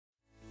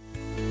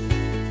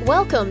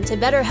Welcome to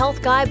Better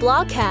Health Guy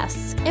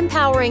Blogcasts,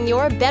 empowering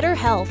your better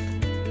health.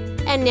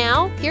 And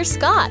now, here's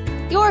Scott,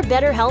 your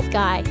Better Health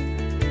Guy.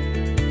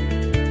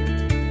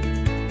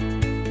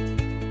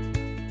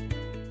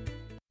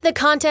 The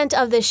content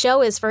of this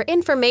show is for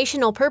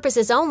informational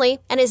purposes only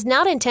and is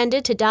not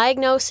intended to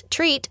diagnose,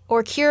 treat,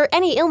 or cure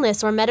any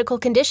illness or medical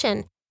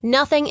condition.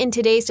 Nothing in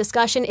today's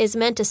discussion is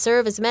meant to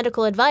serve as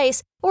medical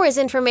advice or as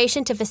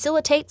information to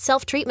facilitate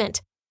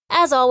self-treatment.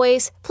 As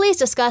always, please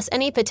discuss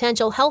any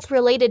potential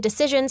health-related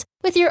decisions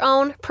with your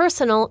own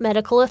personal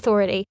medical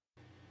authority.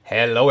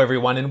 Hello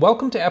everyone, and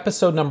welcome to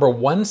episode number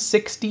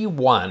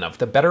 161 of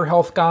the Better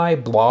Health Guy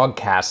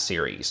blogcast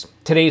series.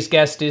 Today's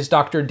guest is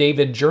Dr.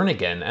 David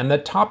Jernigan, and the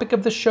topic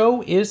of the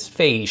show is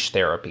phage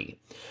therapy.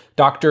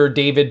 Dr.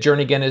 David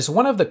Jernigan is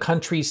one of the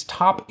country's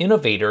top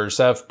innovators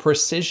of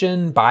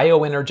precision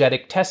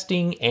bioenergetic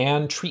testing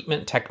and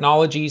treatment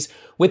technologies,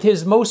 with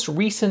his most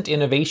recent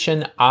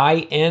innovation,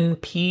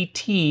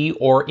 INPT,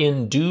 or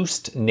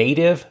Induced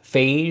Native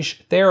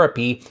Phage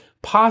Therapy,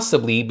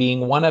 possibly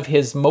being one of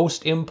his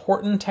most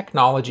important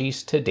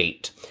technologies to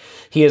date.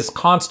 He is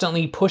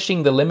constantly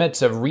pushing the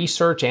limits of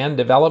research and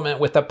development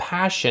with a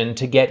passion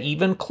to get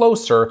even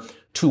closer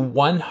to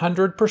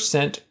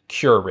 100%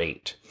 cure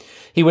rate.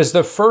 He was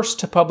the first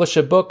to publish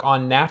a book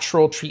on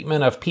natural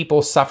treatment of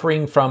people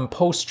suffering from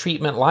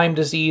post-treatment Lyme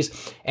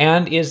disease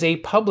and is a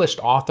published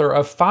author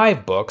of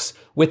 5 books,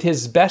 with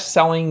his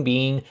best-selling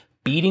being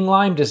Beating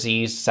Lyme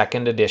Disease,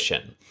 2nd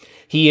edition.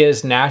 He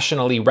is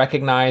nationally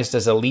recognized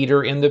as a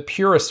leader in the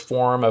purest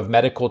form of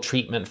medical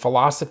treatment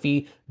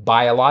philosophy,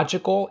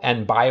 biological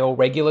and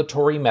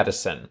bioregulatory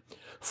medicine.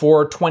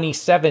 For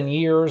 27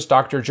 years,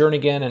 Dr.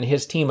 Jernigan and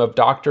his team of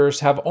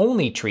doctors have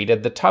only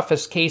treated the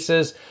toughest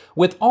cases,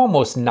 with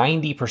almost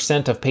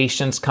 90% of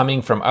patients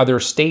coming from other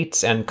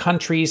states and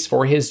countries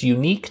for his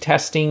unique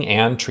testing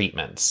and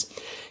treatments.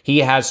 He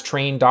has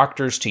trained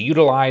doctors to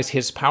utilize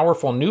his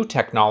powerful new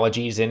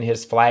technologies in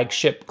his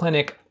flagship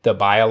clinic, the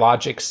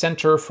Biologix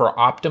Center for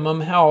Optimum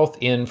Health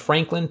in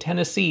Franklin,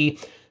 Tennessee,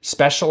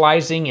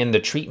 specializing in the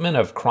treatment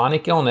of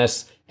chronic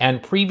illness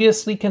and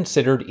previously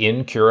considered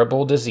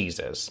incurable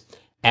diseases.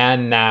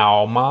 And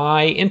now,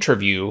 my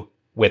interview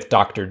with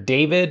Dr.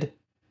 David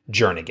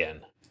Jernigan.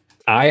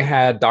 I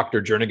had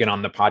Dr. Jernigan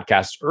on the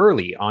podcast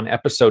early on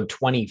episode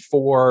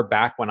 24,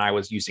 back when I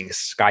was using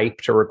Skype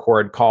to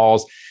record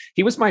calls.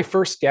 He was my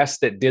first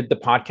guest that did the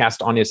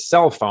podcast on his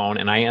cell phone,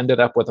 and I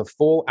ended up with a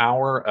full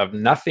hour of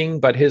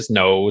nothing but his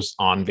nose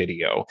on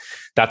video.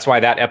 That's why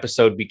that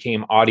episode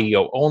became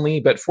audio only,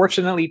 but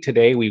fortunately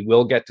today we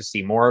will get to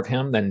see more of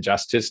him than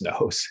just his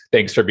nose.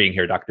 Thanks for being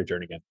here, Dr.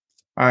 Jernigan.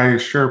 I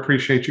sure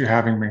appreciate you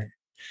having me.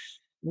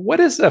 What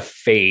is a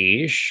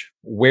phage?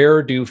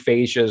 Where do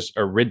phages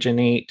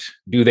originate?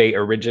 Do they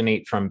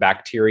originate from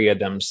bacteria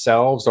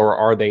themselves, or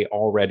are they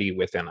already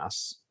within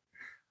us?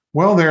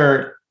 Well,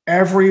 they're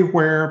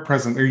everywhere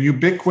present. They're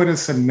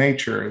ubiquitous in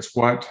nature, is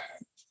what,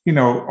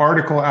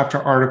 article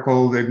after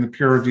article in the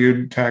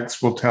peer-reviewed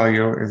text will tell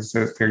you, is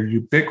that they're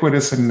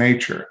ubiquitous in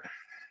nature.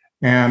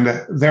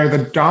 And they're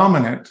the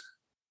dominant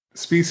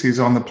species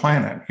on the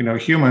planet.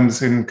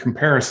 Humans in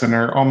comparison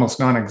are almost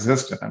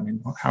non-existent. I mean,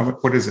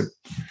 what is it?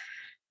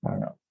 I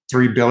don't know,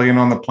 3 billion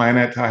on the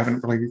planet. I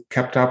haven't really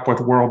kept up with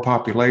world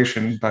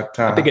population, but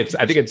I think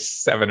it's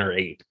 7 or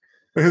 8.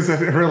 Is it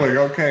really?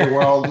 Okay,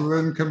 well,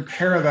 then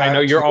compare that. I know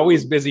you're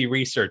always busy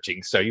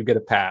researching, so you get a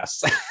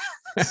pass.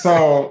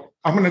 So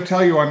I'm going to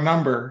tell you a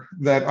number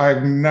that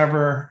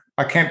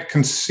I can't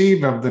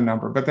conceive of the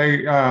number, but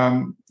they,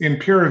 in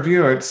peer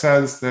review, it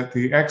says that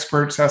the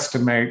experts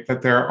estimate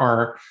that there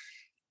are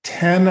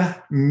 10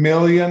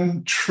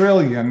 million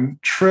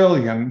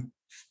trillion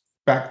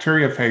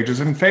bacteriophages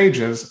and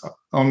phages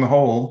on the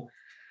whole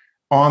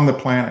on the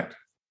planet.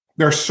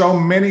 There are so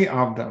many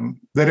of them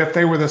that if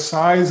they were the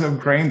size of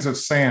grains of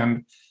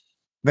sand,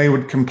 they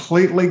would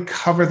completely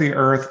cover the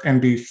earth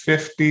and be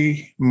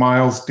 50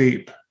 miles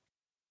deep.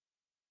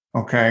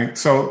 Okay,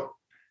 so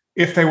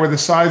if they were the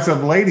size of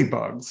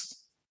ladybugs,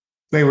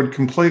 they would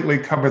completely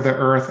cover the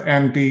earth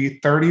and be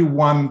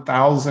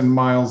 31,000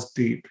 miles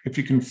deep, if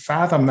you can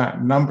fathom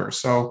that number.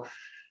 So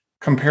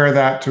compare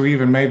that to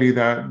even maybe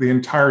the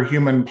entire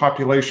human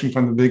population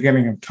from the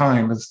beginning of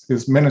time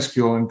is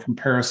minuscule in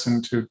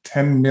comparison to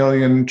 10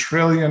 million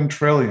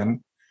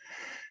trillion.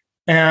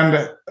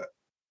 And,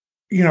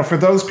 for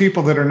those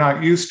people that are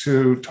not used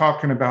to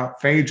talking about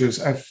phages,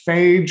 a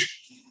phage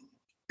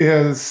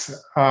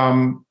is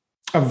a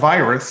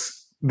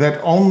virus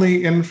that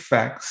only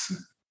infects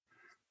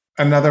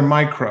another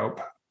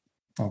microbe.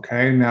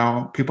 Okay,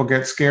 now people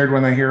get scared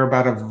when they hear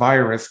about a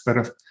virus,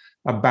 but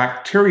a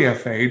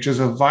bacteriophage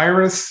is a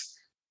virus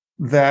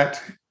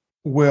that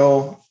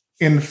will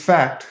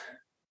infect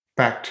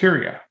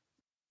bacteria.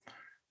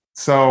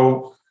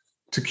 So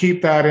to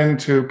keep that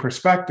into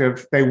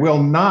perspective, they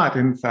will not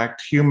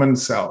infect human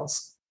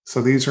cells.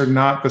 So these are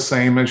not the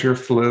same as your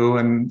flu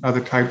and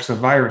other types of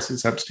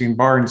viruses,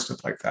 Epstein-Barr and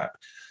stuff like that.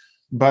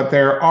 But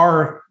there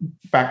are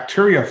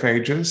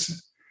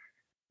bacteriophages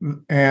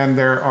and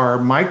there are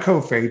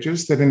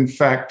mycophages that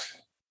infect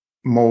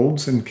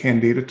molds and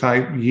candida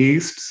type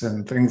yeasts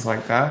and things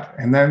like that.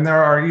 And then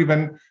there are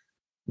even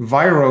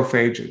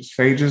virophages,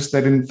 phages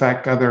that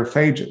infect other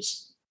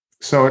phages.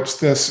 So it's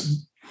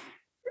this,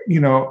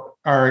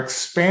 our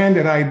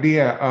expanded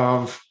idea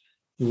of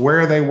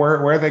where they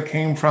were, where they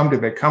came from.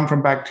 Did they come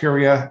from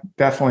bacteria?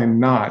 Definitely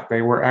not.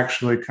 They were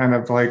actually kind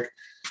of like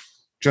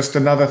just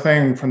another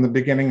thing from the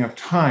beginning of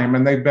time.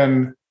 And they've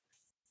been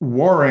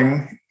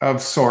warring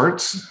of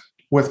sorts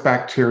with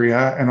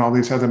bacteria and all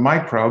these other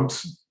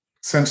microbes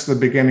since the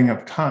beginning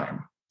of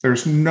time.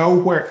 There's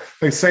nowhere,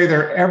 they say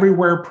they're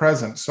everywhere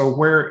present. So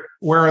where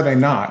are they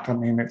not? I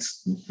mean,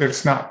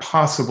 it's not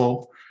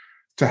possible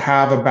to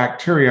have a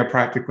bacteria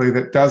practically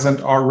that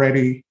doesn't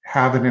already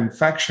have an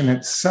infection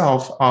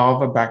itself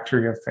of a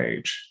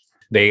bacteriophage.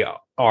 They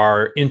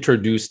are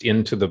introduced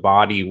into the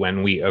body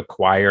when we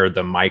acquire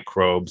the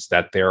microbes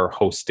that they're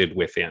hosted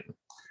within.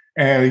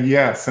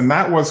 Yes, and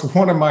that was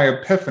one of my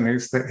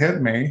epiphanies that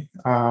hit me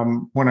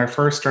when I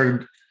first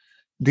started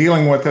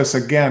dealing with this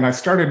again. I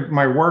started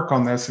my work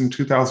on this in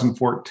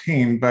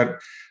 2014, but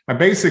I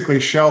basically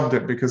shelved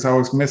it because I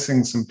was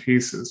missing some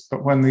pieces.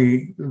 But when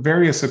the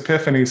various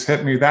epiphanies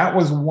hit me, that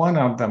was one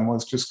of them,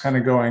 was just kind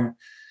of going,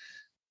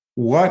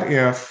 what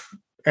if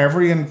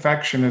every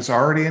infection is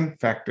already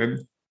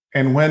infected?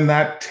 And when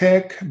that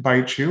tick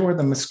bites you or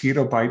the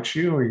mosquito bites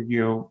you, or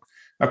you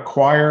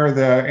acquire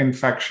the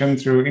infection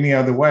through any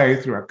other way,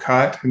 through a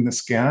cut in the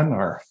skin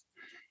or,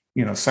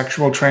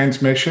 sexual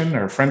transmission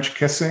or French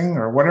kissing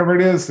or whatever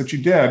it is that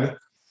you did,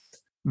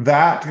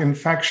 that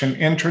infection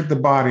entered the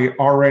body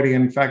already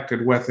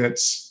infected with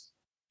its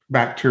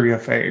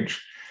bacteriophage.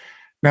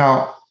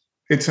 Now,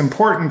 it's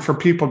important for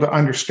people to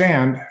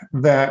understand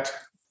that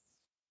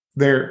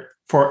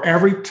for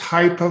every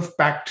type of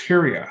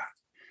bacteria,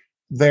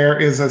 there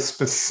is a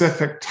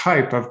specific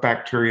type of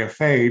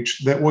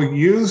bacteriophage that will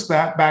use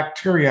that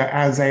bacteria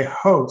as a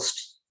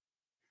host.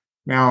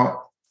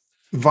 Now,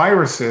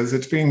 viruses,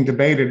 it's being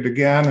debated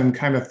again and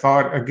kind of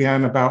thought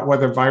again about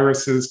whether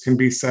viruses can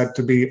be said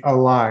to be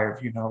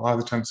alive. A lot of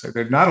the times say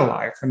they're not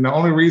alive. And the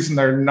only reason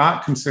they're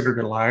not considered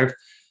alive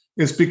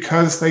is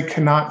because they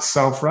cannot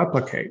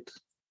self-replicate.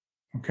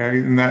 Okay.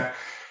 And that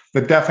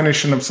the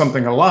definition of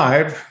something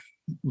alive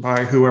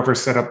by whoever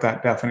set up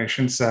that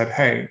definition said,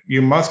 hey,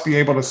 you must be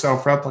able to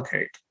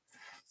self-replicate.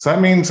 So that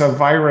means a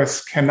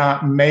virus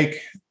cannot make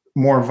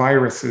more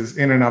viruses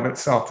in and of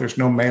itself. There's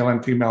no male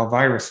and female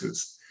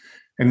viruses.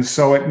 And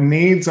so it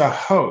needs a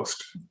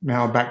host.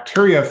 Now,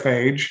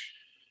 bacteriophage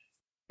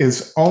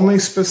is only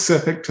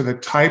specific to the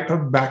type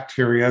of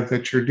bacteria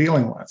that you're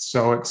dealing with.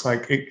 So it's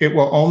like it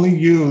will only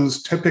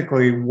use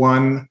typically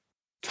one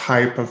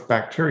type of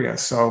bacteria.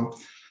 So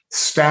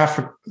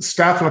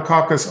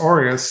Staphylococcus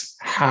aureus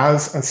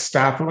has a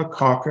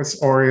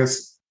Staphylococcus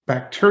aureus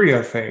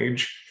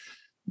bacteriophage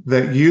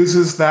that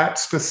uses that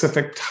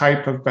specific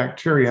type of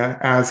bacteria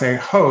as a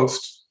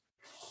host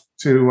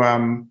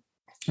to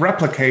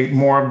replicate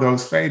more of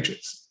those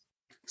phages.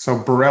 So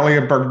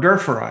Borrelia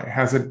burgdorferi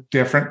has a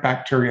different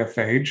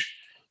bacteriophage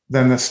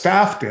than the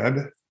staph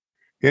did.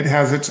 It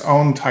has its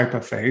own type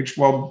of phage.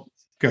 Well,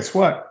 guess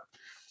what?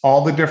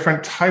 All the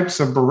different types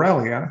of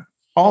Borrelia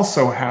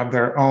also have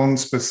their own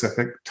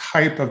specific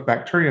type of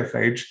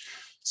bacteriophage.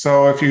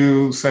 So if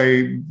you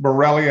say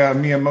Borrelia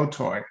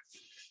miyamotoi,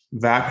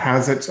 that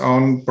has its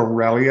own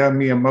Borrelia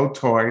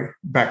miyamotoi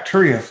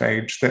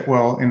bacteriophage that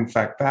will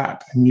infect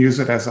that and use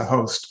it as a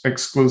host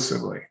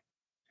exclusively.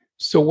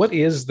 So what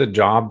is the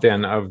job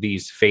then of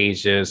these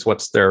phages?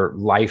 What's their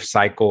life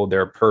cycle,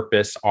 their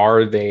purpose?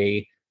 Are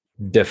they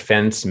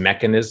defense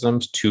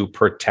mechanisms to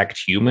protect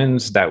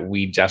humans that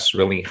we just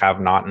really have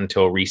not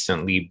until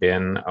recently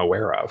been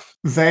aware of?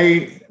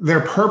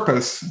 Their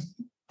purpose,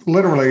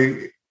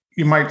 literally,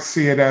 you might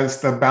see it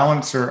as the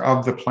balancer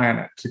of the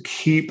planet, to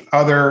keep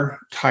other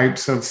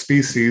types of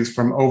species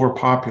from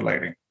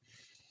overpopulating.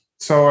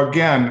 So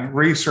again,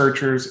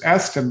 researchers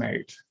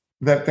estimate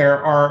that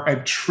there are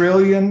a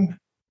trillion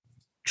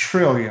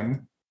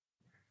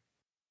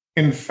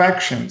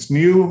infections,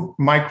 new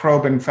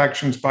microbe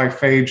infections by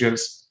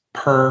phages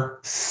per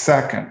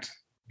second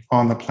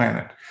on the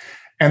planet.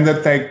 And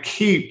that they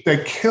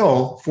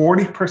kill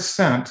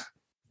 40%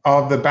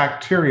 of the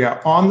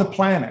bacteria on the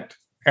planet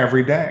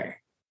every day.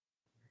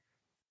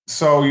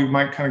 So you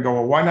might kind of go,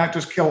 well, why not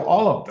just kill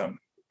all of them?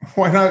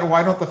 Why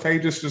don't the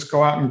phages just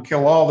go out and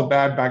kill all the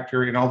bad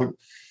bacteria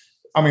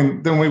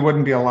and then we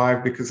wouldn't be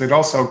alive, because they'd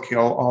also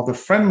kill all the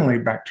friendly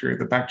bacteria,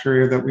 the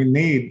bacteria that we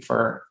need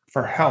for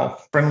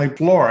health, friendly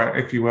flora,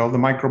 if you will, the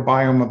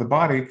microbiome of the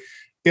body.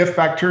 If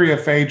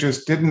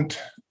bacteriophages didn't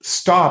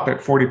stop at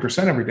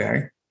 40% every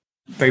day,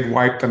 they'd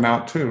wipe them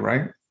out too,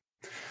 right?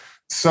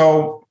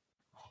 So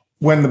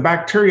when the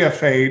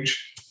bacteriophage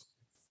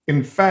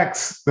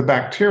infects the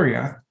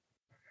bacteria,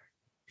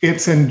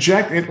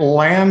 it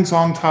lands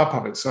on top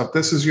of it. So if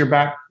this is your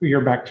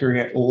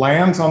bacteria, it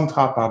lands on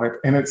top of it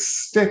and it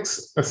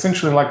sticks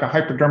essentially like a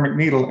hypodermic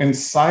needle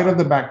inside of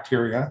the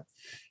bacteria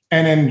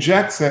and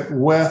injects it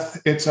with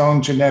its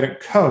own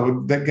genetic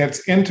code that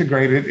gets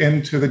integrated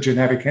into the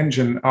genetic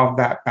engine of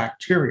that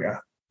bacteria.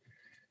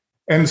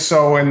 And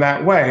so in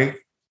that way,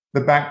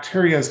 the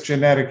bacteria's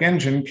genetic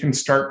engine can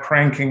start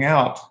cranking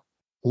out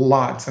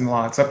lots and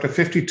lots, up to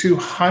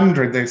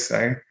 5,200, they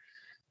say,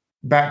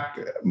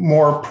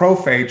 more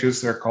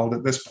prophages, they're called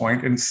at this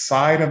point,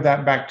 inside of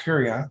that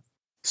bacteria.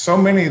 So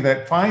many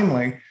that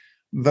finally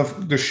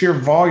the sheer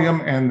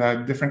volume and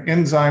the different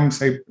enzymes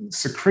they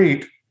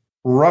secrete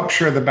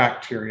rupture the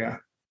bacteria,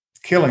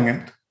 killing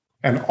it.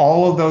 And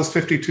all of those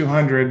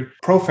 5,200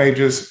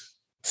 prophages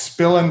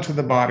spill into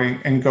the body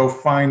and go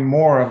find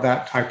more of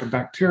that type of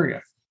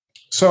bacteria.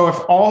 So if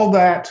all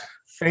that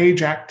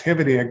phage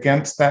activity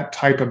against that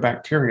type of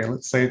bacteria,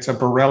 let's say it's a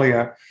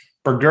Borrelia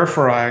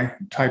burgdorferi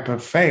type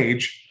of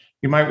phage,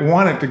 you might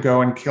want it to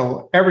go and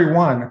kill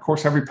everyone. Of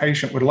course, every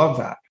patient would love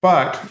that.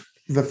 But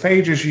the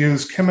phages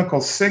use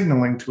chemical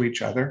signaling to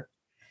each other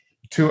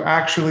to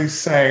actually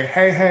say,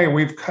 hey,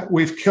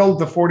 we've killed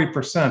the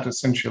 40%,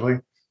 essentially.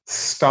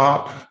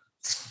 Stop.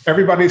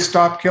 Everybody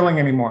stop killing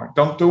anymore.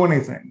 Don't do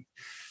anything.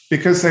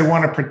 Because they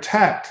want to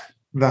protect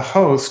the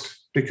host,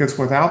 because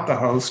without the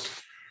host,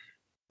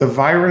 the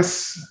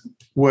virus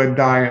would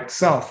die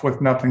itself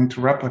with nothing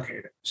to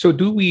replicate it. So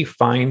do we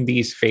find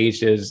these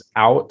phages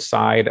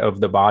outside of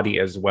the body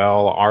as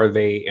well? Are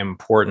they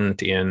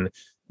important in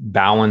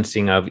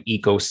balancing of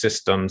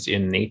ecosystems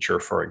in nature,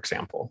 for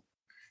example?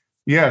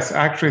 Yes,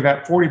 actually,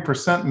 that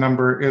 40%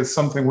 number is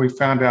something we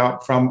found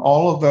out from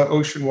all of the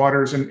ocean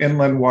waters and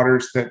inland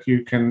waters that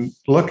you can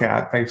look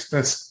at. They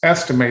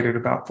estimated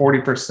about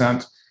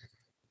 40%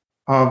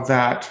 of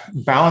that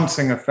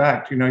balancing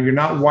effect. You're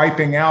not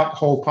wiping out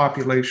whole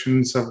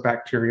populations of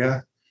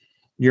bacteria.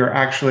 You're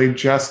actually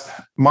just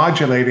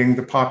modulating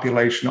the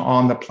population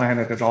on the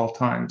planet at all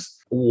times.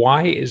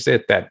 Why is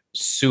it that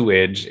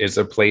sewage is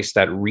a place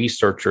that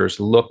researchers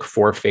look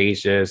for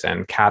phages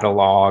and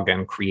catalog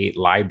and create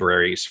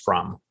libraries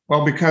from?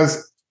 Well,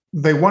 because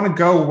they want to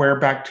go where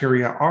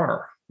bacteria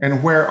are.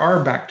 And where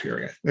are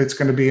bacteria? It's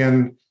going to be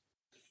in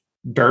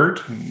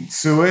dirt and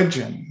sewage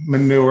and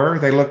manure.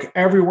 They look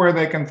everywhere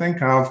they can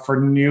think of for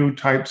new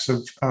types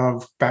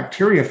of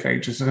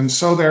bacteriophages. And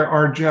so there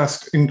are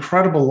just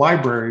incredible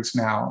libraries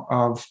now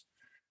of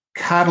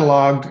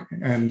cataloged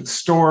and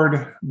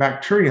stored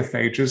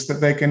bacteriophages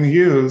that they can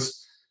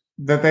use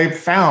that they've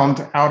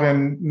found out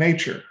in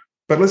nature.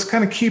 But let's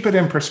kind of keep it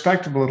in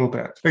perspective a little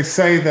bit. They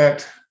say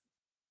that,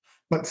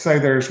 let's say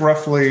there's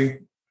roughly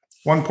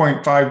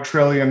 1.5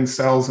 trillion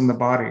cells in the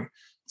body.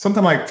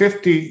 Something like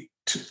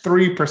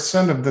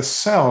 53% of the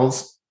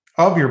cells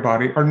of your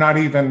body are not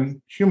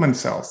even human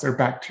cells, they're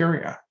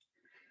bacteria.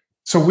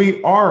 So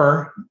we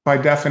are, by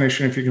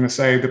definition, if you're going to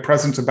say the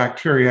presence of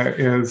bacteria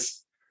is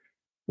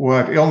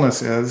what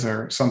illness is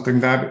or something,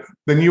 that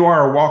then you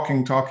are a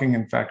walking, talking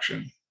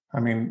infection. I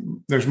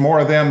mean, there's more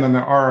of them than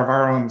there are of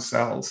our own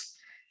cells.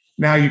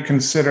 Now you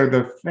consider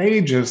the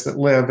phages that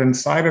live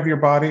inside of your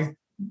body.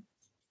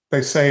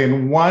 They say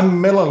in 1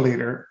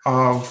 milliliter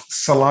of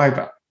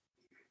saliva.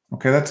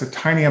 Okay, that's a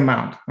tiny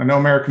amount. I know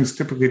Americans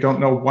typically don't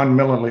know 1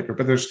 milliliter,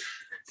 but there's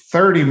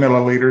 30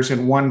 milliliters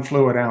in 1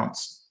 fluid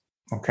ounce.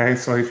 Okay,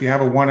 so if you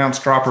have a 1 ounce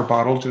dropper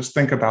bottle, just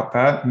think about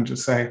that and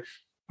just say,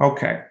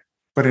 okay.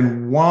 But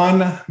in 1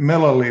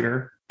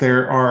 milliliter,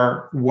 there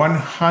are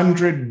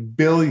 100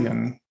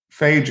 billion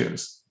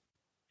phages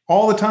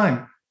all the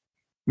time.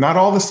 Not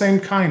all the same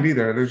kind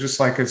either. There's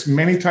just like as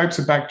many types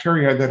of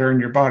bacteria that are in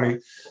your body,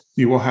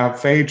 you will have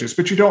phages.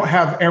 But you don't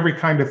have every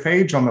kind of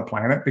phage on the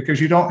planet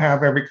because you don't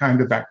have every kind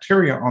of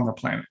bacteria on the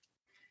planet.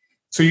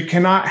 So you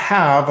cannot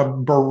have a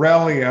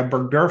Borrelia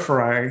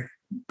burgdorferi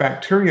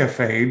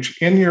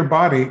bacteriophage in your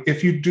body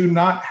if you do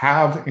not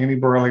have any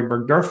Borrelia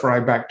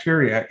burgdorferi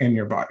bacteria in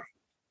your body,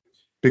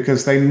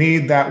 because they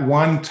need that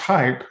one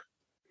type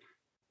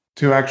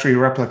to actually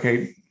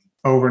replicate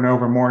over and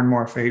over more and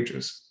more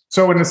phages.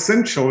 So, and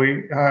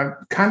essentially,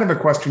 kind of a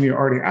question you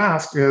already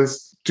asked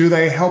is, do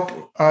they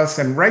help us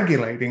in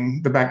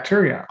regulating the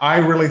bacteria? I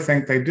really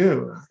think they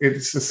do.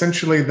 It's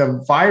essentially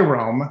the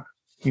virome,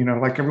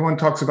 like everyone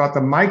talks about the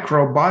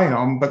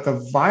microbiome, but the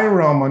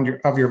virome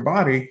of your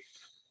body,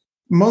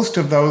 most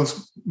of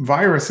those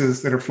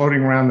viruses that are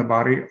floating around the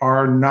body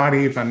are not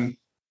even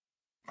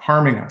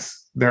harming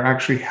us. They're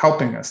actually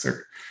helping us.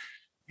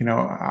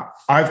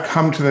 I've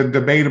come to the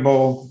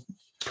debatable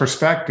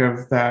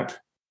perspective that,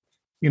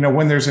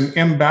 when there's an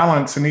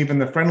imbalance in even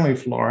the friendly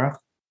flora,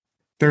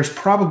 there's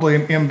probably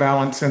an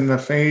imbalance in the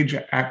phage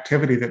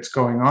activity that's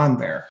going on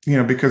there,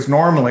 because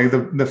normally the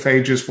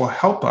phages will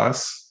help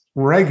us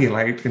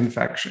regulate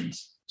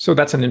infections. So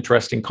that's an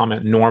interesting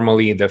comment.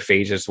 Normally, the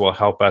phages will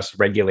help us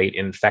regulate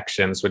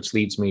infections, which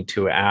leads me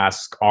to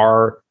ask,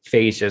 are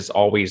phages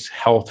always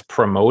health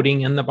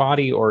promoting in the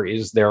body, or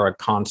is there a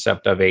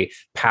concept of a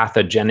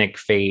pathogenic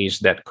phage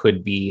that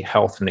could be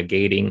health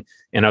negating?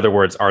 In other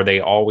words, are they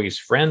always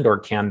friend, or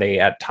can they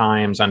at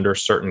times under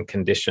certain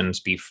conditions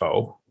be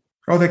foe?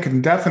 Oh,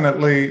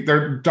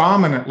 they're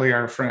dominantly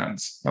our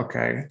friends,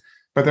 okay?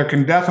 But there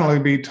can definitely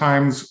be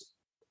times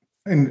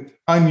in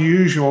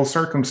unusual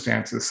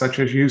circumstances, such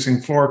as using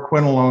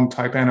fluoroquinolone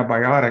type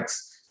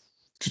antibiotics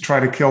to try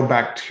to kill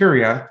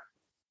bacteria,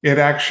 it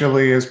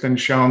actually has been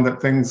shown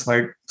that things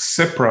like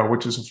Cipro,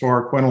 which is a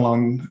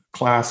fluoroquinolone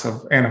class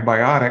of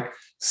antibiotic,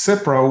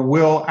 Cipro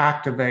will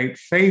activate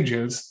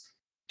phages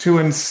to,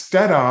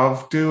 instead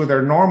of do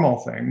their normal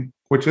thing,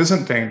 which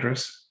isn't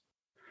dangerous,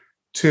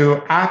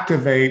 to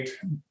activate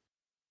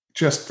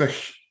just the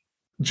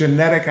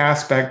genetic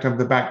aspect of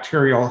the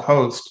bacterial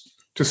host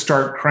to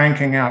start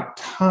cranking out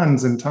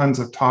tons and tons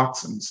of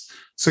toxins.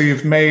 So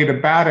you've made a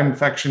bad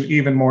infection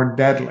even more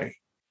deadly.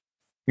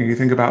 You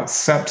think about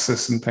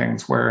sepsis and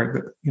things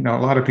where, a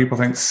lot of people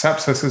think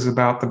sepsis is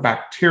about the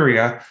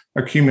bacteria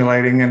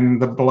accumulating in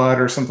the blood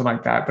or something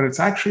like that, but it's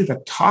actually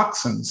the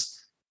toxins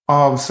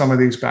of some of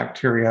these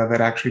bacteria that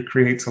actually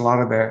creates a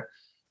lot of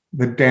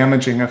the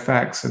damaging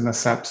effects in the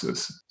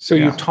sepsis. So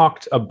you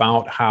talked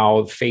about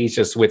how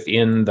phages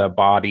within the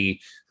body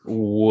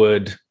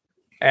would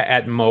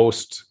at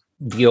most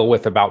deal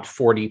with about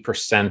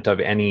 40% of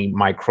any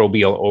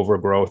microbial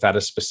overgrowth at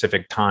a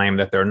specific time,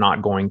 that they're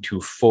not going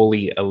to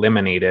fully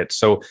eliminate it.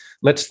 So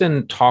let's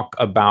then talk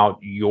about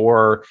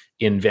your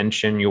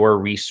invention, your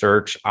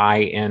research,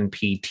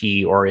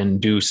 INPT, or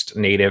Induced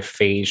Native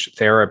Phage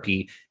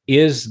Therapy.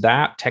 Is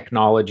that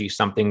technology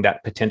something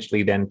that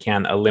potentially then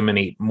can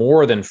eliminate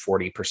more than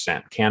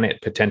 40%? Can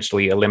it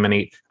potentially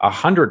eliminate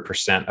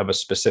 100% of a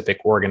specific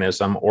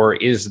organism? Or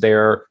is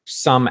there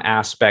some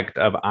aspect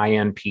of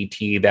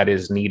INPT that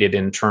is needed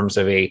in terms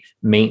of a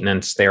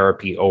maintenance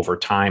therapy over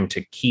time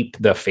to keep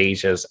the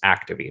phages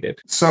activated?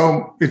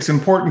 So it's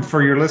important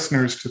for your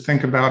listeners to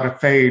think about a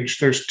phage.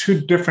 There's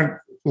two different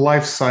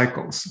life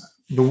cycles.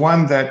 The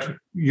one that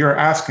you're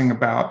asking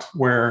about,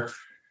 where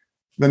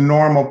the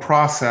normal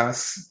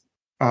process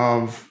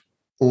of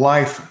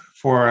life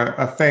for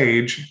a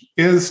phage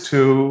is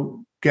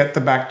to get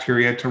the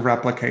bacteria to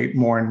replicate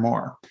more and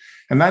more.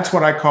 And that's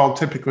what I call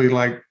typically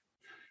like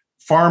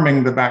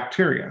farming the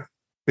bacteria.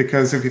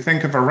 Because if you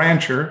think of a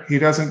rancher, he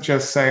doesn't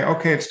just say,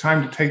 okay, it's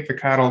time to take the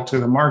cattle to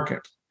the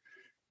market.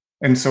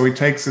 And so he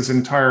takes his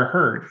entire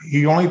herd.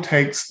 He only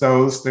takes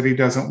those that he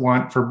doesn't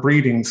want for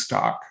breeding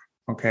stock.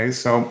 Okay,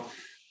 so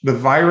the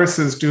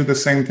viruses do the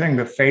same thing.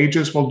 The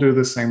phages will do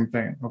the same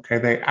thing. Okay,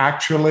 they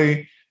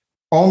actually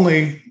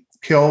only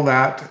kill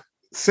that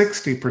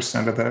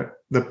 60% of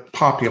the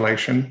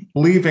population,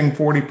 leaving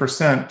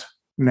 40%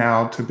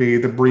 now to be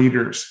the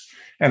breeders,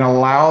 and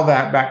allow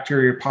that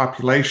bacteria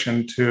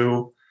population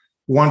to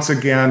once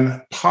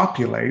again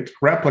populate,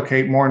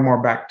 replicate more and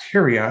more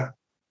bacteria.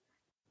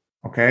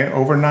 Okay,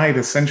 overnight,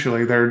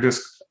 essentially, they're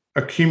just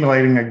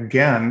accumulating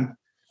again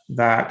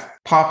that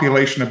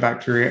population of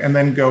bacteria, and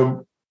then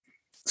go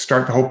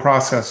start the whole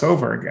process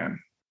over again,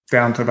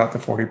 down to about the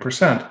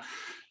 40%.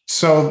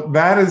 So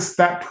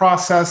that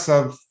process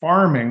of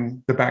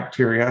farming the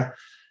bacteria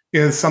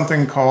is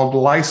something called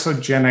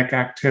lysogenic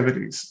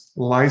activities.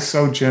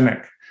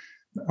 Lysogenic.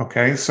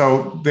 Okay,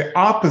 so the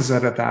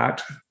opposite of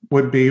that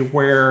would be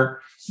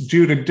where,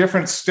 due to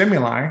different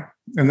stimuli,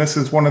 and this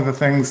is one of the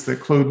things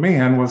that clued me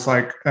in, was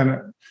like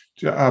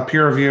a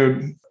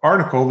peer-reviewed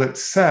article that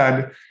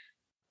said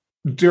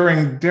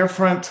during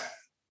different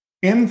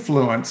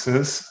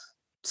influences,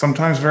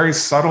 sometimes very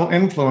subtle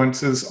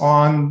influences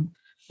on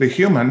the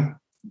human,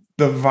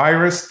 the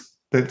virus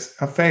that's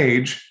a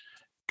phage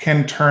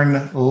can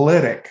turn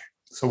lytic.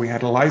 So we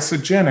had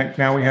lysogenic,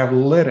 now we have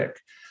lytic,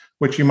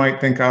 which you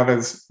might think of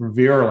as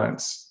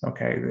virulence.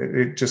 Okay,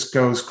 it just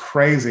goes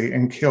crazy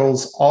and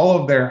kills all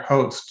of their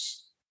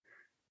hosts.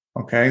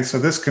 Okay, so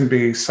this can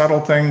be subtle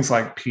things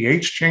like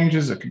pH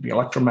changes. It could be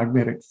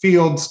electromagnetic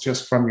fields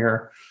just from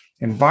your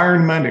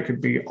environment. It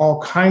could be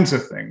all kinds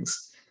of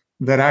things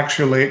that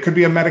actually, it could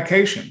be a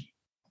medication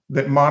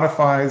that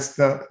modifies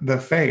the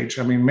phage.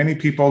 I mean, many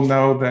people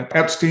know that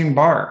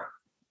Epstein-Barr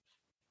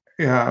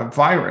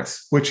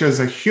virus, which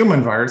is a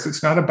human virus,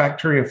 it's not a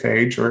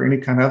bacteriophage or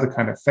any other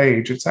kind of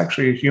phage. It's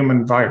actually a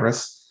human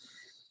virus.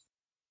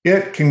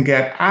 It can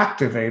get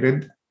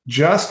activated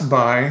just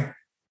by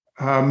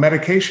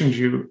medications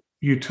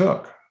you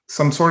took,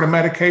 some sort of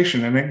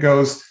medication, and it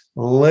goes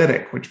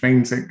lytic, which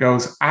means it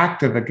goes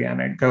active again.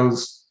 It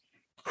goes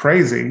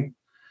crazy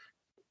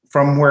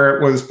from where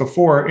it was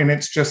before, and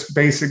it's just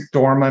basic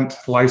dormant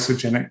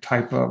lysogenic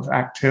type of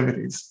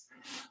activities.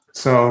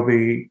 So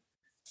the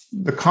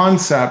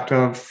concept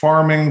of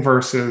farming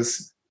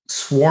versus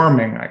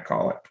swarming, I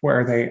call it,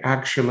 where the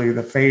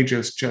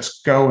phages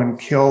just go and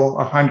kill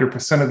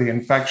 100% of the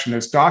infection,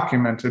 is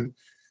documented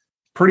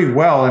pretty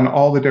well in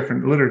all the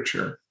different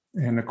literature.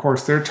 And of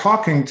course, they're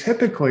talking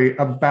typically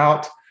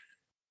about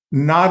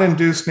not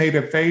induced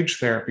native phage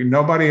therapy.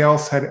 Nobody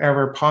else had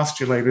ever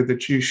postulated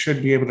that you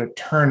should be able to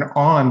turn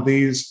on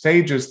these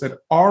phages that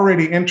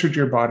already entered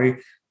your body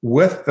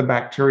with the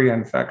bacteria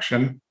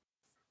infection,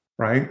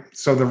 right?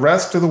 So the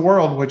rest of the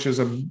world, which is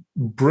a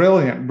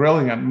brilliant,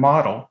 brilliant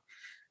model,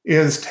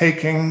 is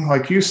taking,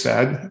 like you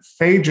said,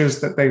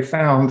 phages that they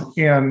found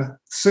in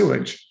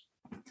sewage,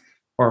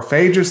 or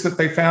phages that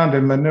they found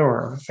in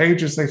manure,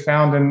 phages they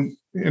found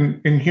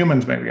in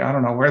humans, maybe. I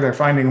don't know where they're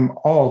finding them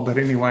all, but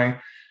anyway,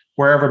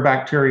 wherever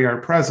bacteria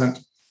are present.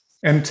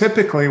 And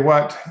typically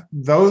what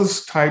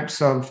those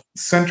types of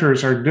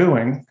centers are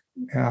doing,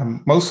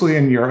 mostly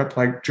in Europe,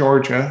 like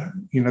Georgia,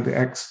 the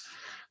ex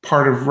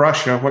part of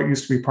Russia, what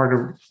used to be part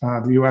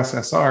of the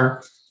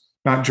USSR,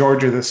 not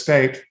Georgia, the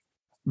state.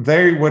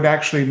 They would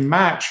actually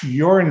match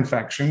your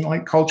infection,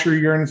 like culture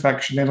your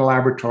infection in a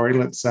laboratory,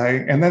 let's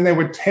say, and then they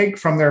would take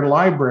from their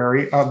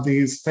library of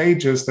these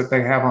phages that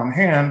they have on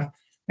hand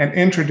and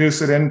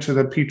introduce it into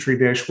the petri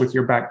dish with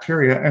your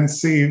bacteria and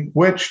see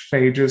which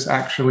phages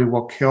actually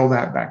will kill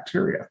that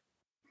bacteria.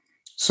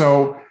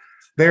 So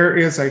there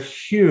is a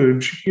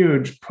huge,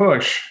 huge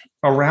push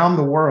around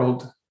the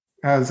world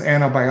as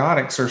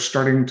antibiotics are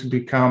starting to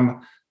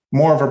become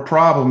more of a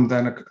problem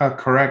than a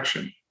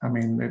correction. I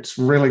mean, it's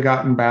really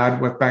gotten bad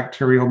with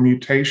bacterial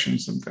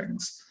mutations and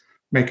things,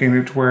 making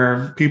it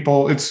where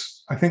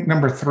it's, I think,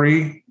 number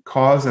 3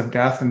 cause of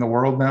death in the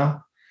world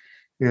now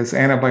is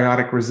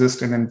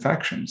antibiotic-resistant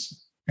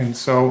infections. And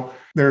so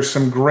there's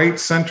some great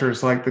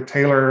centers like the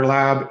Taylor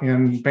Lab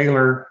in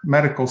Baylor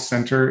Medical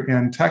Center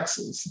in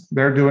Texas.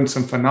 They're doing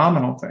some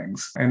phenomenal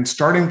things and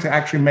starting to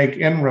actually make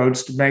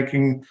inroads to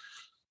making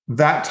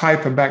that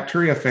type of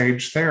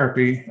bacteriophage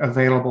therapy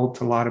available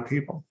to a lot of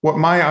people. What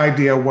my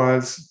idea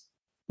was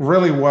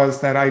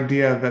that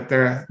idea that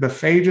the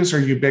phages are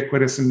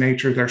ubiquitous in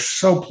nature. They're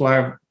so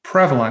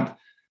prevalent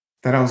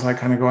that I was like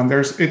kind of going,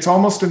 it's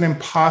almost an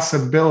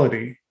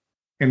impossibility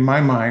in my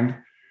mind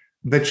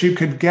that you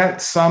could get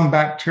some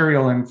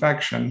bacterial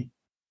infection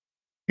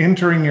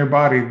entering your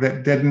body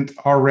that didn't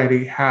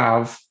already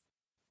have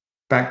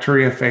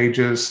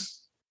bacteriophages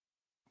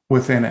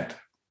within it.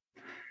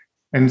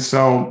 And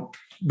so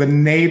the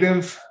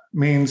native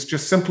means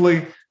just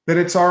simply that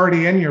it's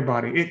already in your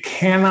body. It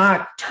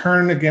cannot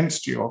turn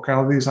against you. Okay,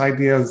 all these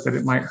ideas that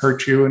it might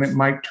hurt you and it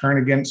might turn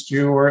against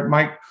you or it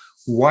might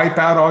wipe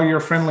out all your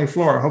friendly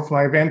flora.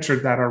 Hopefully I've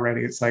answered that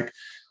already. It's like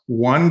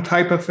one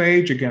type of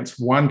phage against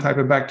one type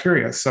of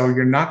bacteria. So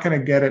you're not going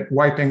to get it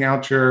wiping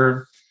out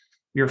your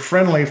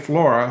friendly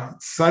flora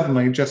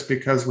suddenly just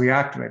because we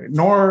activate it,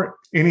 nor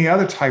any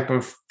other type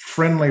of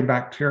friendly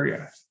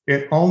bacteria.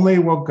 It only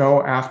will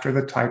go after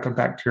the type of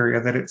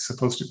bacteria that it's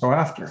supposed to go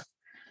after.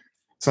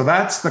 So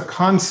that's the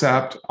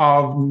concept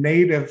of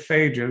native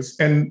phages.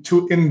 And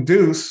to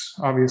induce,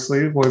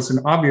 obviously, was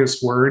an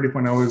obvious word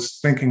when I was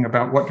thinking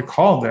about what to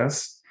call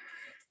this,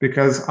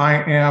 because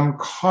I am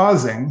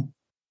causing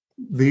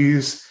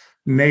these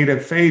native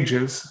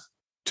phages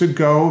to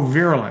go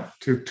virulent,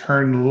 to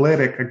turn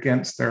lytic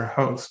against their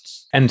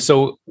hosts. And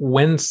so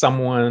when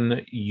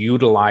someone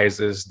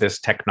utilizes this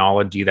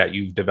technology that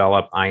you've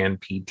developed,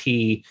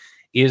 INPT,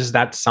 is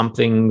that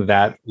something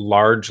that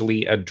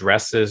largely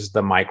addresses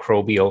the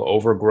microbial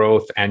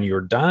overgrowth and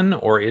you're done?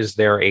 Or is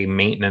there a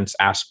maintenance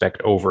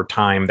aspect over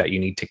time that you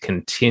need to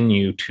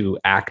continue to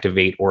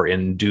activate or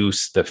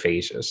induce the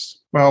phages?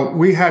 Well,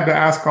 we had to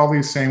ask all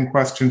these same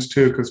questions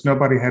too, because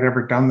nobody had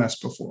ever done this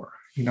before.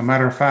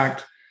 Matter of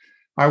fact,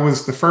 I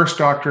was the first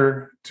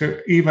doctor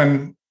to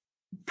even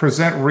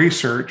present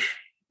research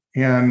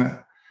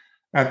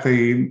at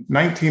the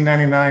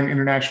 1999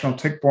 International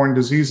Tick-Borne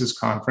Diseases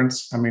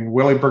Conference. I mean,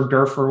 Willy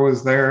Bergdorfer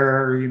was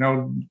there,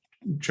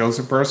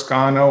 Joseph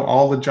Brascano,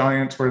 all the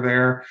giants were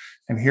there.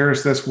 And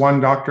here's this one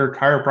doctor,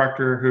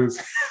 chiropractor,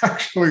 who's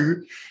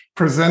actually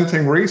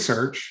presenting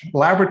research,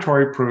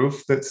 laboratory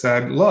proof that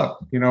said, look,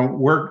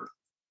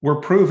 we're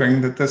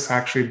proving that this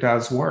actually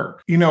does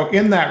work.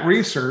 In that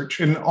research,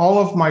 in all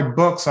of my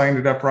books I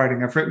ended up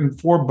writing, I've written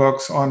 4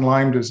 books on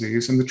Lyme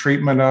disease and the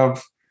treatment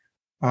of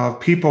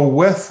people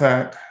with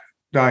that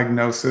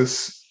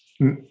diagnosis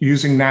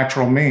using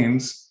natural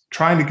means,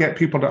 trying to get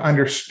people to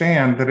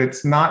understand that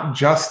it's not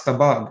just the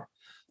bug.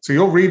 So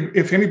you'll read,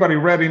 if anybody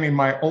read any of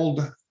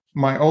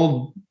my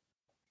old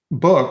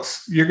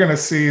books, you're going to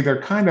see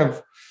they're kind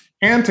of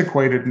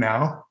antiquated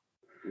now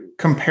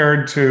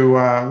compared to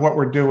what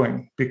we're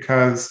doing,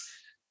 because,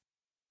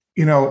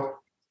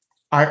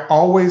 I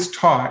always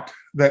taught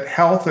that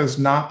health is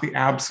not the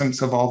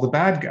absence of all the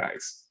bad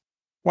guys.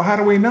 Well, how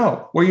do we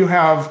know?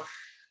 Well,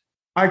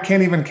 I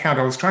can't even count.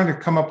 I was trying to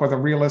come up with a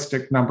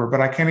realistic number, but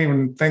I can't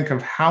even think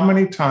of how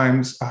many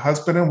times a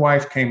husband and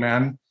wife came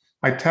in.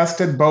 I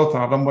tested both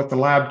of them with the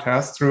lab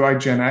test through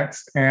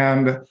IGeneX.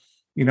 And,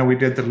 we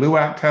did the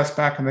LUAT test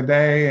back in the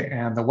day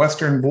and the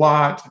Western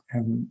blot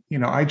and,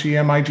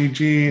 IgM,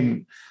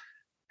 IgG,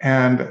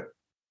 and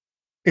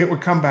it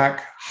would come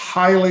back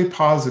highly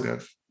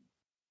positive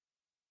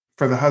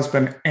for the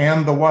husband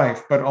and the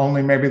wife, but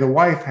only maybe the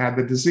wife had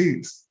the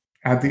disease,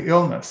 had the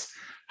illness.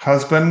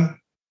 Husband,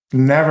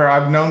 never.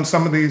 I've known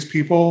some of these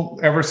people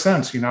ever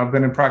since. I've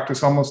been in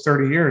practice almost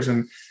 30 years,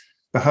 and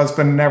the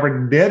husband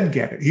never did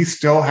get it. He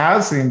still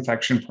has the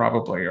infection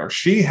probably, or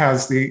she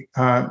has the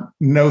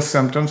no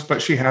symptoms,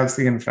 but she has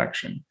the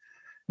infection,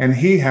 and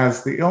he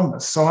has the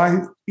illness.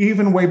 So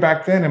even way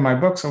back then in my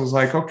books, I was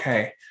like,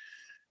 okay,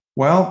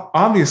 well,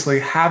 obviously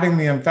having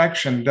the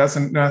infection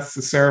doesn't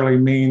necessarily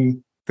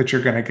mean that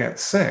you're going to get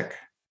sick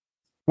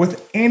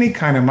with any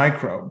kind of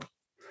microbe.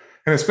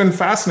 And it's been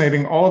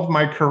fascinating all of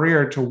my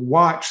career to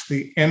watch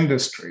the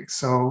industry.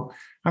 So,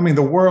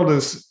 the world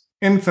is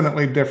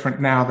infinitely different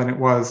now than it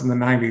was in the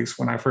 90s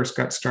when I first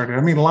got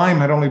started. Lyme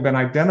had only been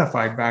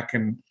identified back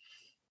in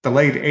the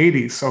late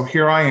 80s. So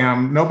here I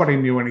am. Nobody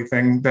knew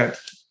anything that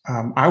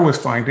I was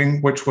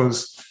finding, which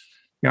was,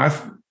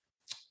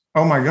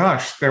 oh my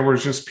gosh, there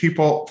was just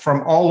people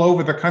from all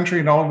over the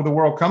country and all over the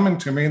world coming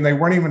to me, and they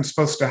weren't even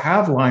supposed to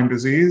have Lyme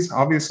disease.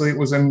 Obviously, it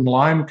was in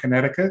Lyme,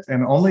 Connecticut,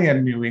 and only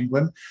in New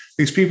England.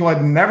 These people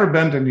had never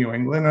been to New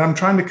England, and I'm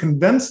trying to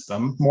convince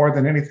them more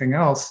than anything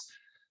else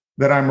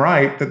that I'm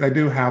right, that they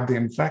do have the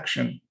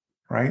infection,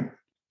 right?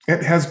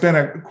 It has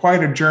been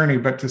quite a journey,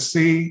 but to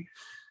see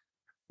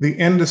the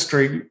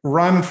industry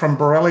run from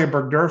Borrelia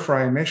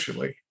burgdorferi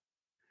initially,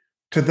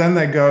 to then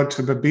they go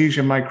to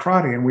Babesia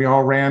microti, and we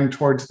all ran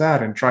towards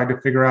that and tried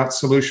to figure out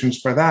solutions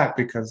for that,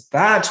 because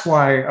that's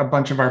why a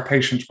bunch of our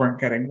patients weren't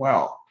getting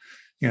well.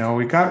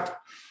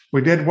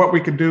 We did what we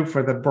could do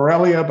for the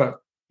Borrelia, but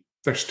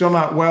they're still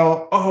not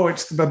well. Oh,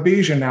 it's the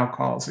Babesia now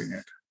causing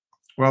it.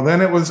 Well,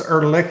 then it was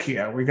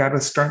Ehrlichia. We got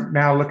to start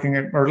now looking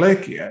at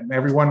Ehrlichia, and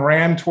everyone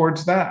ran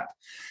towards that.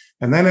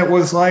 And then it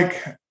was like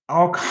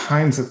all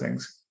kinds of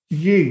things,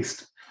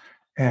 yeast.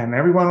 And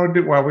everyone would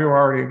do, well, we were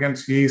already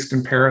against yeast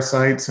and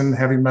parasites and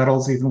heavy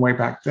metals even way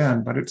back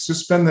then, but it's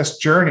just been this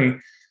journey.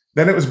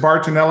 Then it was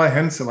Bartonella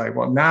henselae.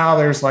 Well, now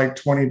there's like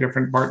 20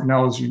 different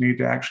Bartonellas you need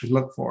to actually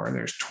look for.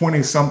 There's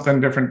 20 something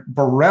different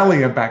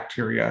Borrelia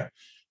bacteria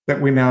that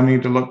we now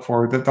need to look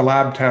for, that the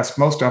lab tests,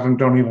 most of them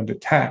don't even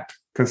detect,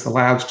 because the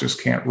labs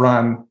just can't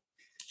run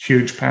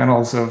huge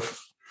panels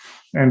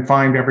and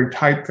find every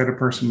type that a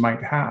person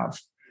might have.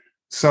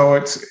 So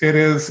it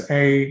is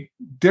a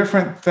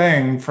different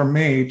thing for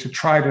me to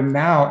try to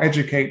now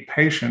educate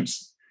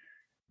patients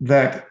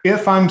that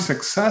if I'm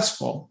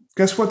successful,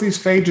 guess what these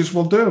phages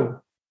will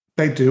do?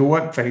 They do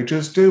what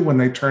phages do when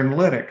they turn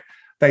lytic.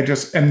 They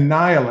just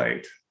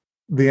annihilate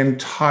the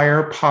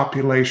entire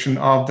population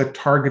of the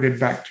targeted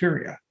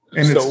bacteria.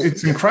 And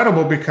it's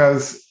incredible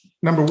because,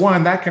 number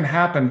one, that can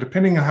happen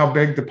depending on how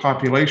big the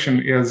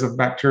population is of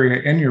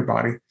bacteria in your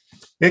body.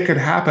 It could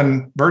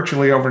happen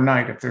virtually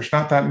overnight. If there's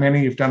not that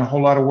many, you've done a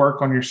whole lot of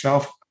work on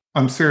yourself.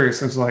 I'm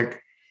serious. It's like,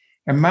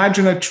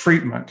 imagine a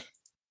treatment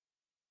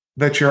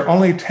that you're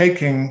only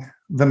taking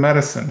the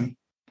medicine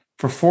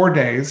for 4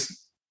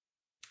 days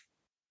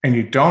and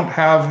you don't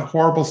have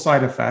horrible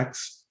side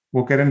effects.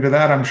 We'll get into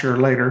that, I'm sure,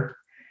 later.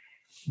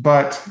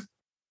 But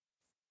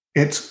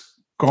it's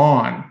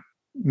gone,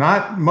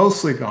 not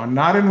mostly gone,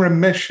 not in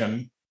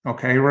remission.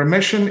 Okay,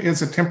 remission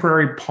is a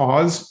temporary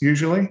pause,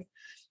 usually,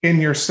 in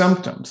your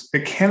symptoms.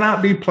 It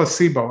cannot be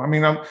placebo. I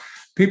mean, I'm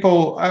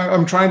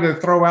trying to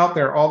throw out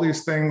there all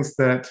these things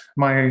that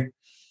my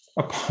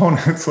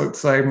opponents, let's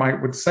say,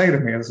 would say to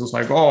me. This is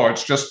like, oh,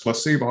 it's just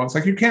placebo. It's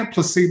like, you can't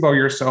placebo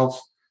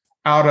yourself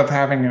out of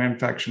having an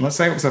infection. Let's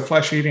say it was a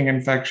flesh-eating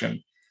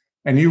infection,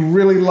 and you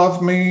really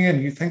love me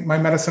and you think my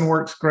medicine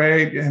works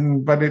great,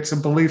 but it's a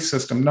belief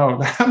system. No,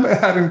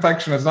 that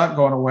infection is not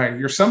going away.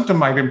 Your symptom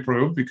might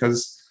improve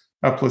because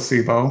of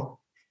placebo,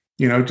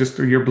 just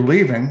through your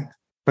believing,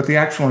 but the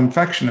actual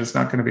infection is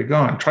not going to be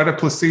gone. Try to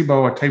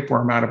placebo a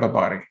tapeworm out of a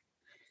body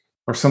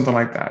or something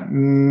like that.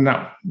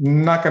 No,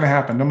 not going to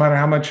happen, no matter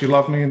how much you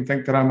love me and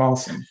think that I'm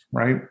awesome,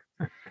 right?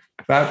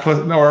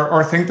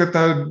 Or think that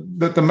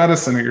the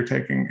medicine that you're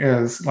taking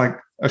is like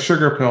a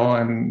sugar pill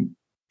and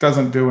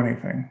doesn't do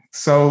anything.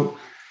 So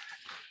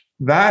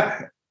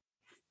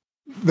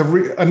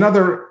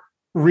another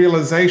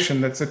realization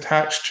that's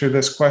attached to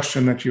this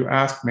question that you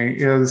asked me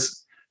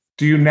is,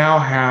 do you now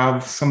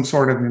have some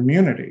sort of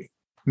immunity?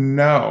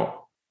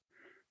 No.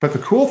 But the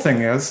cool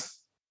thing is,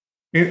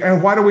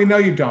 and why do we know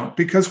you don't?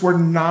 Because we're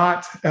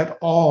not at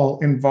all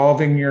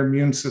involving your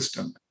immune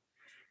system.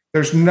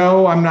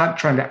 I'm not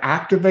trying to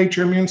activate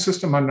your immune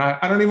system. I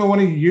don't even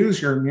want to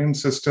use your immune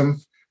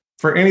system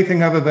for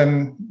anything other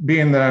than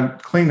being the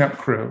cleanup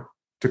crew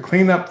to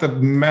clean up the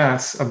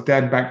mess of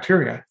dead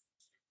bacteria.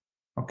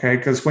 Okay,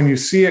 because when you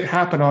see it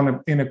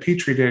happen in a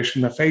petri dish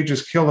and the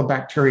phages kill the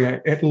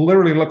bacteria, it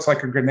literally looks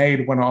like a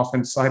grenade went off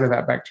inside of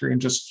that bacteria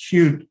and just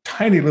huge,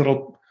 tiny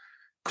little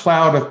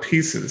cloud of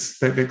pieces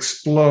that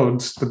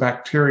explodes the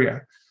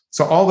bacteria.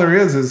 So all there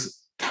is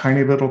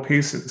tiny little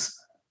pieces.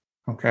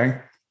 Okay,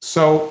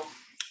 so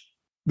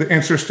the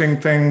interesting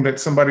thing that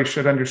somebody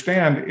should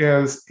understand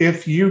is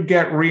if you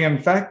get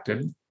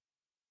reinfected,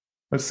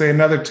 let's say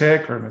another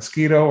tick or a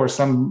mosquito or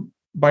some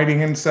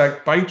biting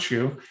insect bites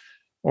you,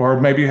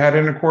 or maybe you had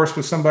intercourse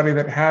with somebody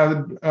that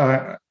had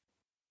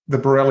the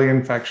Borrelia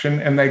infection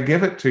and they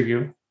give it to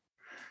you,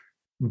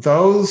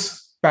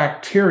 those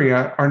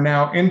bacteria are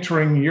now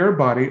entering your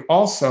body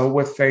also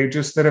with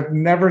phages that have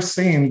never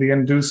seen the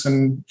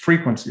inducing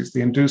frequencies,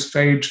 the induced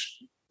phage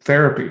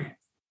therapy,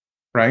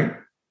 right?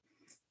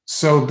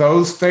 So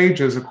those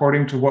phages,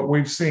 according to what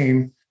we've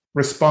seen,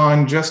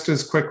 respond just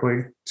as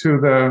quickly to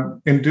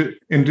the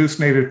induced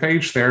native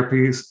phage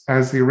therapies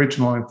as the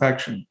original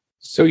infection.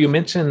 So you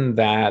mentioned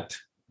that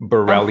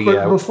Borrelia.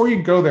 But before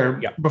you go there,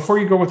 Yeah. Before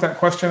you go with that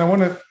question, I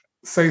want to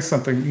say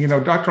something.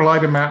 Dr.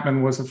 Lyda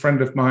Matman was a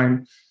friend of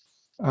mine.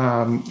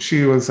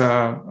 She was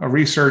a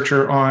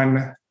researcher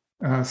on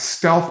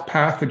stealth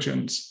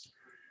pathogens.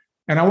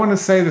 And I want to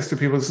say this to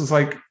people.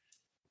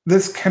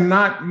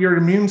 Your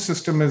immune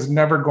system is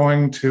never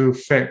going to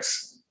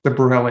fix the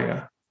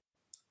Borrelia.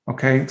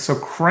 Okay, so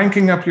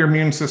cranking up your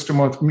immune system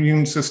with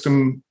immune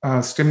system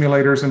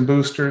stimulators and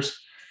boosters,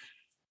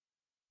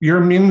 your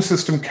immune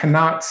system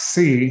cannot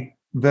see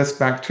this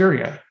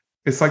bacteria.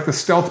 It's like the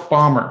stealth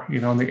bomber,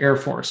 in the Air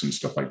Force and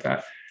stuff like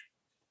that.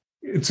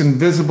 It's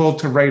invisible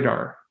to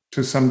radar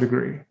to some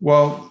degree.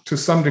 Well, to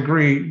some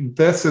degree,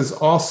 this is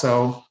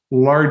also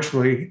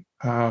largely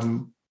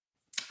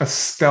a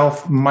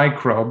stealth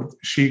microbe,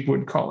 she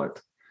would call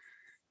it.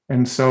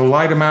 And so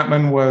Lyda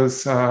Mattman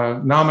was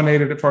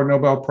nominated for a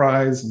Nobel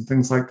Prize and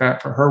things like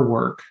that for her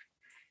work.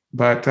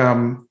 But,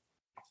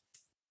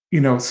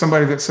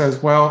 somebody that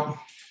says, well,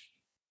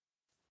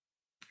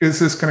 is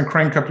this going to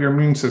crank up your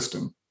immune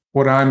system?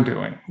 What I'm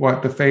doing,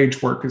 what the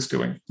phage work is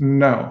doing?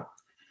 No.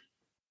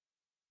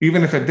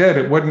 Even if it did,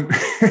 it wouldn't,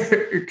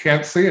 it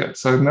can't see it.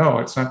 So no,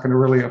 it's not going to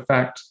really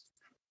affect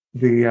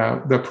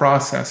the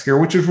process here,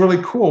 which is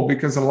really cool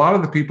because a lot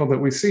of the people that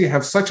we see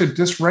have such a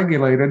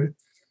dysregulated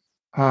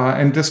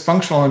and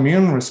dysfunctional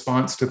immune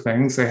response to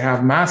things. They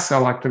have mast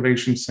cell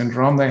activation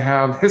syndrome. They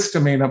have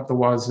histamine up the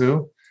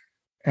wazoo.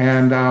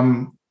 And,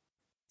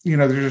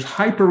 they're just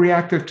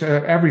hyper-reactive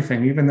to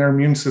everything. Even their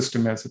immune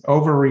system is. It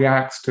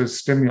overreacts to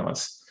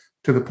stimulus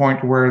to the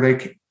point where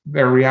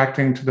they're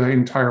reacting to the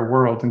entire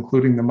world,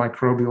 including the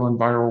microbial and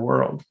viral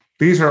world.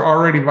 These are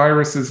already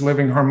viruses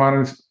living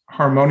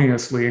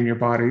harmoniously in your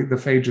body. The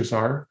phages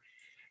are.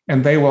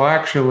 And they will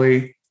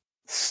actually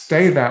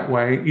stay that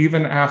way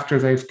even after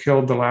they've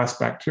killed the last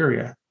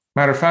bacteria.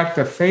 Matter of fact,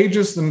 the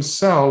phages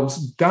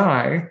themselves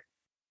die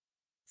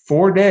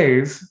 4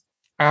 days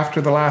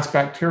after the last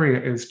bacteria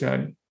is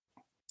dead.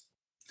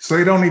 So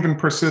they don't even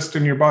persist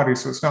in your body.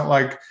 So it's not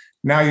like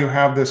now you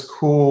have this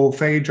cool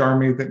phage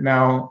army that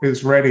now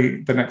is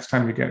ready the next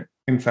time you get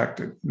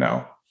infected.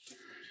 No,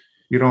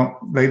 you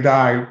don't. They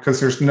die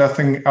because there's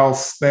nothing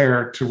else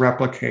there to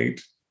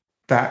replicate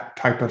that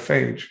type of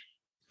phage.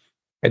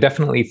 I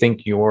definitely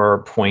think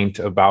your point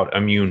about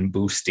immune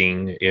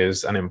boosting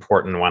is an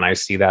important one. I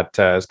see that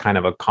as kind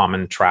of a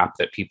common trap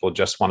that people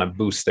just want to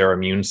boost their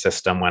immune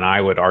system, when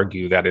I would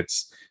argue that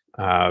it's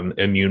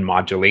immune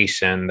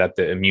modulation, that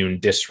the immune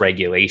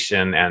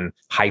dysregulation and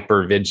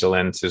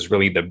hypervigilance is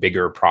really the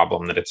bigger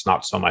problem, that it's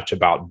not so much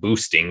about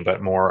boosting,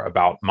 but more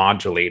about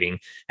modulating.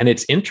 And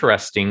it's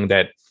interesting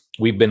that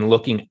we've been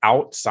looking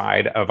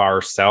outside of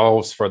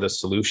ourselves for the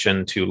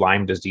solution to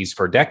Lyme disease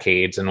for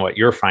decades. And what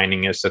you're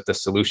finding is that the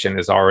solution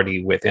is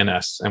already within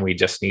us and we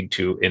just need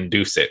to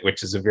induce it,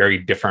 which is a very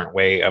different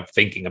way of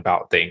thinking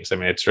about things. I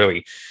mean, it's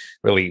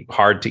really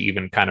hard to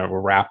even kind of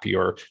wrap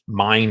your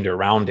mind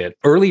around it.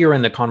 Earlier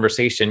in the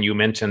conversation, you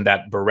mentioned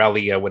that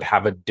Borrelia would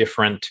have a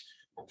different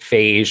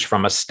phage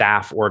from a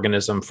staph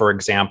organism, for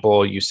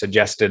example. You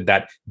suggested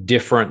that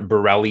different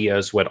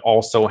Borrelias would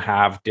also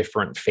have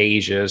different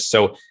phages.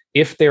 So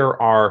if there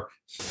are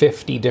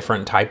 50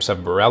 different types of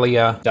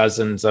Borrelia,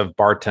 dozens of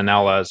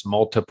Bartonellas,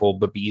 multiple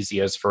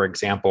Babesias, for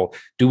example,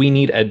 do we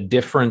need a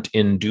different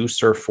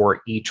inducer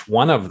for each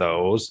one of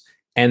those?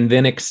 And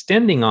then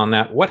extending on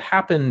that, what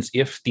happens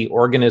if the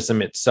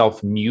organism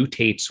itself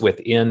mutates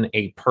within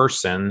a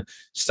person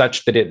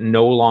such that it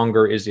no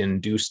longer is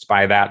induced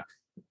by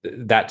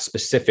that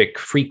specific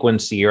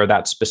frequency or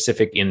that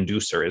specific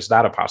inducer? Is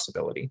that a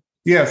possibility?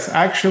 Yes,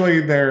 actually,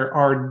 there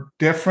are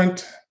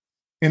different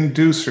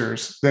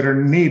inducers that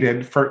are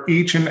needed for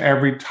each and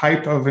every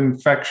type of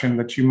infection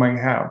that you might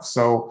have.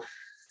 So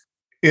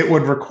it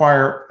would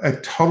require a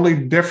totally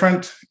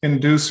different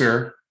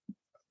inducer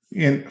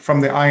from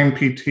the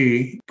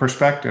INPT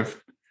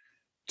perspective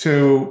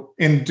to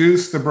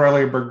induce the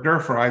Borrelia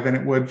burgdorferi than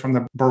it would from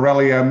the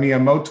Borrelia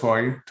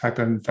miyamotoi type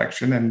of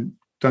infection and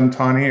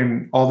Duntani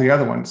and all the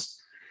other ones.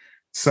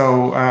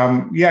 So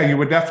you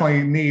would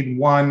definitely need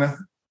one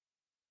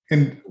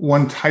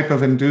type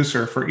of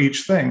inducer for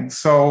each thing.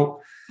 So,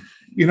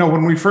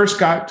 when we first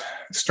got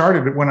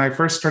started, when I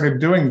first started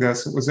doing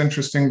this, it was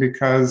interesting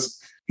because,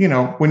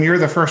 when you're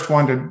the first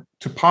one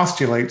to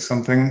postulate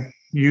something,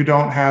 you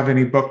don't have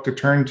any book to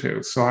turn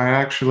to. So I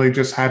actually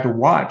just had to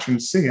watch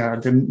and see. I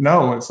didn't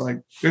know. It's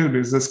like, dude,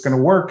 is this going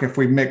to work if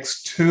we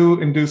mix two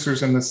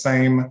inducers in the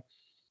same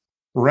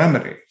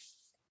remedy?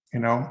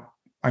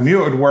 I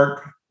knew it would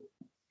work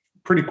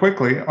pretty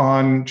quickly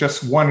on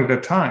just one at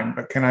a time,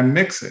 but can I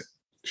mix it?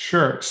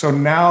 Sure. So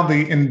now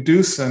the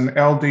Inducin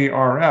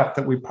LDRF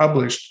that we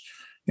published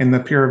in the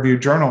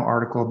peer-reviewed journal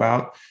article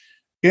about,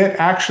 it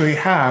actually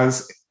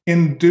has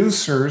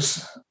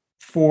inducers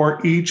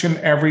for each and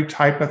every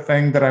type of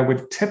thing that I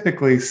would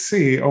typically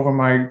see over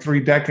my 3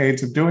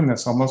 decades of doing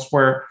this, almost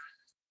where,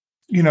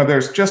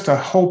 there's just a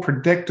whole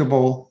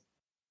predictable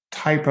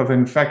type of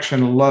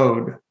infection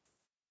load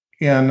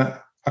in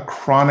a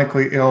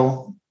chronically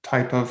ill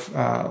type of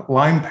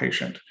Lyme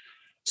patient.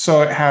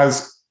 So it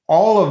has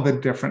all of the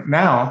different,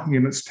 now,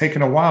 it's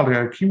taken a while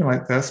to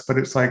accumulate this, but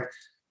it's like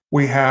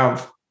we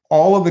have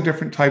all of the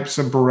different types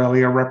of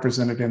Borrelia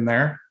represented in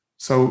there.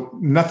 So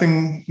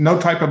no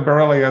type of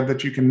Borrelia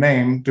that you can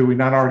name do we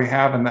not already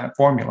have in that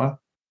formula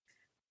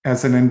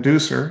as an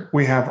inducer.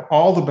 We have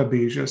all the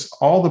Babesias,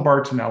 all the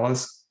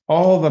Bartonellas,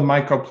 all the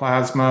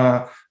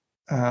Mycoplasma,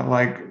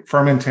 like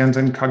fermentins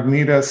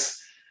incognitus.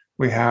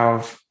 We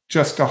have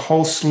just a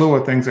whole slew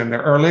of things in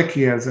there.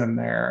 Ehrlichia is in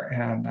there,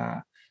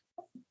 and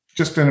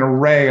just an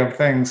array of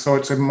things. So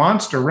it's a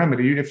monster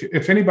remedy.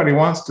 If anybody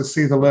wants to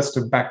see the list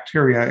of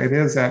bacteria, it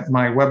is at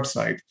my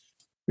website.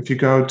 If you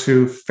go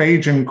to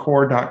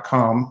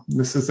phageandcore.com,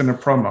 this isn't a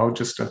promo,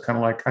 just to kind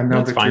of like, I know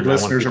That's that fine. your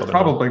listeners are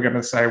probably going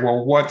to say,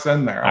 well, what's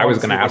in there? I was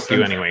going to ask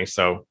you anyway.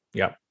 So,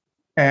 yeah.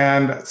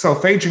 And so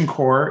Phage and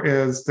Core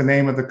is the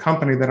name of the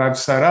company that I've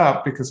set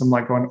up because I'm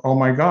like going, oh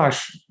my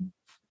gosh,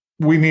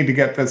 we need to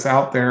get this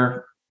out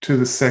there to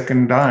the sick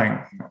and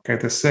dying, okay,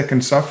 the sick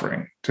and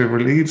suffering, to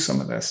relieve some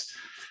of this.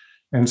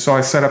 And so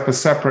I set up a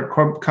separate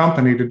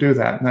company to do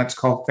that. And that's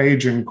called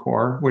Phage and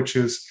Core, which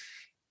is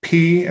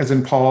P as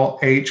in Paul,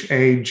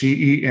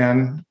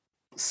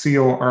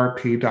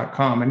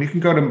 HAGENCORP.com. And you can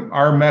go to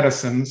our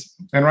medicines.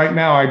 And right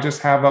now I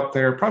just have up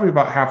there, probably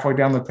about halfway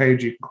down the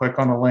page, you can click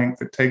on a link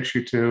that takes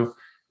you to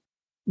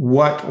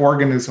what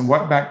organism,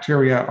 what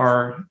bacteria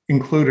are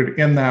included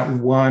in that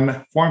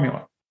one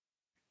formula.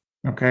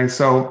 Okay,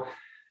 so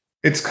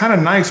it's kind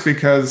of nice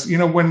because, you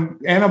know, when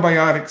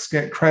antibiotics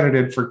get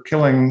credited for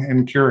killing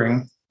and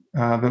curing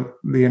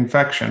the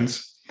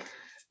infections,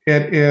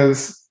 it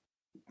is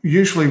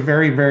usually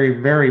very,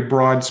 very, very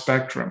broad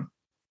spectrum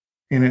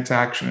in its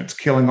action. It's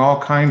killing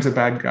all kinds of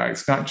bad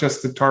guys, not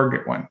just the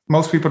target one.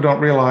 Most people don't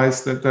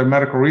realize that the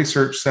medical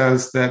research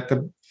says that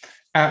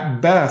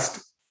at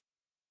best,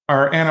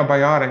 our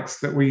antibiotics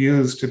that we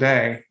use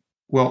today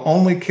will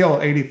only kill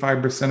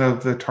 85%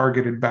 of the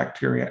targeted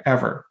bacteria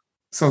ever.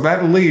 So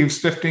that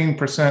leaves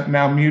 15%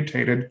 now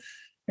mutated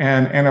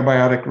and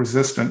antibiotic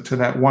resistant to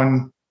that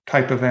one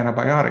type of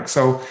antibiotic.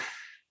 So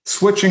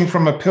switching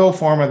from a pill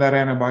form of that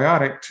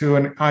antibiotic to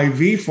an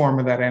IV form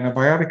of that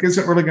antibiotic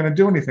isn't really going to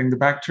do anything. The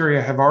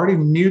bacteria have already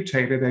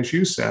mutated, as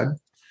you said,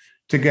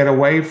 to get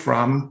away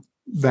from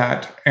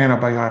that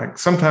antibiotic,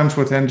 sometimes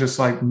within just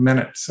like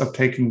minutes of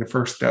taking the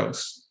first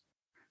dose.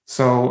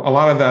 So a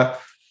lot of the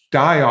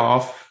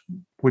die-off,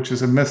 which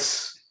is a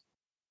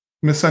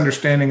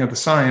misunderstanding of the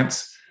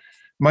science,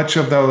 much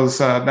of those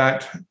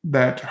that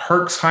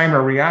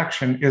Herxheimer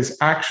reaction is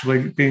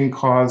actually being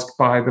caused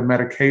by the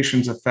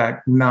medication's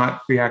effect,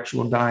 not the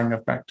actual dying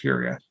of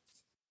bacteria.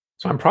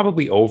 So I'm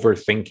probably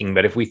overthinking,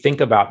 but if we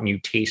think about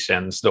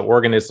mutations, the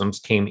organisms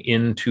came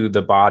into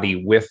the body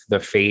with the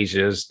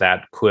phages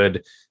that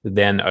could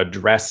then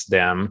address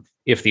them.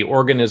 If the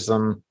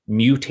organism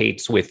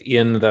mutates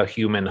within the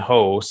human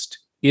host,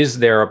 is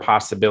there a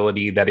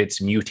possibility that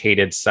it's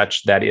mutated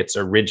such that its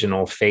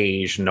original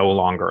phage no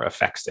longer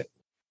affects it?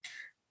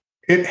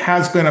 It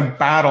has been a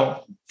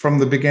battle from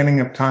the beginning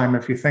of time.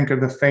 If you think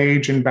of the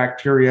phage and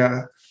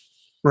bacteria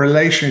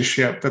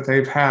relationship that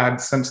they've had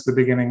since the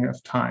beginning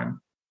of time.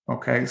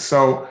 Okay,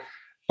 so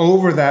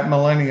over that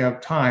millennia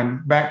of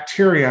time,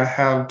 bacteria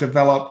have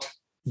developed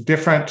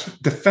different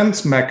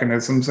defense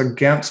mechanisms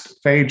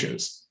against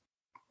phages.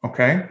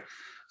 Okay,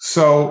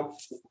 so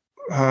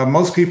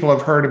most people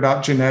have heard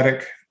about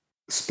genetic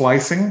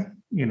splicing,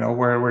 you know,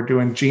 where we're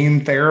doing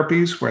gene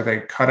therapies, where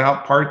they cut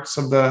out parts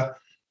of the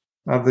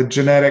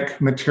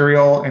genetic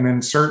material and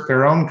insert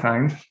their own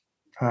kind.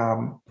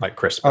 Like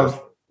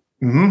CRISPR.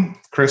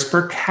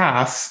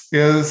 CRISPR-Cas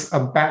is a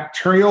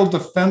bacterial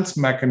defense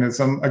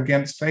mechanism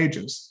against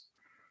phages.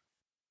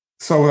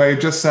 So they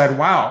just said,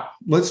 wow,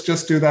 let's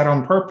just do that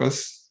on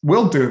purpose.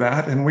 We'll do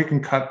that, and we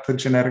can cut the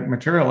genetic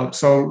material up.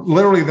 So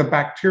literally the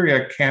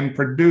bacteria can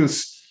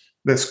produce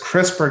this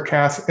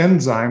CRISPR-Cas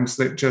enzymes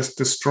that just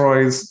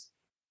destroys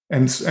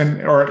and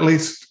or at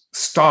least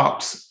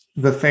stops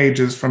the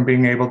phages from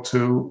being able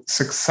to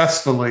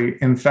successfully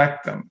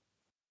infect them.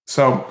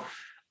 So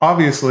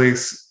obviously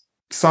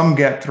some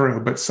get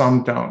through, but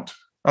some don't.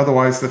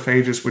 Otherwise, the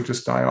phages would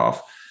just die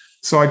off.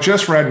 So I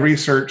just read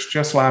research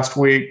just last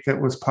week that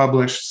was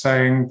published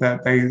saying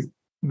that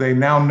they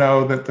now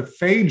know that the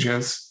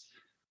phages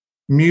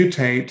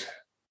mutate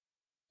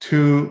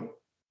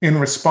in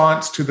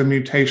response to the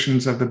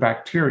mutations of the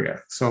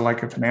bacteria. So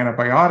like if an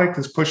antibiotic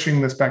is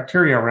pushing this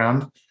bacteria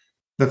around,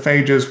 the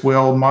phages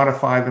will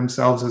modify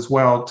themselves as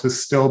well to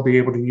still be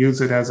able to use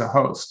it as a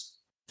host.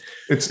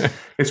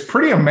 It's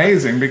pretty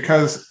amazing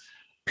because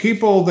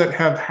people that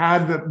have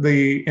had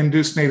the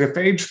induced native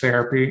phage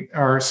therapy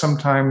are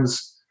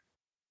sometimes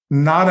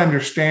not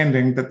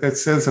understanding that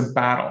this is a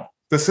battle.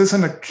 This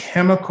isn't a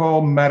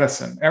chemical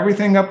medicine.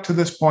 Everything up to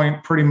this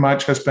point pretty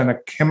much has been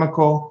a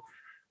chemical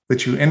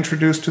that you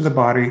introduce to the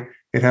body.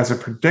 It has a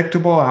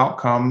predictable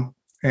outcome,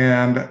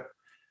 and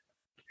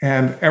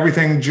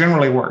everything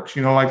generally works.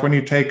 You know, like when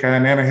you take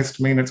an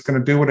antihistamine, it's going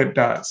to do what it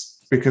does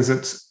because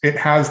it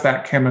has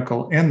that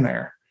chemical in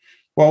there.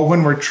 Well,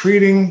 when we're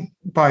treating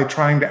by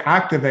trying to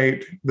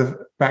activate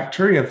the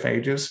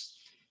bacteriophages,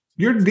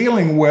 you're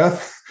dealing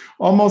with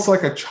almost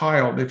like a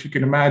child, if you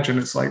can imagine.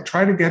 It's like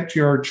try to get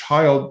your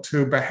child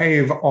to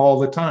behave all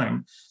the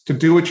time, to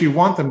do what you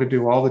want them to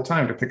do all the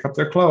time, to pick up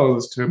their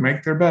clothes, to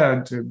make their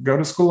bed, to go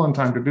to school on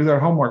time, to do their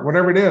homework,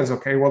 whatever it is.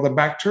 Okay, well, the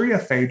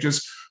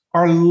bacteriophages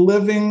are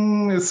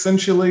living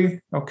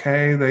essentially,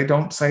 okay, they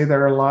don't say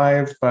they're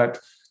alive, but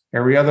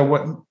every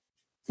other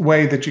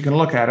way that you can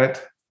look at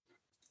it,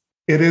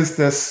 it is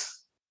this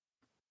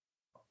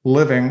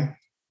living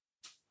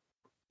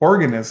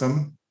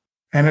organism,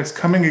 and it's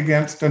coming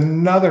against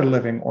another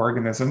living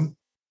organism,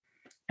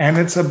 and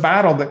it's a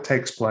battle that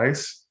takes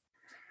place.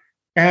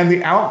 And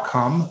the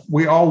outcome,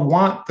 we all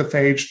want the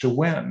phage to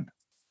win,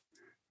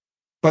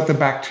 but the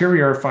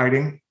bacteria are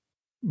fighting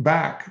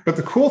back. But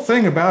the cool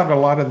thing about a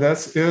lot of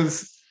this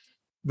is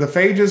the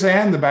phages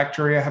and the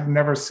bacteria have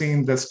never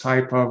seen this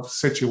type of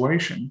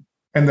situation.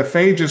 And the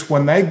phages,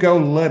 when they go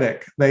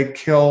lytic, they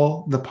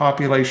kill the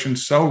population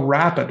so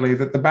rapidly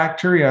that the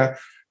bacteria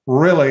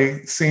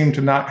really seem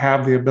to not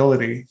have the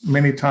ability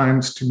many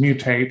times to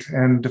mutate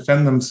and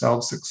defend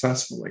themselves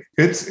successfully.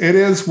 It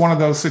is one of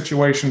those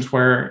situations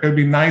where it would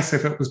be nice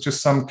if it was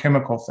just some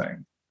chemical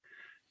thing,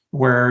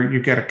 where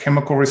you get a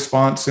chemical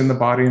response in the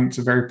body and it's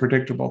a very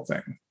predictable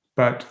thing.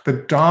 But the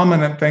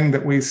dominant thing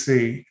that we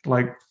see,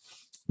 like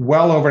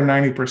well over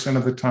 90%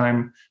 of the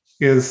time,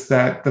 is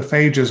that the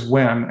phages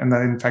win and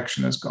the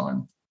infection is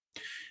gone.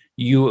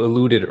 You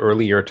alluded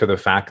earlier to the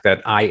fact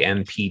that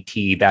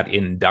INPT, that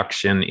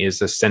induction,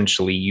 is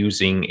essentially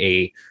using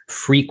a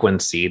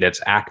frequency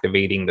that's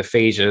activating the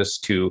phages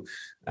to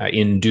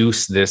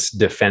induce this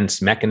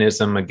defense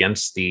mechanism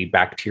against the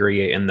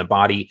bacteria in the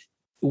body.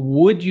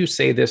 Would you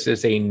say this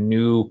is a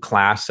new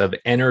class of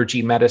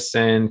energy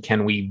medicine?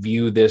 Can we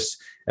view this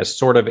as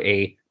sort of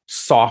a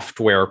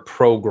software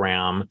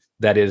program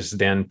that is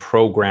then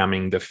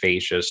programming the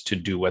phages to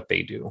do what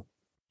they do?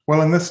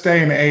 Well, in this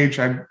day and age,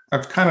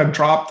 I've kind of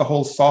dropped the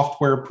whole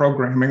software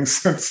programming,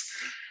 since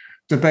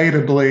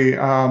debatably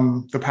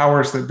the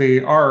powers that be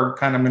are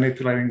kind of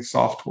manipulating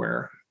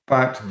software.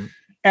 But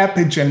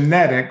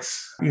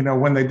epigenetics,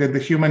 when they did the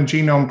Human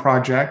Genome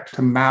Project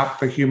to map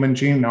the human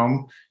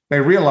genome,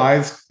 they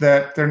realized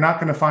that they're not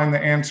going to find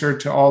the answer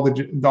to all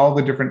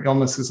the different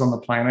illnesses on the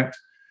planet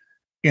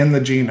in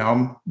the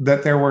genome,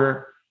 that there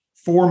were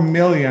 4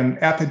 million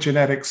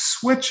epigenetic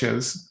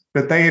switches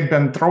that they had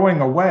been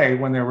throwing away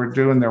when they were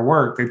doing their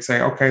work. They'd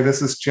say, okay,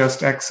 this is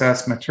just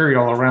excess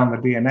material around the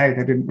DNA.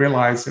 They didn't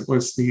realize it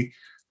was the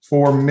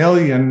 4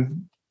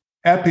 million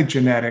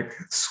epigenetic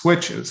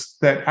switches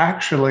that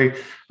actually,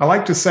 I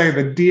like to say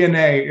the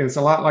DNA is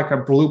a lot like a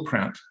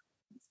blueprint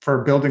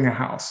for building a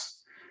house.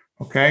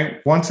 Okay,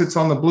 once it's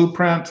on the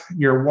blueprint,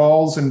 your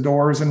walls and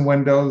doors and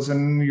windows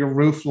and your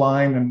roof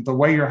line and the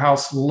way your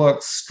house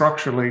looks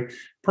structurally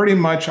pretty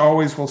much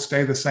always will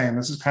stay the same.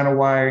 This is kind of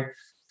why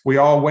we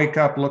all wake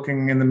up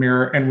looking in the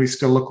mirror and we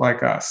still look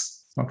like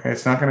us. Okay,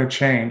 it's not going to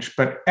change.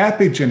 But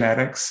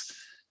epigenetics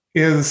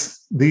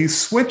is these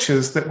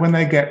switches that when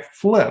they get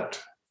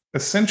flipped,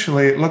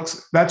 essentially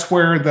that's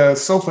where the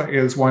sofa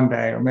is one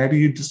day, or maybe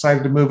you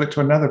decided to move it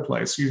to another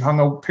place. You hung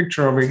a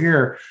picture over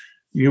here.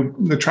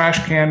 The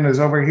trash can is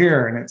over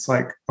here. And it's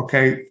like,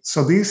 okay,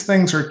 so these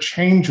things are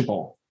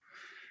changeable.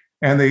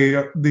 And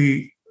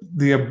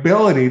the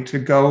ability to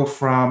go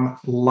from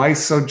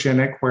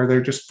lysogenic, where they're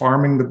just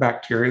farming the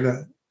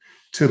bacteria,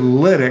 to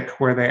lytic,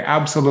 where they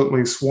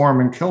absolutely swarm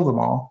and kill them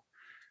all,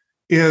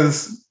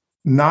 is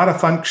not a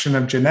function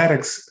of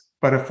genetics,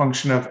 but a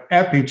function of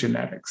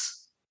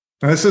epigenetics.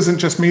 And this isn't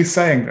just me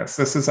saying this.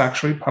 This is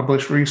actually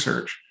published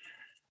research.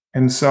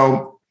 And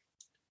so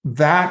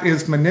that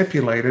is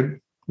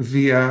manipulated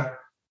via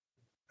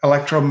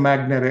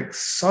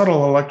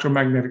subtle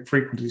electromagnetic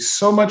frequencies,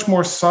 so much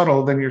more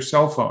subtle than your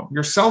cell phone.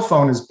 Your cell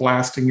phone is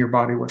blasting your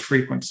body with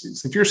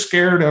frequencies. If you're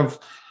scared of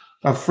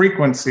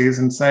frequencies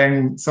and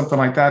saying something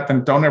like that,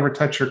 then don't ever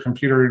touch your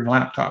computer and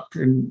laptop,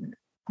 and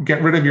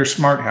get rid of your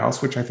smart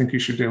house, which I think you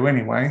should do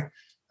anyway.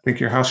 I think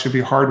your house should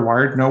be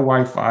hardwired, no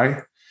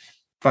Wi-Fi.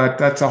 But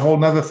that's a whole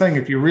nother thing.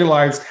 If you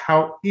realized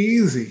how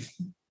easy,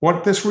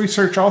 what this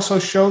research also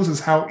shows is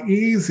how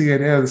easy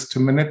it is to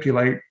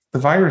manipulate the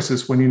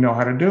viruses when you know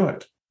how to do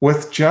it,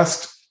 with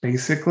just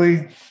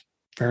basically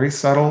very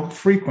subtle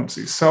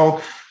frequencies.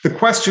 So the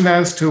question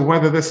as to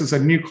whether this is a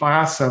new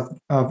class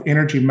of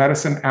energy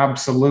medicine,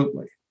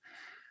 absolutely.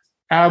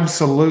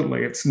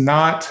 Absolutely. It's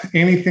not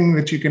anything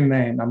that you can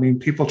name. I mean,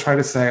 people try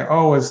to say,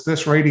 oh, is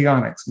this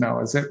radionics? No.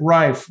 Is it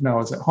Rife? No.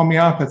 Is it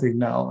homeopathy?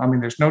 No. I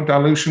mean, there's no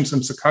dilutions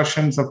and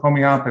succussions of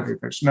homeopathy.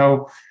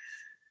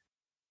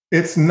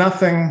 It's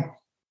nothing.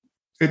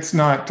 It's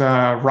not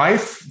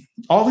Rife.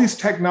 All these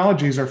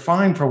technologies are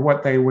fine for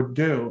what they would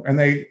do. And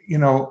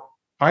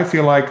I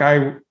feel like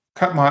I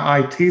cut my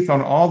eye teeth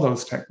on all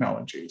those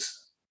technologies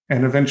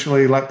and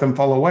eventually let them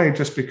fall away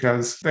just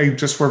because they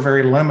just were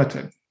very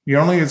limited.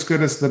 You're only as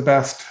good as the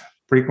best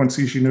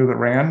frequencies you knew that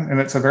ran. And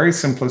it's a very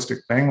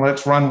simplistic thing.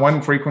 Let's run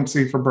one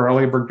frequency for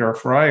Borrelia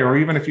burgdorferi, or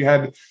even if you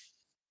had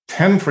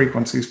 10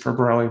 frequencies for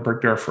Borrelia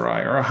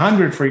burgdorferi or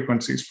 100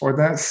 frequencies for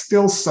that,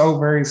 still so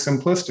very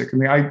simplistic.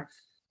 And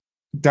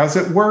does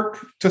it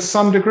work to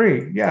some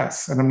degree?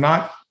 Yes. And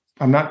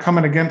I'm not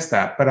coming against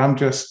that, but I'm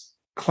just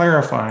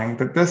clarifying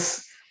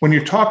that when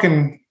you're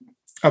talking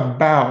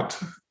about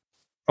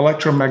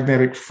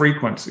electromagnetic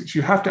frequencies,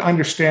 you have to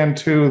understand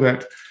too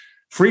that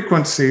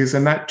frequencies,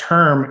 and that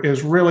term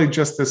is really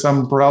just this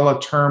umbrella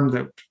term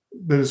that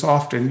is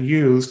often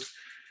used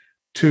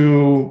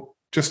to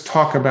just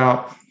talk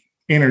about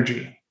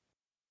energy.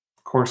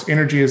 Of course,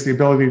 energy is the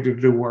ability to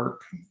do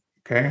work.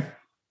 Okay.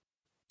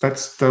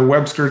 That's the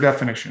Webster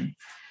definition.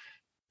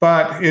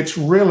 But it's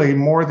really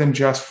more than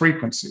just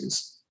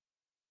frequencies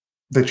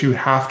that you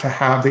have to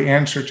have the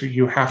answer to.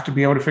 You have to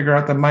be able to figure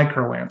out the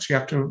microamps. You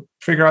have to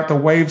figure out the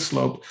wave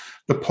slope,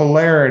 the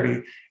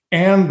polarity,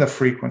 and the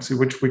frequency,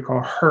 which we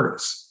call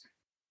hertz,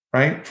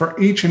 right? For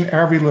each and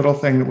every little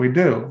thing that we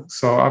do.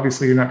 So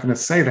obviously you're not going to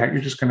say that.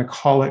 You're just going to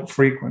call it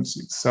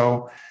frequency.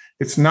 So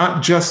it's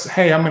not just,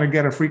 hey, I'm going to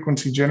get a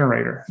frequency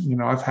generator.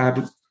 I've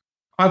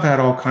had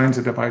all kinds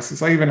of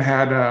devices. I even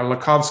had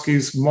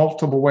Lakovsky's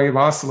multiple wave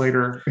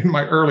oscillator in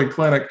my early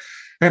clinic.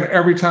 And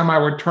every time I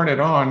would turn it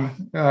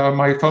on,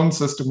 my phone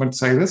system would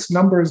say, this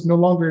number is no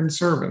longer in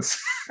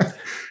service.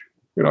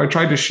 I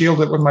tried to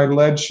shield it with my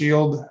lead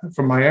shield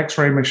from my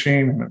x-ray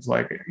machine, and it's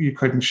like, you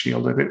couldn't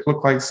shield it. It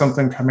looked like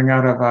something coming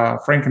out of a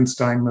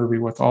Frankenstein movie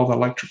with all the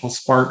electrical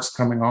sparks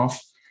coming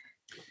off.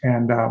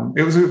 And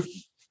it was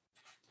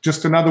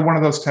just another one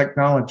of those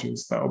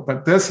technologies, though.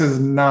 But this is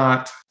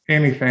not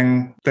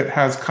anything that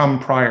has come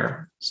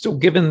prior. So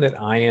given that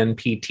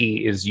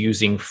INPT is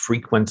using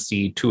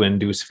frequency to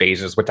induce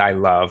phages, which I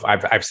love,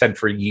 I've said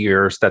for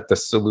years that the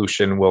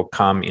solution will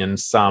come in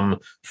some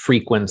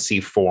frequency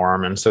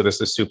form. And so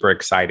this is super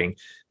exciting.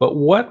 But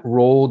what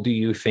role do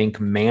you think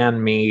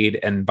man-made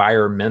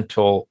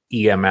environmental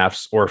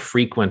EMFs or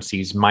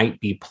frequencies might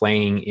be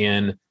playing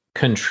in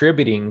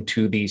contributing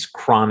to these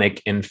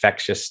chronic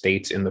infectious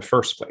states in the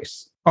first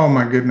place? Oh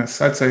my goodness,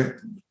 that's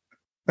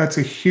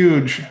a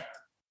huge,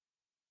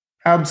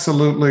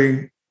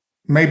 absolutely,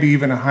 maybe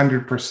even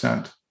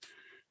 100%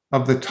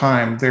 of the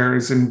time, there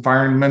is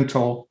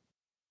environmental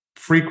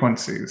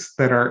frequencies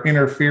that are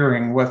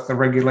interfering with the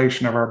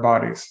regulation of our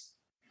bodies.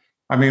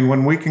 I mean,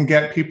 when we can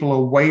get people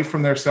away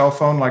from their cell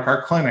phone, like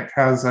our clinic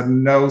has a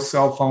no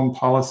cell phone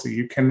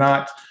policy.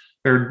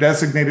 There are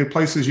designated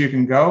places you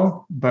can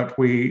go, but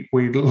we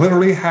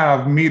literally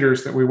have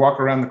meters that we walk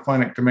around the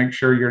clinic to make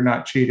sure you're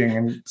not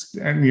cheating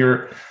and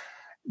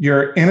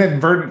you're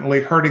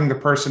inadvertently hurting the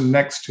person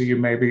next to you,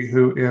 maybe,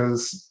 who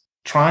is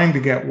trying to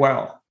get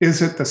well.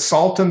 Is it the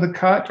salt in the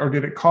cut, or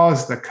did it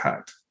cause the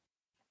cut?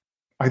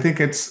 I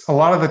think it's a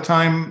lot of the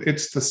time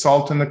it's the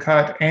salt in the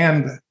cut,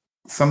 and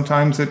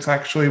sometimes it's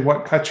actually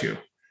what cut you.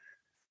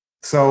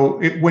 So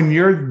when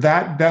you're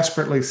that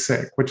desperately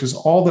sick, which is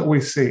all that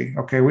we see,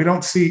 okay, we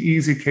don't see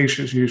easy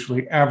cases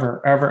usually,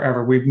 ever.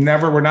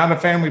 We're not a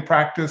family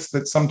practice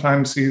that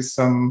sometimes sees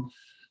some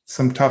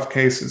tough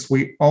cases.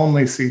 We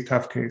only see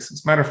tough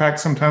cases. Matter of fact,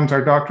 sometimes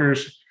our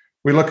doctors,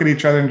 we look at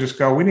each other and just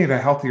go, we need a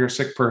healthier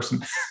sick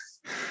person,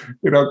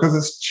 because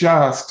it's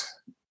just,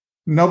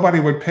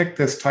 nobody would pick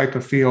this type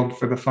of field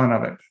for the fun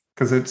of it,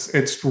 because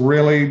it's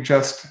really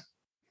just,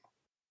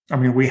 I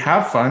mean, we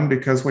have fun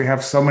because we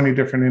have so many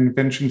different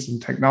inventions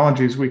and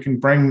technologies we can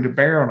bring to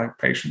bear on a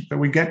patient that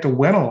we get to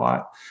win a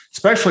lot,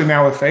 especially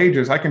now with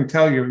phages. I can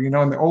tell you, in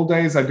the old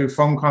days, I do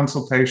phone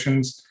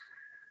consultations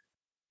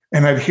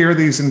and I'd hear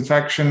these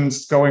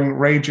infections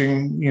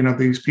raging,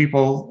 these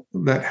people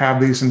that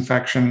have these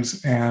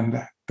infections,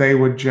 and they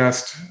would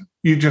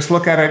you just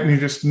look at it and you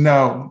just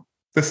know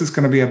this is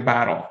going to be a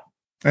battle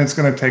and it's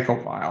going to take a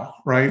while,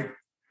 right?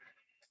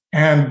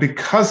 And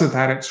because of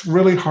that, it's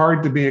really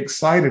hard to be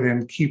excited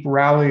and keep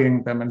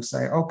rallying them and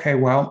say, okay,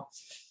 well,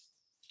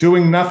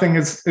 doing nothing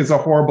is a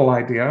horrible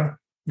idea.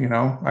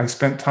 I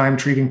spent time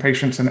treating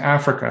patients in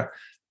Africa.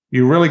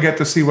 You really get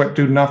to see what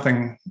do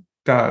nothing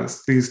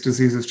does. These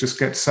diseases just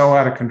get so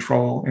out of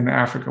control in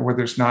Africa where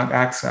there's not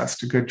access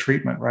to good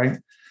treatment, right?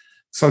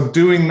 So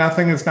doing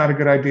nothing is not a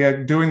good idea.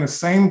 Doing the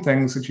same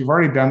things that you've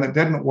already done that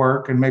didn't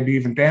work and maybe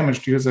even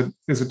damaged you is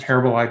a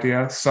terrible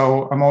idea.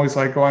 So I'm always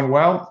like going,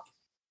 well,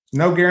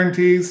 no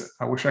guarantees.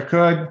 I wish I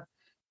could.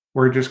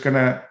 We're just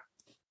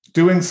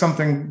doing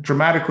something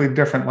dramatically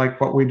different like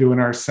what we do in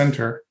our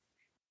center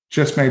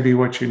just may be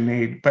what you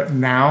need. But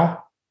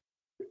now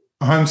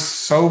I'm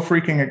so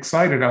freaking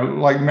excited.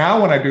 Like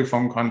now when I do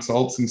phone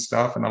consults and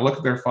stuff and I look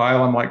at their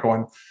file, I'm like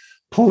going,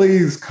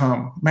 please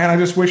come. Man, I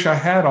just wish I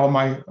had all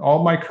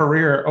my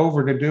career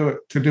over to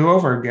do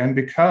over again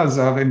because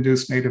of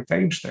induced native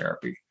phage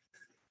therapy.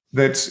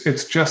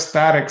 It's just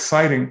that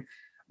exciting.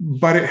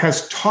 But it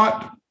has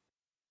taught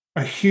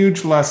a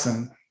huge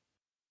lesson.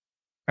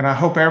 And I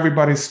hope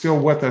everybody's still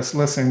with us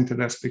listening to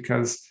this,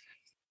 because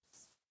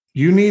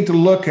you need to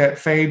look at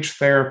phage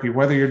therapy,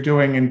 whether you're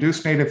doing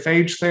induced native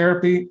phage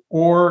therapy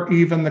or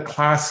even the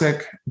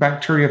classic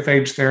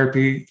bacteriophage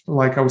therapy,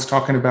 like I was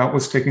talking about,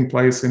 was taking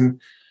place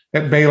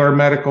at Baylor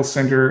Medical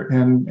Center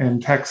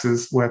in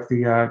Texas with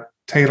the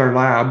Taylor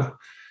Lab.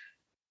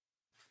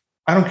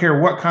 I don't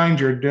care what kind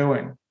you're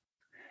doing.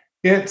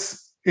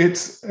 It's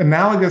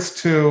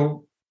analogous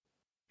to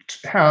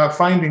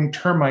finding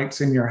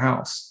termites in your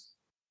house.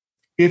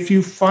 If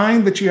you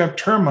find that you have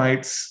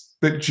termites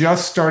that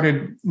just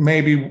started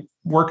maybe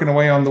working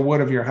away on the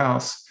wood of your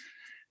house,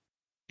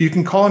 you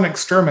can call an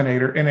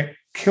exterminator and it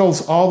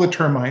kills all the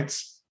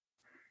termites.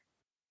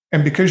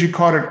 And because you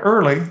caught it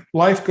early,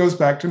 life goes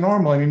back to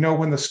normal. And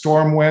when the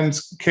storm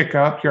winds kick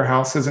up, your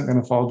house isn't going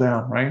to fall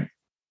down, right?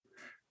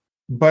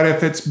 But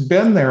if it's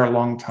been there a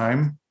long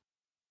time,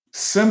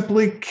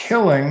 simply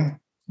killing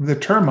the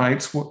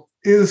termites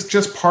is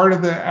just part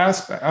of the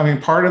aspect. I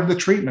mean, part of the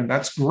treatment.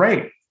 That's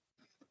great.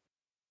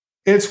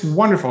 It's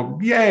wonderful.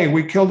 Yay,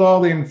 we killed all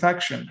the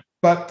infection.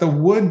 But the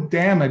wood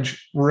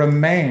damage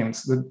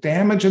remains. The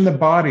damage in the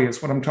body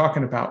is what I'm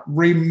talking about,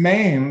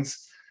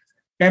 remains.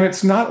 And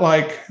it's not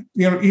like,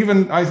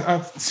 even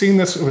I've seen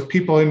this with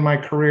people in my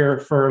career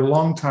for a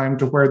long time,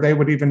 to where they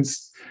would even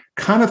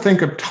kind of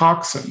think of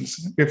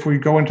toxins. If we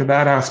go into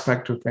that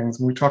aspect of things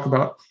and we talk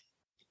about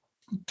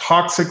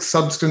toxic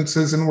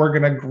substances, and we're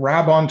going to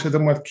grab onto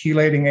them with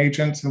chelating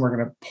agents, and we're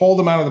going to pull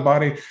them out of the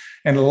body,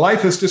 and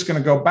life is just going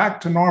to go back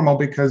to normal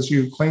because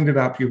you cleaned it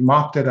up, you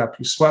mopped it up,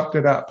 you swept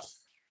it up,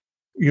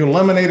 you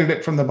eliminated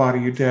it from the body,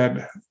 you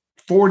did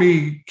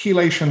 40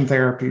 chelation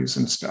therapies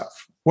and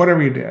stuff,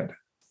 whatever you did.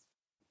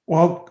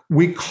 Well,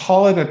 we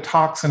call it a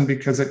toxin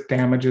because it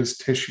damages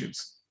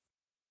tissues.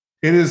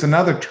 It is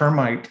another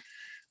termite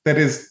that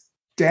is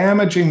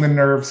damaging the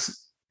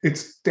nerves.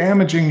 It's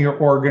damaging your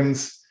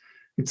organs.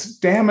 It's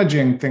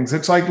damaging things.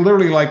 It's like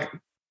literally like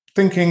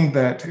thinking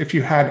that if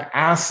you had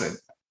acid,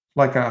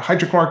 like a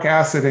hydrochloric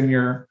acid in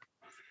your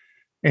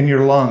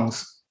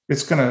lungs,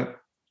 it's going to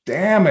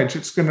damage.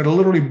 It's going to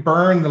literally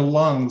burn the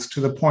lungs to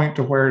the point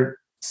to where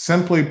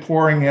simply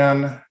pouring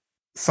in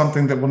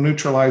something that will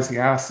neutralize the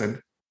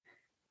acid,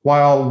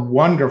 while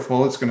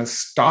wonderful, it's going to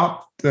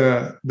stop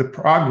the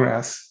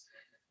progress.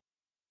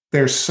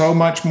 There's so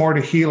much more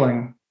to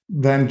healing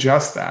than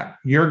just that.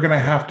 You're going to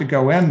have to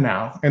go in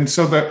now. And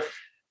so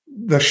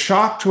the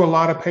shock to a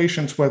lot of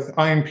patients with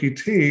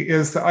INPT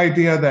is the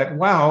idea that,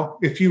 wow,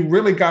 if you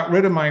really got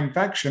rid of my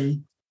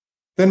infection,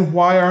 then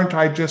why aren't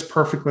I just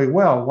perfectly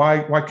well?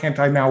 Why can't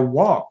I now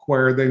walk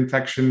where the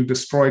infection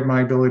destroyed my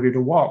ability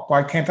to walk?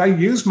 Why can't I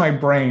use my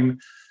brain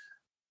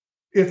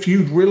if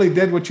you really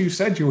did what you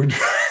said you would?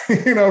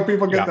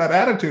 People get that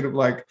attitude of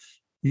like,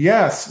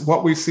 yes,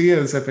 what we see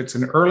is if it's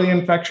an early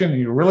infection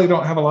and you really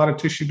don't have a lot of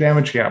tissue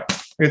damage,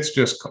 it's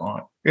just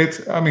gone.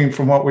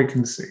 From what we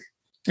can see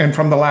and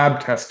from the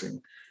lab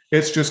testing,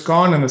 it's just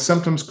gone and the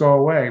symptoms go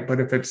away. But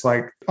if it's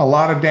like a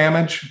lot of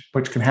damage,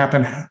 which can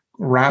happen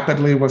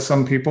rapidly with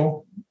some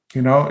people,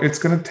 it's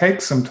going to take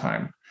some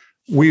time.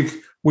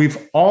 We've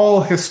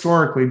all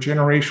historically,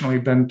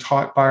 generationally been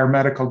taught by our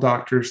medical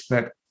doctors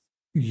that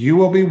you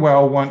will be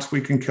well once we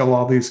can kill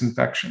all these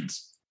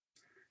infections.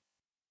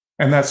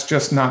 And that's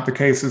just not the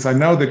case. As I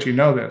know that you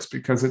know this,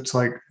 because it's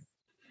like,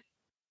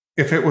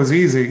 if it was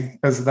easy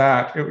as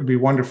that, it would be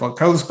wonderful. It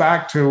goes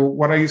back to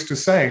what I used to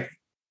say.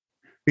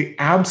 The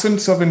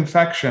absence of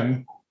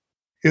infection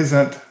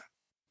isn't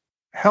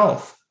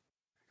health.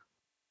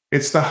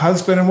 It's the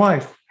husband and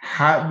wife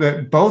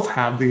that both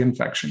have the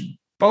infection,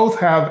 both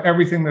have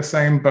everything the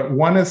same, but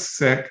one is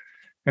sick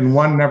and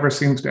one never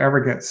seems to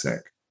ever get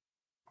sick.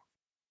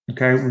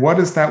 Okay, what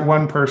does that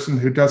one person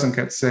who doesn't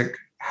get sick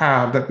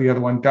have that the other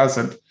one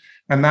doesn't?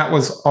 And that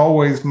was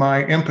always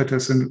my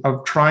impetus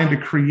of trying to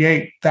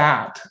create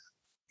that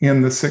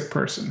in the sick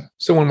person.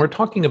 So when we're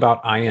talking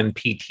about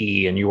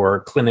INPT and your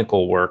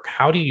clinical work,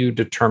 how do you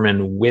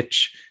determine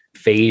which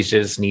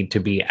phages need to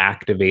be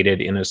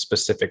activated in a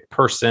specific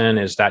person?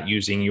 Is that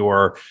using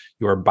your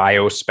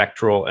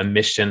biospectral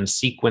emission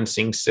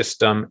sequencing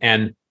system?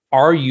 And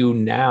are you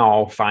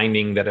now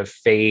finding that a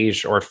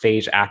phage or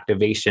phage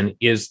activation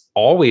is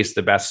always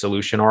the best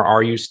solution, or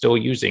are you still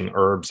using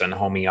herbs and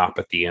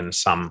homeopathy in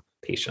some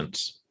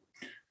patients?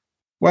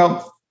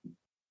 Well,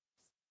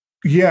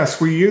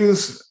 yes, we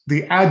use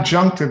the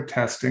adjunctive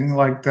testing,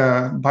 like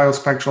the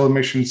biospectral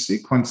emission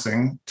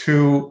sequencing,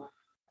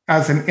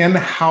 as an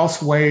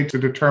in-house way to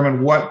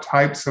determine what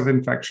types of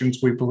infections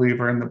we believe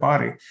are in the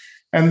body.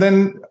 And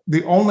then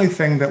the only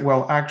thing that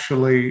will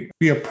actually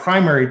be a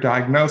primary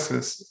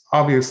diagnosis,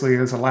 obviously,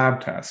 is a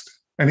lab test.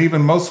 And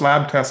even most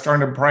lab tests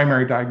aren't a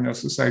primary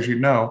diagnosis, as you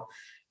know.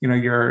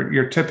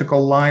 Your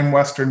typical Lyme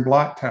Western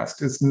blot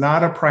test is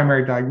not a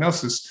primary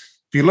diagnosis.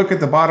 If you look at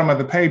the bottom of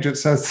the page, it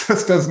says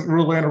this doesn't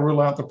rule in or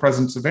rule out the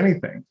presence of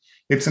anything.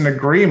 It's an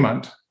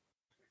agreement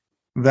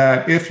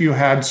that if you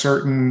had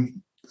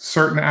certain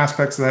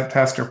aspects of that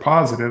test are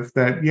positive,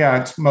 that,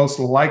 it's most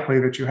likely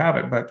that you have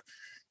it. But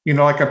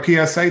like a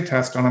PSA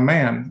test on a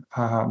man,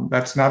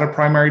 that's not a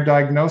primary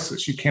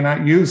diagnosis. You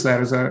cannot use that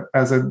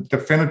as a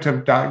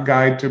definitive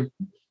guide to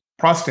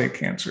prostate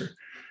cancer.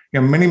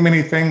 Many,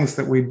 many things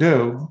that we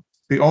do,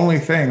 the only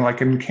thing,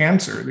 like in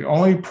cancer, the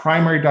only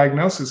primary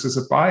diagnosis is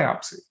a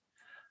biopsy.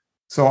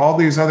 So all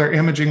these other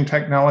imaging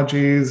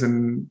technologies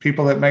and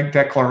people that make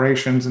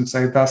declarations and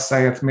say, "Thus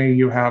saith me,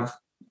 you have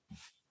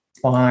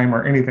Lyme,"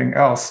 or anything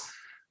else,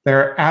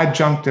 they're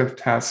adjunctive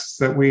tests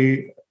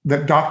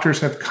that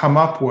doctors have come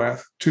up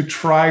with to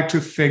try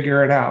to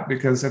figure it out.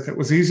 Because if it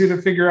was easy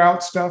to figure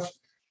out stuff,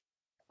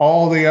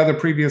 all the other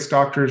previous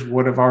doctors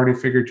would have already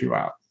figured you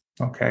out.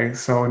 Okay,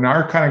 so in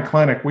our kind of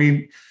clinic,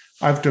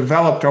 I've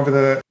developed over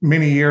the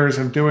many years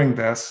of doing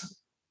this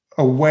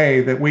a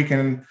way that we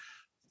can,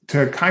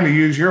 to kind of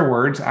use your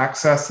words,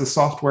 access the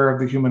software of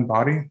the human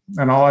body.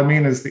 And all I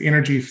mean is the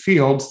energy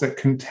fields that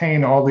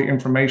contain all the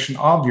information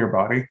of your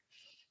body.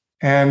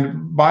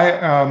 And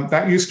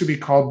that used to be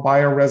called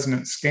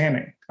bioresonance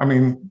scanning. I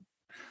mean,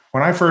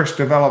 when I first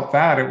developed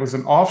that, it was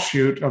an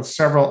offshoot of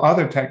several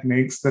other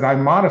techniques that I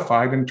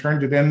modified and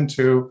turned it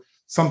into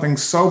something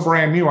so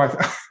brand new.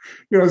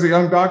 As a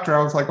young doctor,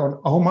 I was like,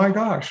 oh my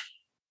gosh,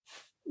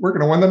 we're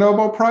going to win the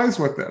Nobel Prize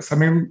with this. I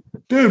mean,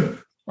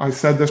 dude, I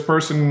said this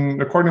person,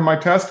 according to my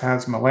test,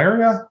 has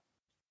malaria.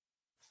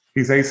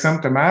 He's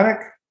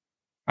asymptomatic.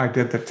 I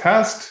did the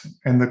test,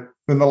 and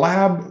in the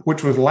lab,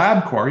 which was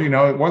LabCorp,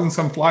 it wasn't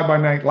some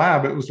fly-by-night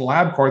lab. It was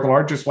LabCorp, the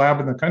largest lab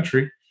in the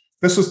country.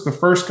 This was the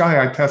first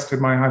guy I tested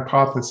my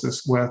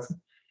hypothesis with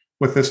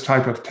this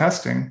type of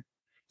testing.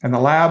 And the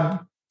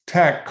lab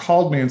tech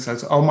called me and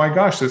says, oh my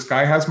gosh, this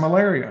guy has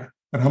malaria.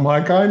 And I'm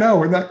like, I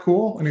know, isn't that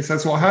cool? And he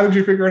says, well, how did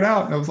you figure it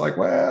out? And I was like,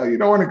 well, you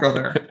don't want to go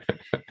there.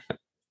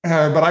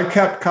 But I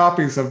kept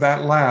copies of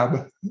that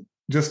lab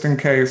just in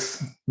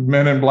case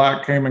Men in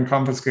Black came and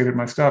confiscated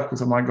my stuff,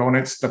 because I'm like going,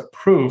 it's the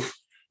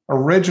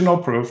original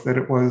proof that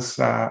it was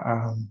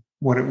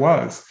what it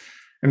was.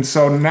 And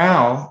so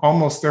now,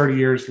 almost 30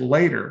 years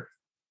later,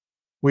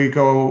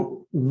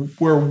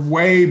 we're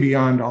way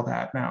beyond all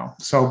that now.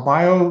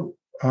 So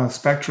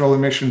spectral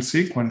emission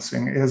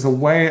sequencing is a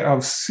way of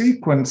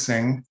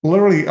sequencing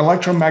literally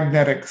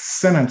electromagnetic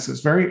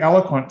sentences, very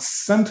eloquent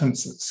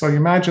sentences. So you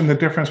imagine the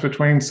difference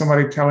between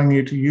somebody telling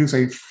you to use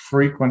a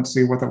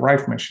frequency with a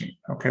Rife machine.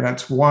 Okay,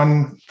 that's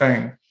one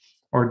thing.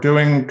 Or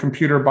doing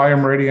computer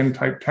biomeridian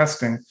type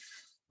testing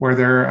where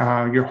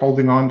you're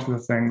holding on to the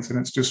things and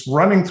it's just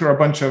running through a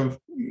bunch of,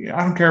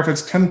 I don't care if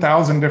it's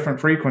 10,000 different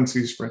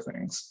frequencies for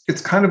things.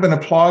 It's kind of an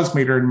applause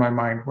meter in my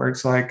mind where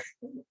it's like,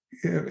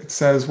 it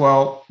says,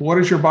 well, what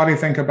does your body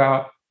think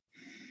about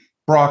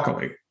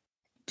broccoli?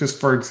 Just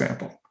for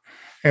example.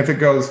 If it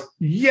goes,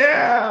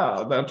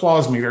 yeah, the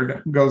applause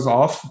meter goes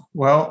off.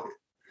 Well,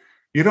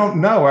 you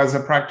don't know as a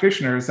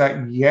practitioner, is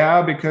that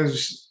yeah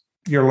because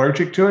you're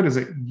allergic to it? Is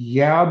it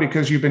yeah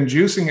because you've been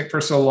juicing it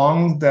for so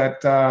long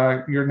that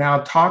you're now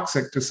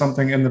toxic to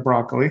something in the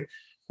broccoli?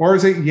 Or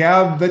is it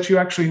yeah that you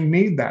actually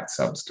need that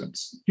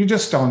substance? You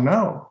just don't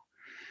know.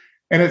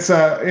 And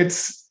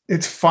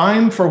it's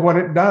fine for what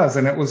it does.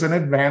 And it was an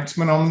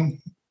advancement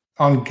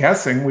on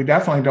guessing. We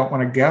definitely don't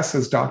want to guess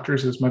as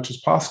doctors as much as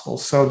possible.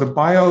 So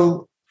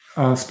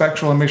the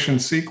spectral emission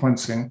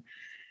sequencing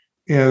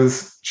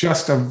is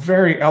just a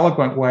very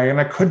eloquent way. And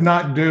I could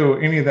not do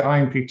any of the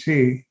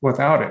INPT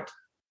without it.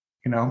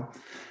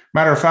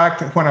 Matter of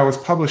fact, when I was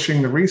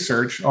publishing the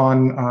research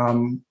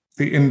on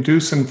the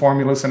inducin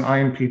formulas in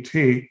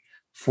INPT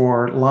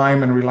for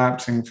Lyme and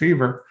relapsing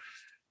fever,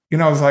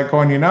 I was like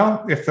going,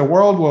 if the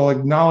world will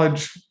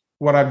acknowledge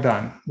what I've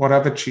done, what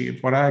I've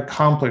achieved, what I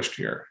accomplished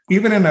here,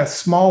 even in a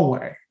small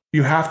way,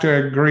 you have to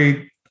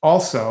agree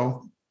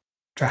also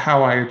to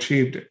how I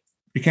achieved it.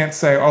 You can't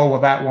say, oh,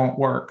 well, that won't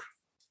work.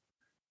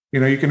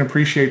 You can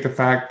appreciate the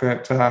fact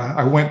that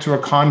I went to a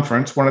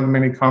conference, one of the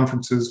many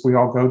conferences we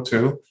all go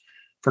to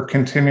for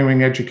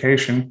continuing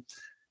education.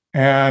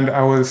 And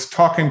I was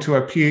talking to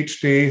a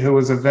PhD who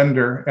was a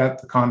vendor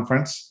at the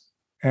conference.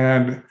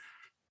 And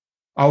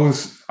I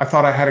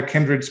thought I had a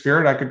kindred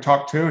spirit I could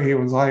talk to. He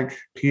was like,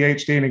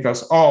 PhD, and he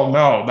goes, oh,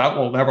 no, that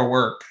will never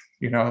work.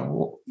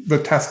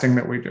 The testing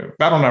that we do,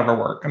 that'll never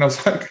work. And I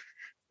was like,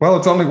 well,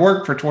 it's only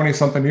worked for 20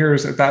 something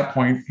years at that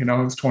point, it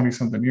was 20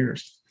 something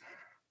years.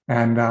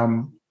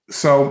 And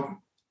so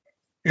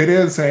it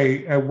is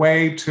a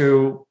way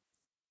to,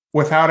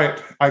 without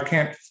it, I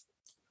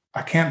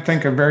can't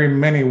think of very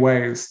many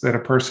ways that a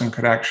person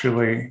could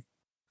actually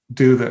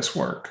do this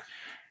work.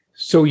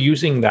 So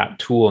using that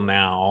tool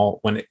now,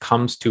 when it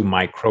comes to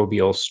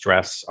microbial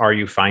stress, are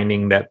you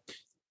finding that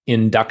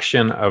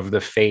induction of the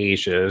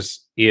phages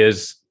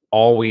is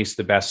always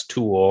the best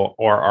tool,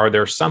 or are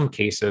there some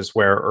cases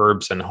where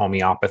herbs and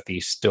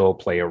homeopathy still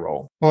play a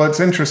role? Well, it's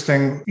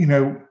interesting.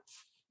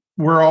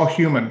 We're all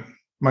human,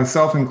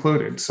 myself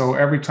included. So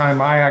every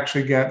time I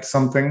actually get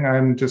something,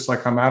 I'm just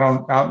like, I'm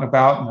out and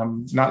about and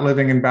I'm not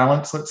living in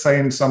balance, let's say,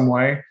 in some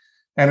way,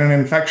 and an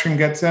infection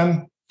gets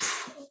in,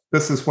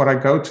 this is what I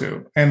go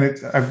to. And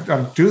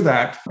I do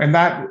that. And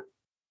that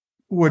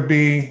would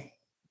be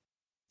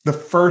the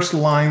first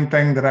line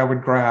thing that I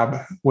would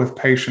grab with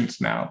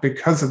patients now,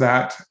 because of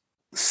that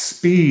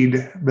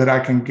speed that I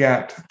can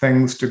get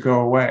things to go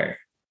away.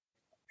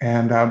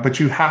 And but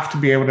you have to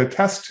be able to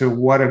test to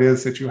what it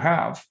is that you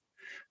have,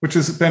 which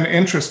has been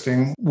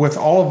interesting with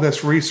all of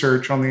this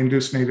research on the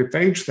induced native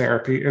phage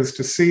therapy, is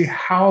to see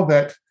how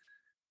that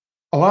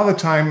a lot of the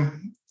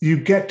time you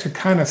get to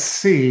kind of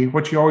see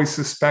what you always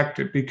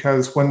suspected,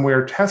 because when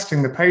we're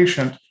testing the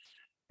patient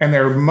and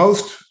their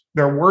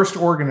worst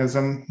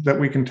organism that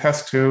we can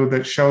test to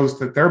that shows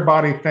that their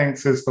body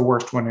thinks is the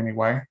worst one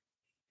anyway,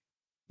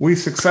 we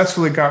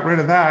successfully got rid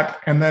of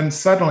that. And then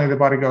suddenly the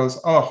body goes,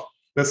 oh,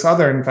 this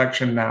other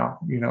infection now,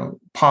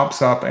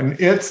 pops up and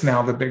it's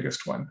now the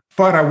biggest one.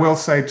 But I will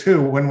say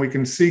too, when we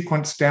can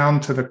sequence down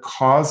to the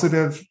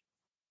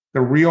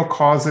real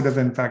causative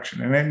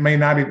infection, and it may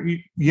not,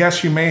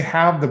 yes, you may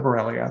have the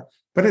Borrelia,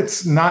 but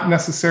it's not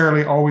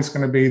necessarily always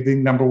going to be the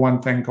number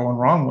one thing going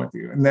wrong with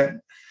you.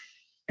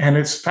 And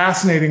it's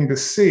fascinating to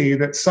see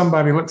that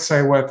somebody, let's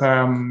say with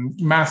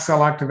mast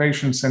cell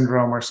activation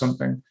syndrome or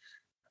something,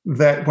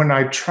 that when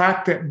I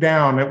tracked it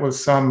down, it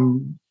was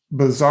some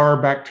bizarre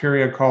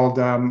bacteria called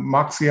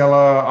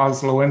Moxiella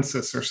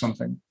osloensis or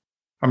something.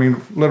 I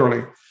mean,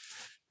 literally.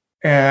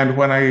 And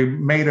when I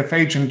made a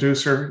phage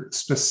inducer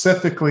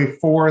specifically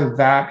for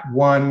that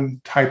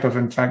one type of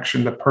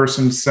infection, the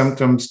person's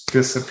symptoms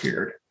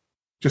disappeared,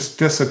 just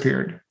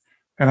disappeared.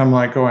 And I'm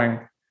like going,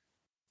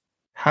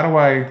 how do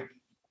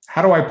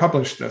I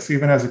publish this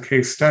even as a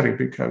case study?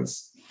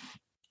 Because,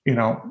 they're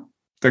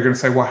going to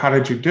say, well, how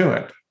did you do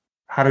it?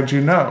 How did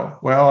you know?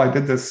 Well, I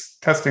did this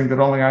testing that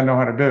only I know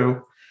how to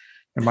do,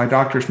 and my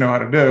doctors know how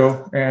to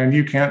do, and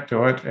you can't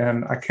do it,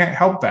 and I can't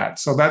help that.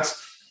 So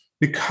that's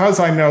because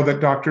I know that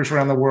doctors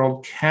around the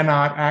world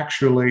cannot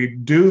actually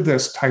do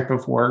this type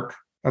of work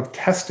of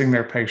testing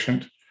their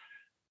patient.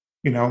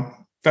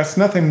 That's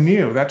nothing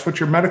new. That's what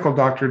your medical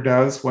doctor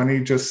does when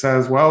he just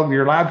says, well,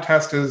 your lab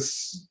test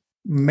is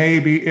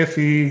maybe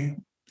iffy,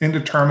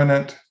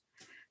 indeterminate,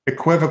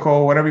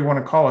 equivocal, whatever you want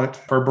to call it,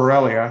 for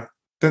Borrelia.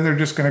 Then they're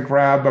just going to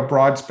grab a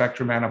broad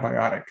spectrum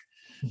antibiotic.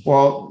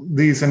 Well,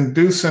 these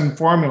inducin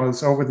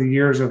formulas over the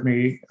years of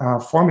me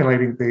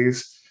formulating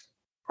these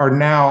are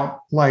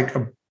now like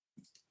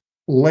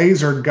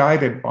laser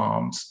guided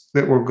bombs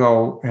that will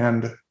go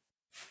and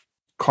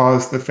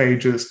cause the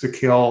phages to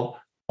kill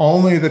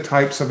only the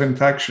types of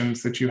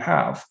infections that you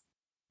have.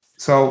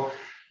 So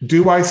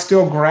do I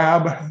still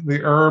grab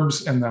the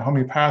herbs and the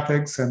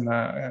homeopathics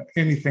and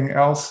anything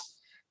else?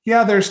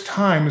 Yeah, there's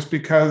times,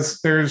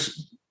 because there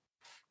is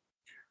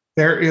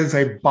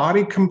a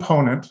body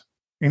component.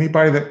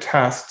 Anybody that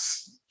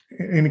tests,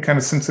 any kind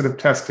of sensitive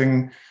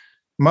testing,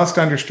 must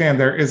understand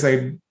there is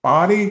a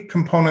body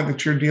component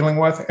that you're dealing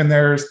with, and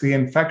there's the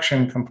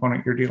infection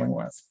component you're dealing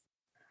with.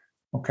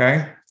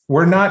 Okay?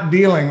 We're not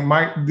dealing,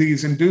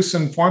 these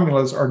inducin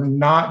formulas are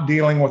not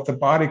dealing with the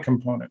body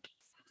component.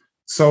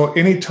 So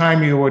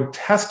anytime you would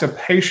test a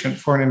patient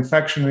for an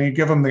infection and you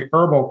give them the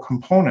herbal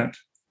component,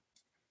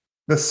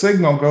 the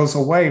signal goes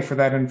away for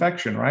that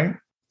infection, right?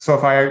 So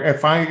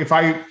if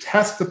I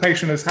test the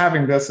patient as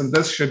having this and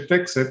this should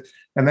fix it,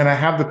 and then I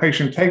have the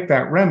patient take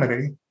that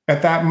remedy,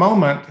 at that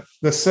moment,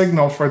 the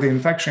signal for the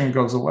infection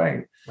goes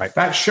away. Right.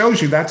 That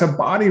shows you that's a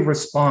body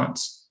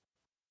response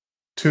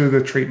to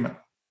the treatment.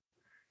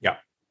 Yeah.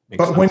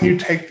 But when you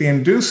take the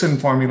inducin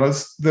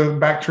formulas, the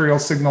bacterial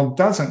signal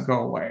doesn't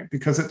go away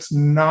because it's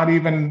not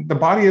even, the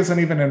body isn't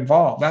even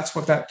involved. That's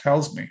what that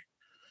tells me.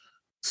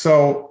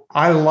 So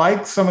I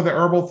like some of the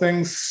herbal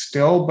things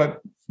still, but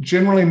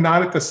generally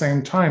not at the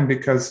same time,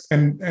 because,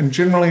 and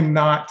generally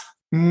not,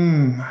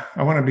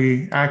 I want to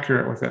be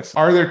accurate with this.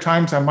 Are there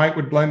times I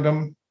would blend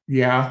them?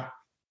 Yeah.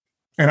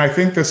 And I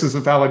think this is a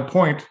valid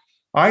point.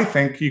 I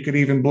think you could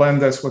even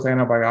blend this with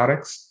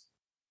antibiotics.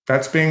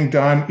 That's being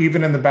done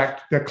even in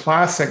the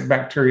classic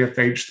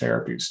bacteriophage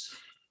therapies.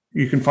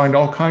 You can find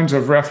all kinds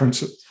of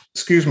references,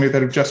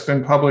 that have just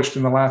been published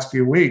in the last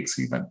few weeks,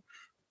 even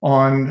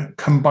on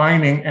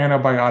combining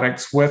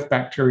antibiotics with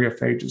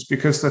bacteriophages,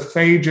 because the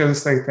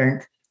phages, they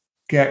think,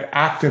 get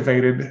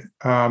activated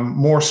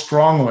more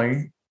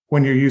strongly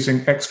when you're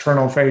using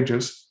external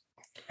phages,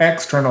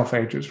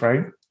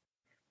 right?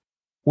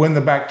 When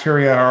the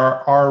bacteria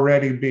are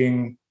already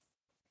being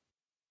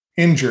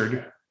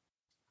injured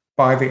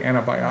by the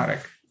antibiotic.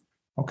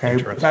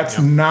 Okay, that's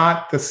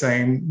not the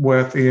same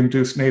with the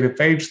induced native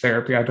phage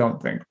therapy, I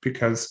don't think,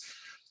 because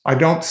I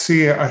don't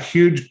see a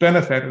huge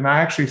benefit, and I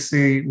actually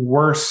see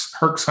worse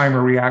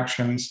Herxheimer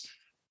reactions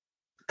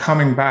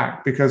coming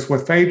back, because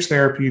with phage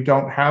therapy, you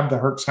don't have the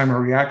Herxheimer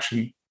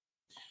reaction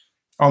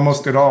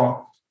almost at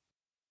all.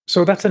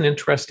 So that's an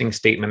interesting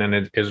statement, and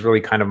it is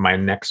really kind of my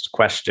next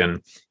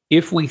question.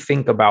 If we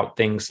think about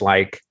things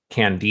like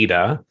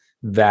Candida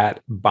that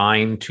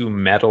bind to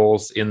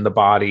metals in the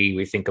body,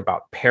 we think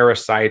about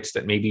parasites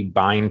that maybe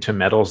bind to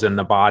metals in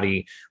the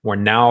body, we're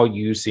now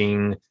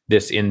using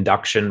this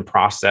induction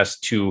process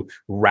to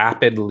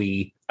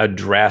rapidly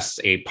address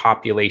a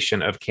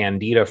population of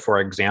Candida, for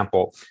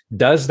example.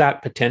 Does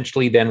that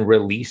potentially then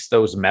release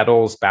those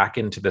metals back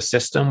into the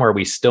system, where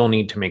we still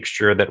need to make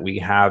sure that we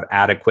have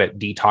adequate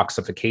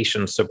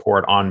detoxification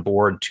support on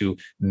board to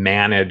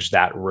manage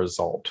that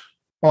result?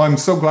 Well, I'm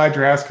so glad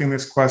you're asking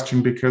this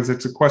question, because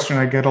it's a question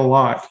I get a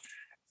lot.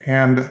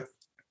 And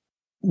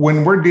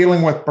when we're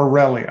dealing with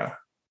Borrelia,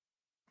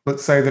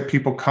 let's say that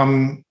people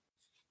come,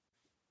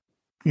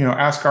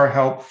 ask our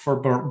help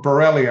for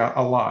Borrelia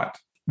a lot.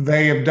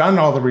 They have done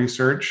all the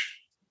research,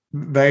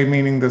 they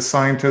meaning the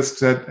scientists,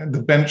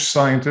 the bench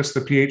scientists, the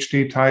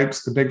PhD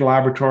types, the big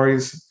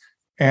laboratories,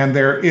 and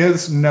there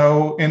is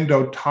no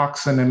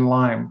endotoxin in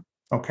Lyme,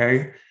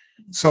 okay?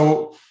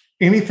 So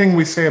anything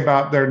we say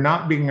about there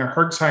not being a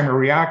Herxheimer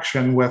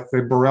reaction with the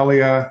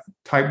Borrelia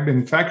type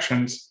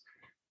infections,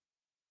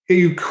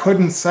 you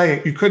couldn't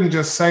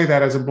just say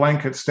that as a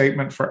blanket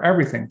statement for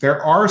everything.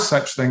 There are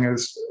such things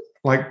as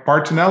like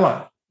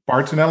Bartonella.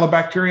 Bartonella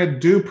bacteria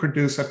do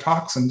produce a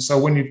toxin. So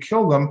when you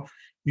kill them,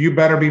 you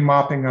better be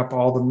mopping up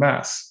all the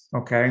mess,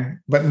 okay?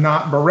 But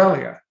not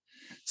Borrelia.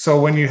 So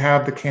when you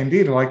have the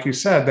candida, like you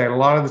said, a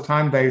lot of the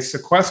time they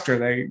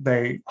sequester,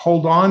 they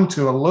hold on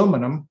to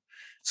aluminum.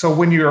 So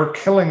when you're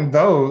killing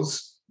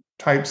those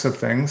types of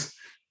things,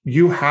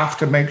 you have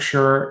to make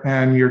sure,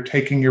 and you're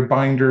taking your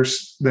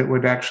binders that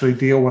would actually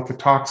deal with the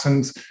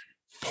toxins,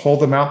 pull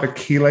them out, the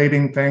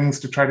chelating things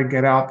to try to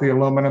get out the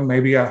aluminum,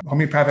 maybe a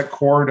homeopathic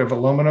cord of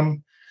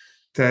aluminum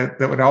that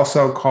would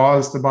also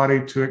cause the body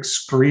to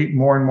excrete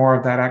more and more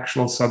of that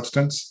actual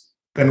substance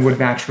than would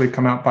naturally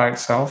come out by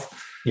itself.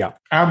 Yeah.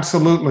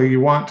 Absolutely. You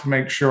want to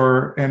make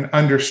sure and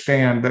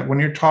understand that when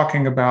you're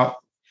talking about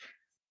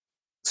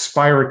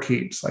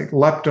spirochetes like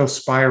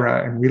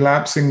leptospira and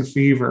relapsing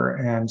fever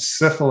and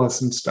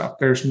syphilis and stuff,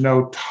 there's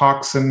no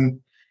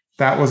toxin.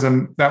 That was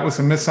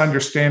a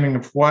misunderstanding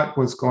of what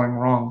was going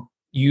wrong.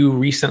 You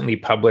recently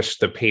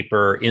published the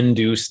paper,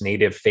 Induced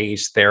Native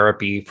Phage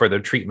Therapy for the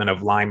Treatment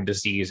of Lyme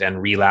Disease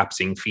and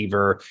Relapsing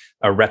Fever,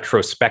 a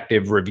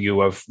retrospective review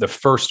of the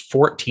first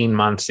 14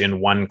 months in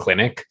one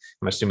clinic.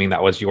 I'm assuming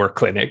that was your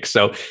clinic.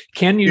 So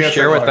can you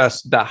share with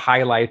us the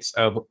highlights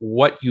of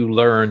what you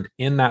learned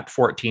in that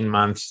 14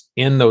 months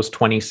in those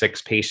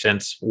 26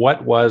 patients?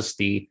 What was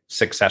the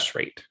success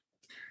rate?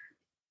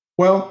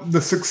 Well,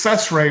 the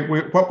success rate,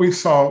 what we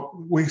saw,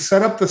 we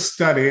set up the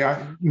study.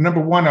 Number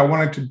one, I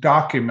wanted to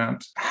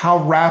document how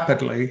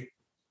rapidly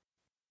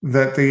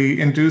that the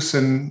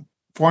inducing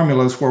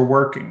formulas were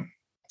working.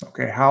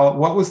 Okay,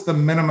 what was the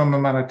minimum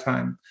amount of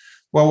time?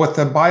 Well, with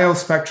the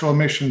biospectral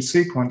emission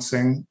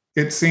sequencing,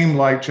 it seemed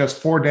like just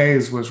 4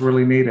 days was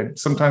really needed,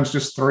 sometimes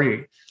just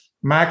 3,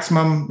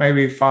 maximum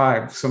maybe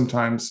 5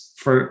 sometimes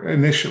for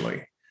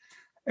initially.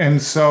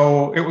 And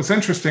so it was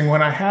interesting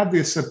when I had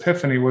this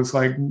epiphany, was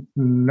like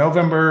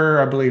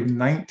November, I believe,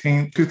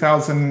 19th,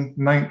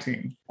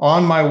 2019,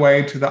 on my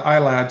way to the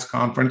ILADS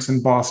conference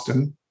in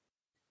Boston.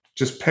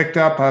 Just picked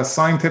up a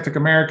Scientific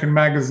American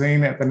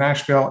magazine at the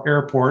Nashville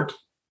airport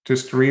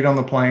just to read on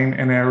the plane.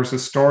 And there was a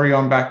story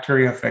on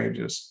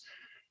bacteriophages.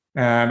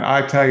 And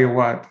I tell you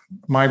what,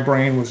 my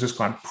brain was just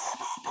going,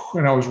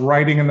 and I was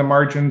writing in the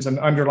margins and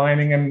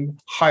underlining and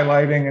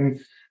highlighting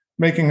and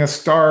making a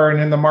star, and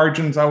in the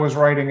margins, I was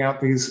writing out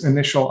these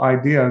initial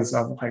ideas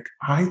of like,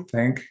 I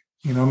think,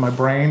 my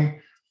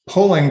brain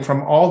pulling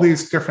from all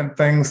these different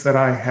things that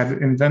I had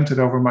invented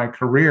over my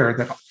career,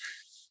 that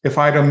if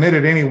I'd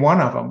omitted any one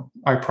of them,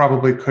 I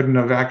probably couldn't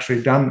have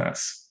actually done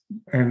this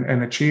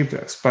and achieved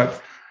this.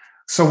 But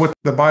so with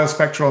the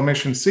biospectral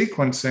emission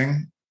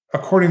sequencing,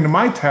 according to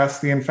my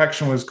test, the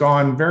infection was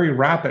gone very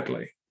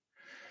rapidly.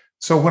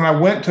 So when I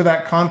went to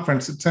that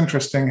conference, it's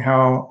interesting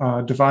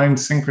how divine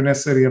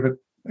synchronicity of it,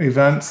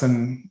 events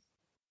and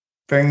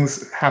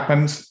things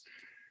happened,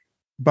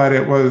 but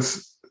it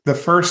was the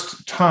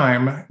first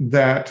time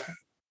that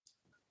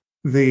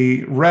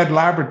the Red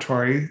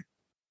Laboratory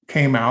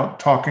came out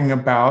talking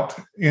about,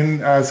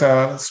 as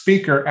a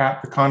speaker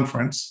at the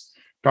conference,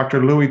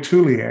 Dr. Louis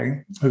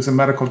Toulier, who's a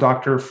medical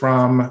doctor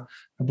from,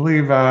 I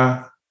believe,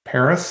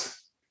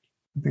 Paris.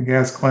 I think he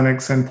has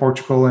clinics in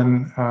Portugal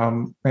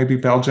and maybe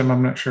Belgium.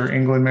 I'm not sure,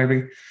 England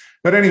maybe.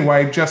 But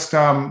anyway, just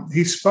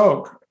he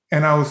spoke.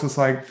 And I was just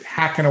like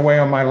hacking away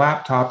on my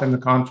laptop in the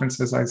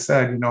conference, as I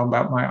said,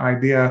 about my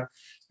idea.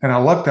 And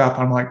I looked up,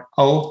 I'm like,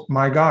 oh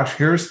my gosh,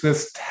 here's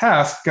this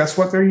test. Guess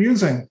what they're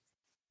using?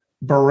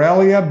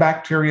 Borrelia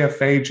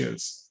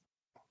bacteriophages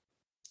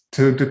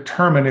to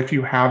determine if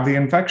you have the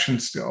infection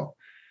still.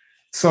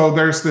 So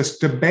there's this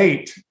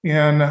debate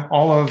in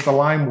all of the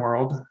Lyme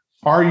world.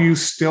 Are you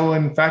still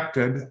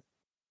infected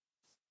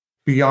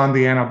beyond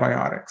the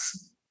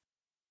antibiotics?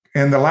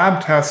 And the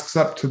lab tests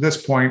up to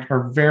this point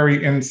are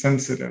very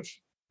insensitive.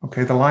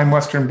 Okay, the Lyme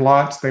Western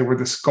blots, they were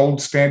the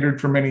gold standard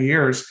for many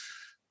years,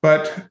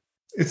 but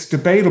it's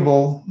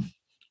debatable.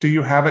 Do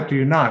you have it? Do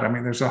you not? I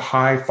mean, there's a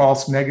high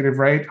false negative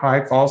rate,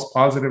 high false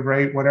positive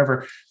rate,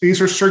 whatever.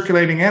 These are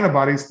circulating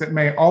antibodies that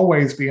may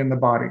always be in the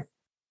body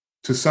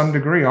to some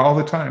degree all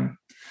the time.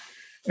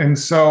 And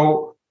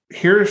so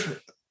here's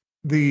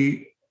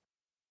the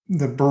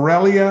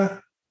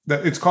Borrelia,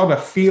 it's called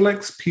a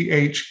Felix,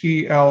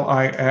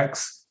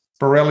 Phelix,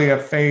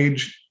 Borrelia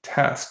phage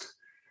test.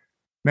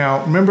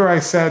 Now, remember I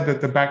said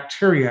that the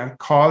bacteria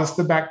caused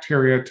the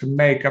bacteria to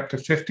make up to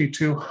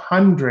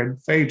 5,200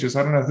 phages.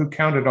 I don't know who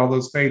counted all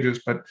those phages,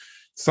 but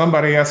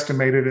somebody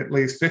estimated at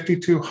least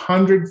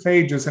 5,200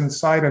 phages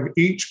inside of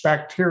each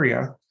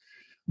bacteria,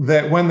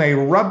 that when they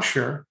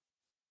rupture,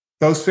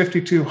 those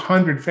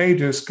 5,200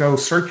 phages go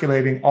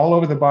circulating all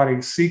over the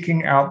body,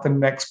 seeking out the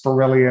next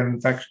Borrelia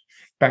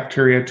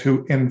bacteria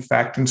to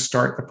infect and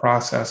start the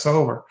process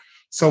over.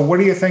 So what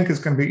do you think is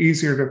going to be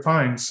easier to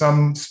find?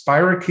 Some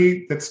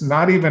spirochete that's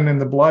not even in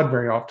the blood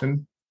very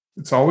often.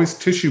 It's always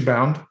tissue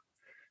bound.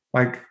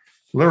 Like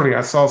literally,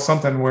 I saw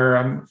something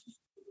where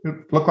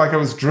it looked like it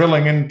was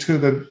drilling into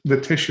the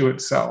tissue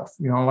itself,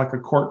 like a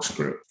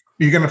corkscrew.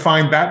 You're going to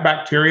find that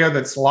bacteria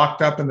that's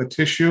locked up in the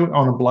tissue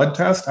on a blood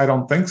test? I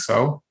don't think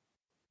so.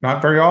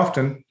 Not very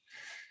often.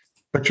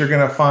 But you're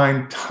going to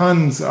find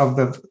tons of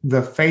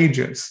the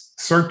phages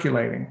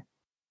circulating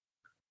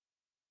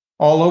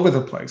all over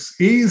the place.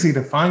 Easy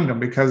to find them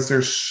because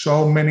there's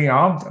so many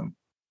of them.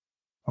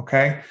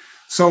 Okay.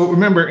 So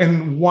remember,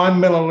 in 1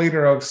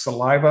 milliliter of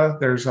saliva,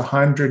 there's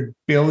 100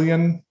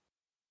 billion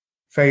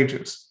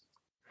phages.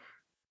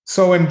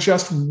 So in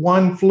just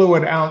one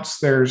fluid ounce,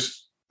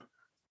 there's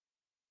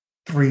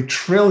 3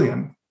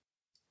 trillion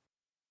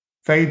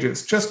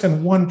phages just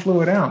in one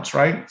fluid ounce,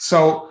 right?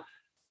 So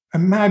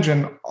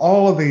imagine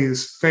all of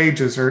these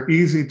phages are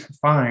easy to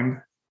find,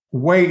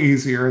 way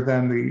easier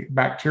than the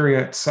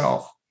bacteria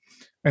itself.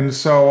 And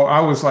so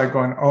I was like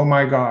going, oh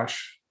my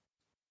gosh,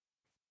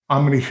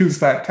 I'm going to use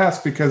that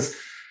test because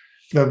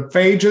the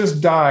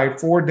phages die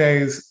 4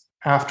 days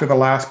after the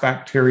last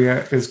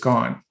bacteria is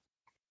gone,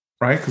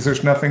 right? Because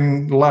there's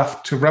nothing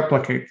left to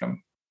replicate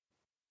them.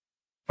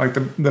 Like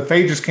the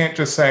phages can't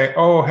just say,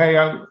 oh,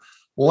 hey,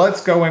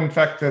 let's go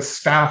infect this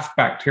staph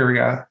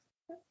bacteria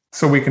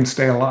so we can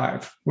stay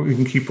alive. We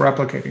can keep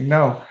replicating.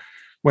 No,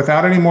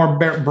 without any more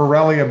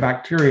Borrelia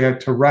bacteria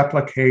to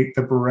replicate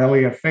the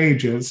Borrelia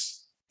phages,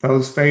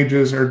 those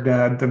phages are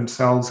dead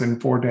themselves in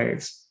 4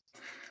 days.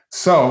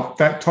 So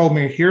that told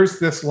me, here's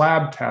this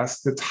lab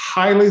test that's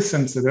highly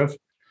sensitive.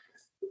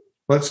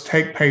 Let's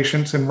take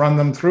patients and run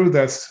them through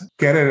this.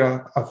 Get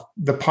it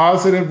the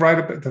positive right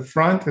up at the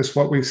front is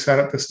what we set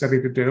up the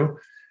study to do.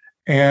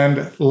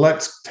 And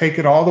let's take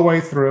it all the way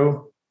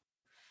through,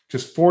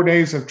 just 4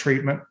 days of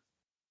treatment.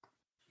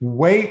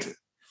 Wait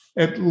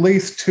at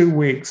least 2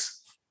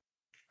 weeks.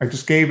 I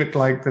just gave it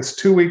like this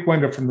 2-week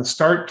window from the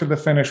start to the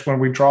finish when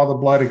we draw the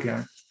blood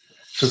again,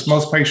 because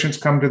most patients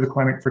come to the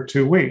clinic for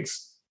 2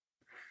 weeks.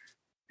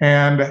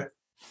 And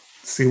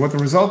see what the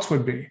results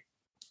would be.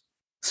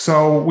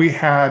 So we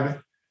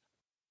had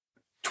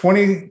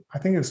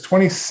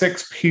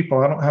 26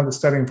 people. I don't have the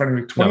study in front of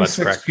me.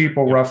 26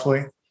 people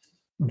roughly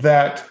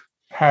that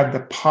had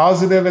the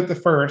positive at the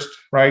first,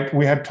 right?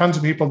 We had tons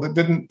of people that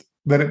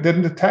it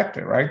didn't detect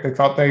it, right? They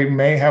thought they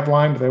may have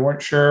Lyme, but they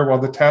weren't sure. Well,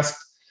 the test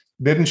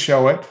didn't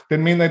show it.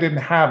 Didn't mean they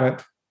didn't have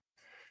it.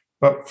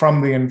 But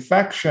from the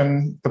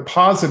infection, the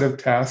positive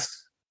test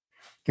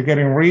to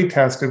getting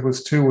retested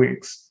was 2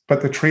 weeks.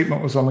 But the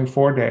treatment was only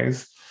 4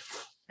 days.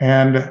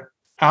 And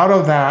out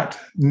of that,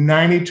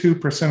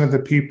 92% of the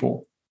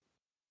people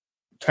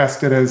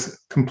tested as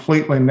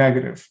completely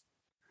negative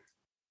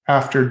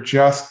after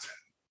just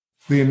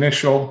the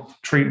initial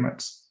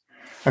treatments.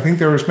 I think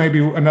there was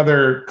maybe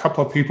another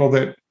couple of people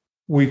that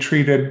we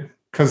treated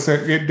because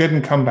it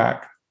didn't come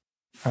back.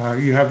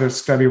 You have the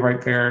study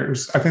right there.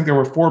 I think there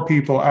were 4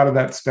 people out of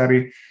that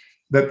study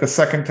that the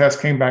second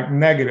test came back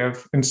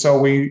negative. And so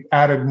we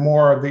added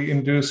more of the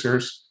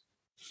inducers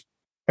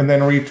and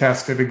then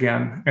retested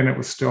again, and it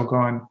was still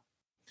gone.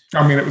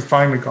 I mean, it was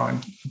finally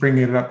gone,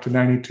 bringing it up to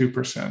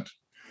 92%.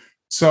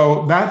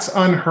 So that's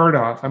unheard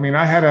of. I mean,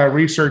 I had a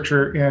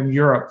researcher in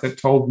Europe that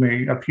told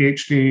me, a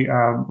PhD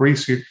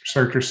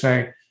researcher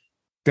say,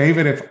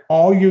 David, if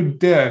all you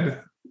did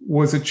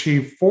was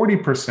achieve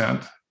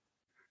 40%,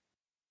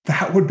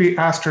 that would be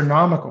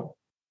astronomical.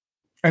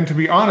 And to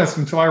be honest,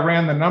 until I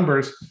ran the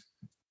numbers,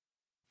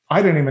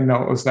 I didn't even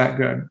know it was that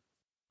good.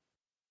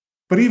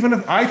 But even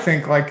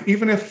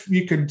if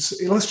you could,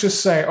 let's just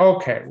say,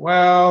 okay,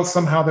 well,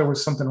 somehow there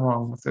was something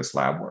wrong with this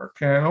lab work.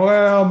 And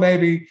well,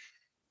 maybe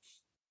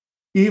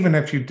even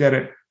if you did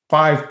it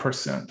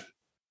 5%,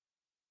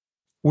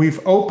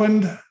 we've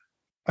opened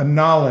a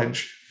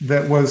knowledge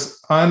that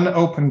was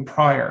unopened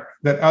prior,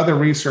 that other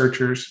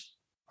researchers,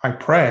 I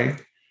pray,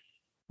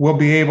 will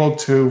be able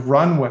to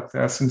run with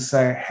this and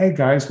say, hey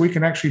guys, we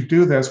can actually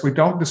do this. We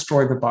don't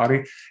destroy the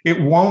body. It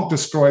won't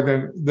destroy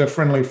the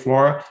friendly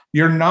flora.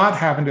 You're not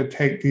having to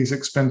take these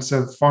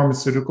expensive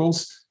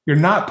pharmaceuticals. You're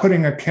not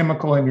putting a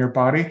chemical in your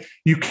body.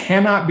 You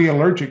cannot be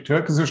allergic to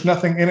it because there's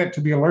nothing in it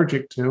to be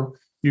allergic to.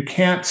 You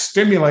can't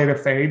stimulate a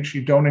phage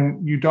you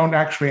don't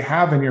actually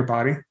have in your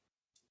body.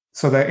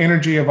 So the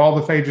energy of all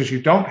the phages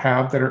you don't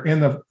have that are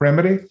in the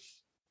remedy,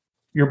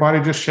 your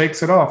body just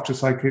shakes it off,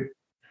 just like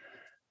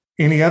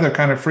any other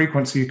kind of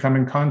frequency you come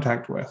in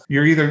contact with.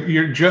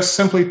 You're just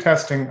simply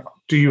testing,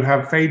 do you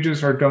have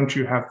phages or don't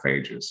you have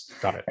phages?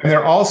 Got it. And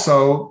they're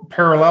also,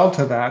 parallel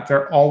to that,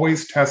 they're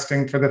always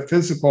testing for the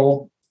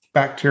physical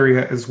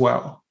bacteria as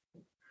well.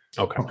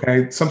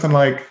 Okay. Something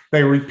like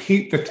they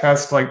repeat the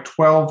test like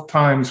 12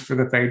 times for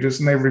the phages,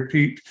 and they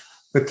repeat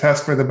the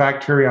test for the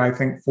bacteria, I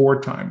think,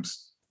 4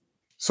 times.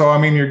 So, I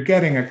mean, you're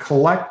getting a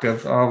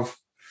collective of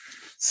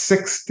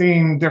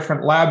 16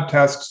 different lab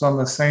tests on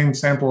the same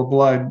sample of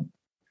blood.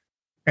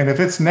 And if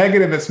it's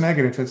negative, it's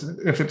negative.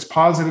 If it's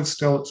positive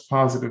still, it's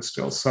positive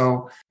still.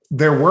 So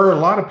there were a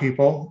lot of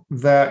people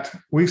that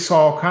we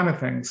saw kind of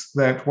things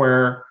that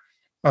were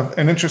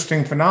an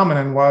interesting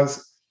phenomenon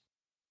was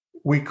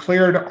we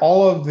cleared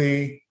all of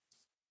the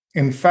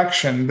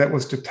infection that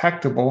was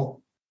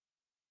detectable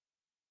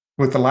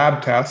with the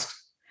lab test,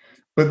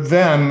 but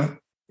then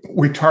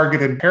we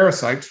targeted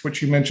parasites,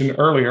 which you mentioned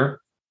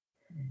earlier.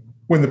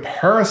 When the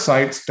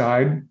parasites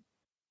died,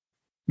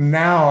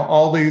 now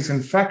all these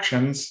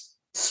infections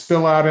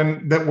spill out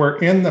that were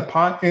in the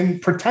pot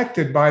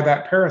protected by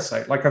that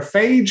parasite. Like a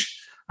phage,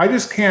 I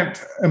just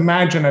can't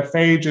imagine a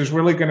phage is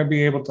really going to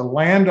be able to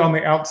land on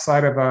the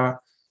outside of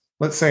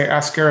let's say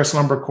Ascaris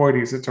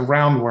lumbricoides, it's a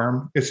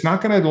roundworm. It's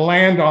not going to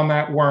land on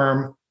that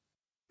worm,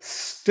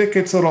 stick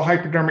its little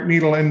hypodermic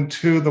needle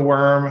into the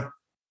worm,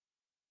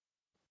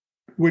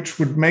 which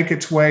would make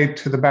its way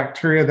to the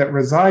bacteria that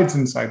resides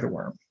inside the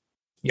worm.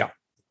 Yeah.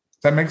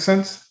 Does that make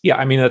sense? Yeah,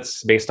 I mean,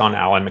 that's based on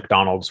Alan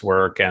McDonald's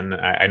work. And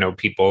I know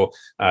people,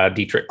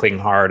 Dietrich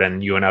Klinghardt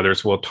and you and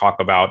others will talk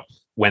about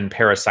when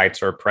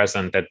parasites are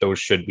present, that those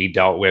should be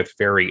dealt with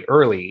very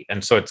early.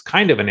 And so it's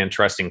kind of an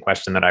interesting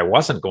question that I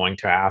wasn't going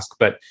to ask,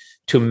 but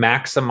to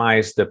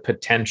maximize the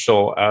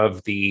potential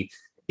of the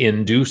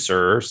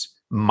inducers,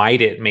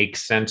 might it make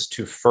sense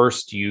to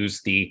first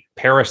use the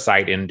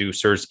parasite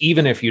inducers,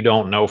 even if you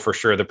don't know for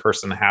sure the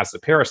person has the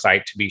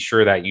parasite, to be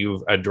sure that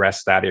you've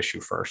addressed that issue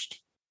first?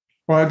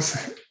 Well,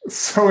 it's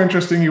so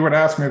interesting you would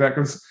ask me that,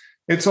 because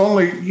it's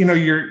only,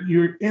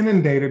 you're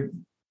inundated.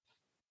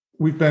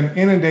 We've been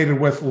inundated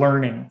with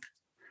learning,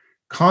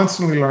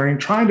 constantly learning,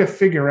 trying to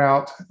figure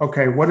out,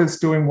 okay, what is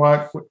doing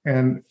what?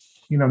 And,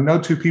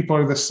 no two people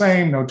are the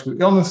same, no two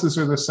illnesses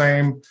are the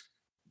same.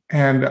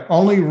 And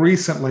only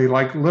recently,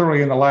 like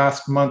literally in the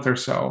last month or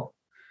so,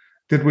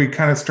 did we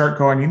kind of start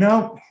going,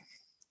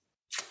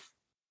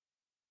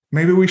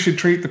 maybe we should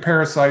treat the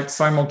parasites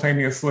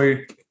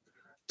simultaneously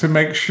to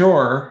make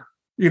sure,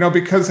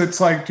 because it's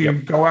like, do you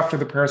go after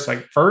the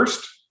parasite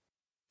first?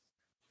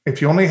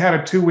 If you only had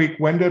a 2-week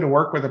window to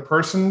work with a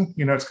person,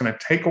 it's going to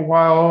take a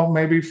while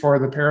maybe for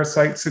the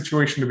parasite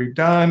situation to be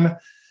done.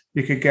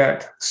 You could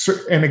get,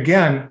 and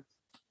again,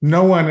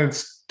 no one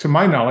is, to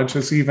my knowledge,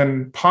 has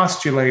even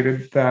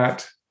postulated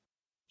that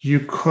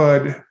you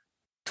could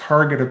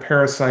target a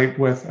parasite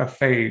with a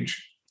phage,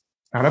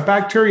 not a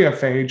bacteria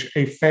phage,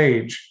 a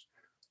phage,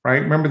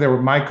 right? Remember, there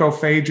were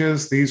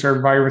mycophages. These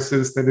are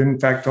viruses that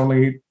infect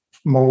only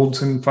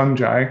molds and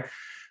fungi,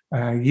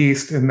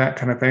 yeast and that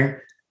kind of thing.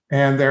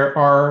 And there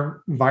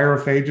are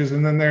virophages,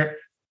 and then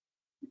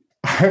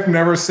I've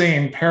never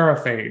seen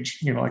paraphage,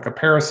 like a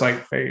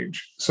parasite phage.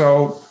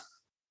 So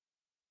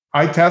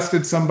I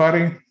tested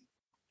somebody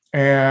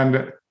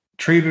and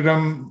treated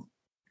them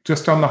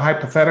just on the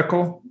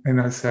hypothetical.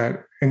 And I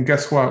said, and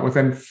guess what?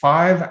 Within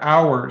 5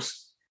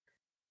 hours,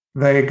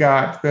 they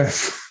got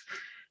this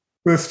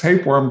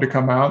tapeworm to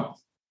come out,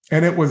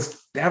 and it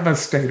was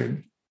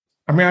devastating.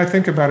 I mean, I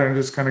think about it and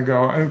just kind of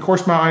go, and of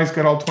course my eyes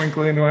get all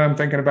twinkly when I'm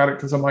thinking about it,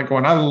 because I'm like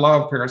going, I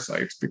love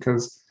parasites,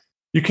 because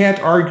you can't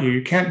argue,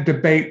 you can't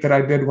debate that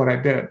I did what I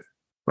did,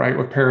 right,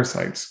 with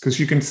parasites, because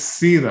you can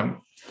see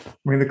them. I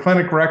mean, the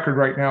clinic record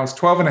right now is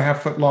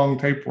 12.5-foot long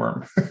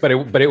tapeworm. but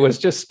it was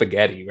just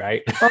spaghetti,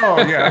 right? Oh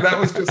yeah, that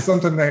was just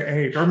something they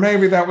ate, or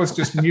maybe that was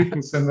just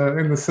mucus in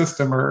the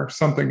system or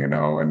something,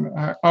 And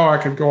I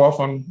could go off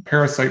on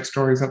parasite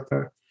stories up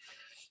there,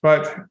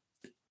 but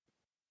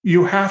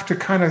you have to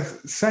kind of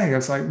say,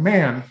 it's like,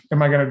 man,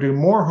 am I going to do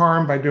more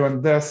harm by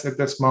doing this at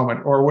this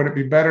moment? Or would it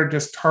be better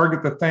just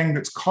target the thing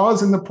that's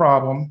causing the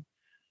problem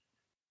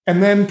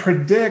and then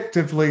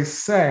predictively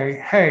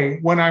say, hey,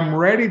 when I'm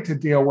ready to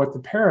deal with the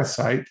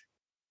parasite,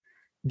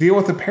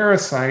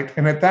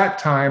 and at that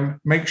time,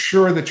 make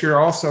sure that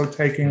you're also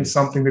taking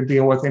something to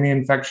deal with any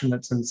infection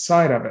that's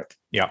inside of it.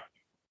 Yeah.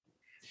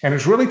 And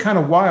it's really kind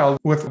of wild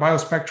with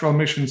biospectral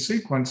emission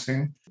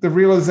sequencing. The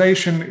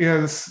realization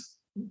is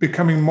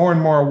becoming more and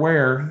more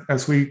aware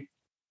as we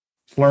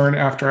learn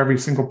after every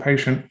single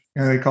patient,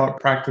 and they call it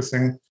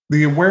practicing.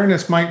 The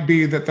awareness might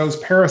be that those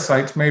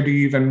parasites may be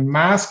even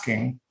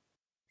masking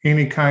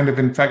any kind of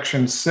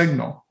infection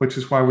signal, which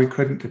is why we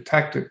couldn't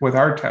detect it with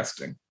our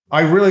testing.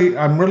 I'm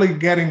really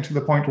getting to the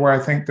point where I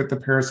think that the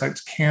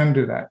parasites can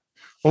do that.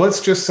 Well,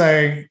 let's just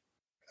say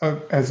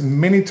as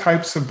many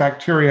types of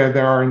bacteria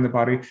there are in the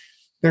body,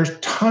 there's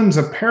tons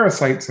of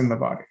parasites in the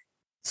body.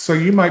 So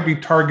you might be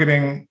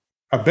targeting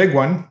a big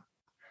one,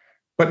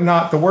 but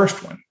not the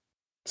worst one.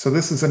 So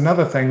this is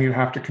another thing you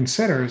have to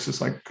consider, is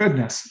just like,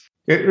 goodness,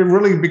 it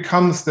really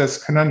becomes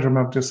this conundrum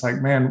of just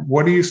like, man,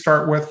 what do you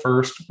start with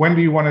first? When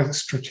do you want to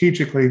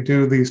strategically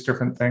do these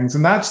different things?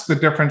 And that's the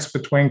difference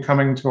between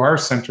coming to our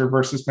center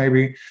versus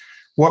maybe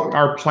what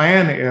our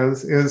plan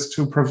is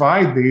to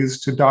provide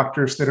these to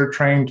doctors that are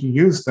trained to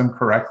use them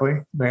correctly.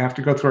 They have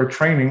to go through our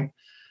training,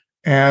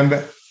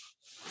 and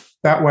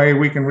that way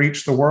we can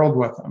reach the world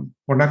with them.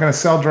 We're not going to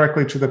sell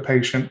directly to the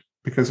patient,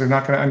 because they're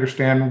not going to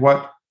understand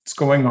what's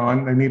going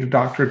on. They need a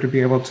doctor to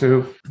be able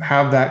to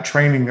have that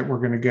training that we're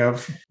going to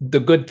give. The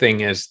good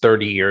thing is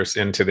 30 years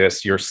into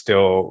this, you're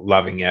still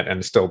loving it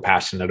and still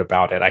passionate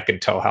about it. I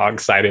can tell how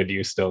excited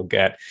you still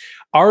get.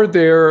 Are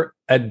there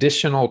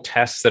additional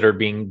tests that are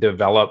being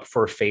developed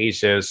for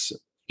phages,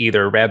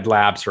 either red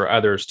labs or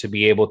others, to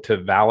be able to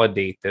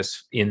validate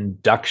this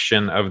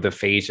induction of the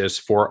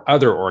phages for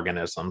other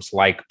organisms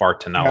like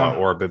Bartonella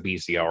or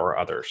Babesia or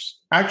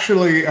others?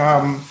 Actually,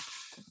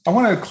 I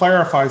want to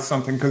clarify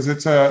something, because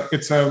it's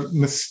a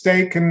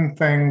mistaken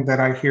thing that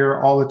I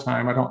hear all the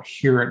time. I don't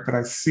hear it, but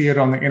I see it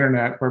on the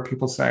internet where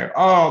people say,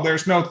 oh,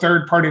 there's no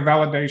third-party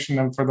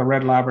validation for the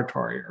red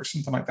laboratory or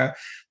something like that.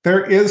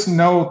 There is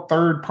no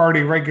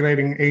third-party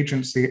regulating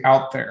agency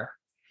out there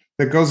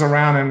that goes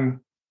around and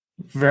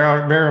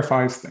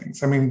verifies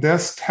things. I mean,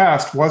 this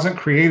test wasn't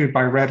created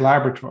by Red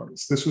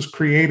Laboratories. This was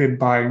created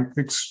by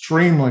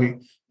extremely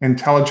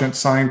intelligent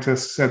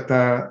scientists at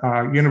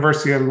the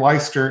University of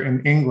Leicester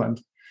in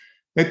England.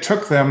 It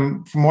took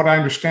them, from what I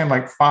understand,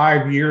 like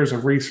 5 years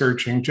of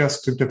researching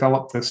just to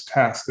develop this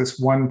test, this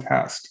one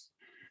test.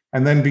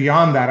 And then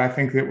beyond that, I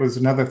think it was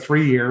another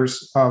 3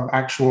 years of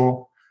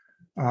actual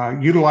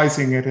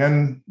utilizing it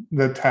in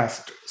the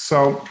test.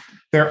 So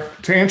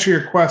to answer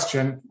your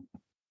question,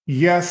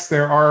 yes,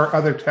 there are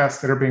other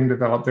tests that are being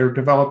developed. They're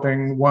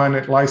developing one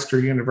at Leicester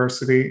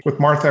University with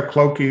Martha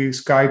Clokey's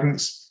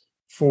guidance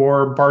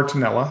for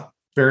Bartonella,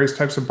 various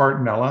types of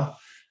Bartonella.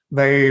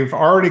 They've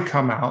already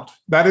come out.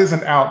 That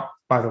isn't out,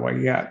 by the way,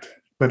 yet,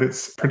 but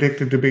it's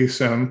predicted to be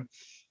soon.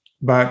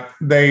 But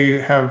they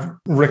have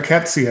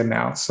rickettsia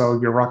now, so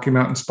your Rocky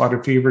Mountain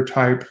spotted fever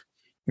type,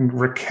 and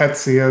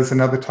rickettsias and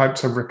other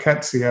types of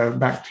rickettsia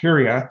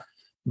bacteria.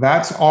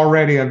 That's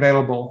already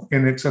available,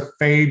 and it's a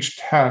phage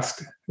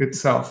test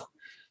itself.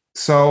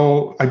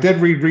 So I did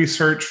read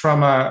research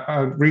from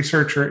a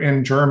researcher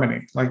in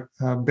Germany, like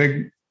a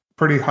big,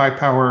 pretty high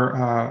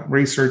power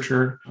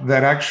researcher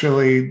that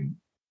actually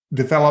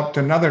developed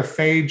another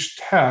phage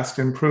test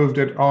and proved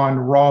it on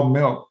raw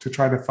milk to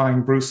try to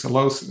find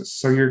brucellosis.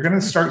 So you're going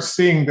to start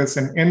seeing this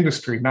in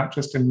industry, not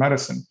just in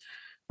medicine.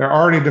 They're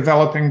already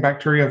developing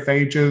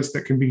bacteriophages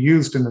that can be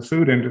used in the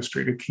food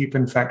industry to keep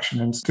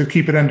infection and to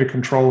keep it under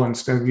control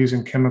instead of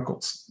using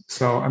chemicals.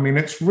 So, I mean,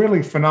 it's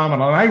really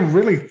phenomenal. And I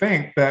really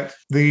think that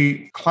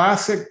the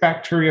classic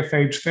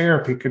bacteriophage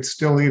therapy could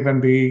still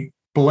even be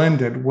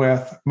blended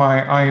with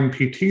my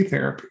INPT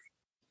therapy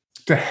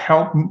to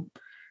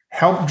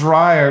help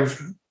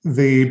drive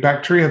the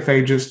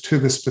bacteriophages to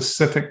the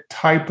specific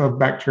type of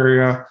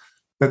bacteria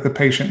that the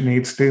patient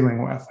needs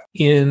dealing with.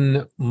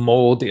 In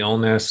mold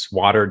illness,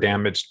 water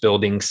damaged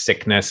building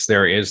sickness,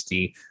 there is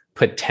the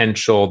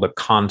potential, the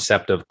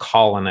concept of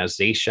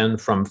colonization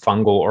from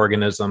fungal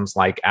organisms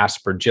like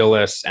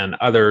Aspergillus and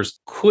others.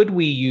 Could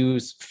we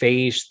use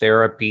phage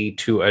therapy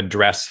to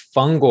address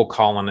fungal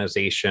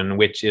colonization,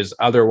 which is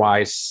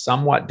otherwise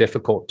somewhat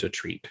difficult to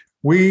treat?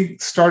 We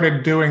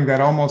started doing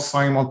that almost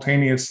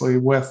simultaneously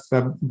with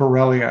the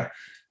Borrelia.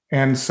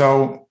 And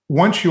so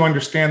once you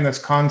understand this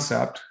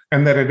concept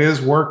and that it is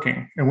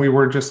working, and we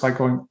were just like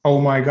going, oh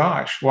my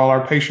gosh, well,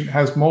 our patient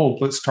has mold.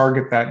 Let's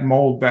target that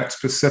mold, that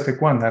specific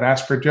one, that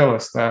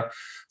Aspergillus, the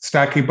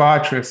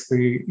Stachybotrys,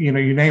 you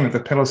name it, the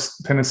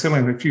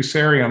penicillium, the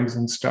fusariums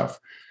and stuff.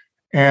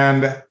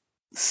 And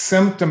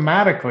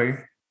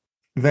symptomatically,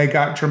 they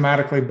got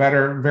dramatically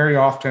better very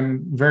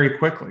often, very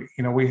quickly.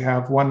 We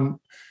have one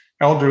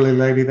elderly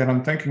lady that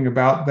I'm thinking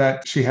about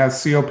that she has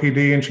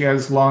COPD and she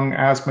has lung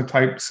asthma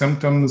type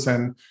symptoms,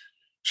 and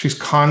she's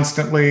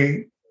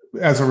constantly,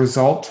 as a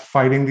result,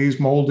 fighting these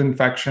mold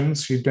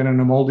infections. She's been in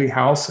a moldy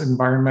house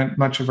environment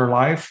much of her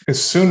life.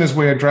 As soon as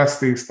we addressed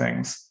these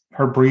things,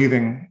 her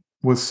breathing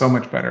was so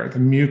much better. The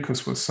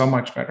mucus was so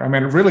much better. I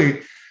mean, it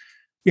really,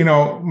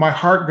 my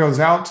heart goes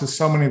out to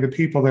so many of the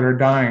people that are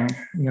dying.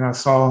 I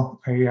saw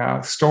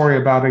a story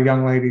about a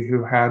young lady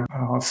who had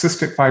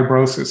cystic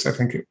fibrosis, I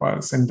think it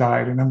was, and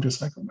died. And I'm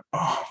just like,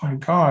 oh my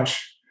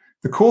gosh.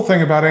 The cool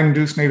thing about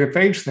induced native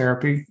phage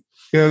therapy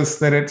is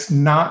that it's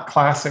not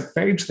classic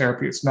phage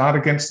therapy. It's not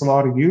against the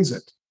law to use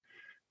it.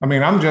 I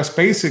mean, I'm just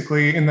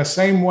basically in the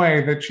same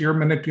way that you're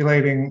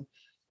manipulating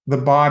the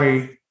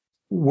body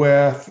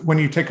when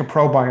you take a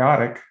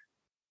probiotic.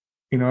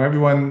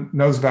 Everyone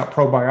knows about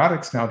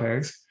probiotics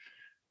nowadays.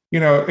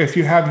 If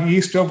you have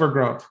yeast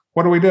overgrowth,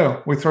 what do?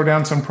 We throw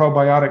down some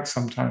probiotics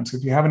sometimes.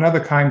 If you have another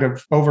kind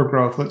of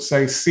overgrowth, let's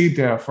say C.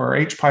 diff or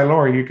H.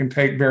 pylori, you can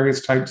take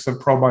various types of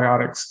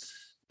probiotics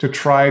to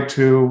try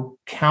to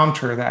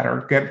counter that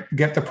or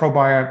get the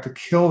probiotic to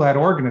kill that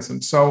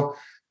organism. So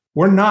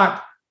we're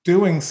not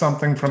doing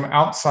something from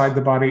outside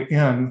the body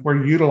in.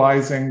 We're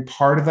utilizing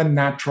part of the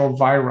natural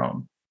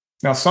virome.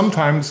 Now,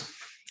 sometimes,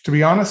 to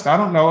be honest, I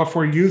don't know if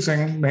we're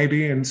using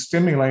maybe and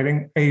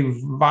stimulating a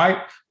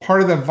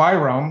part of the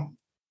virome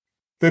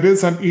that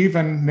isn't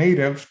even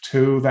native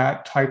to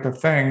that type of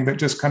thing that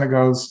just kind of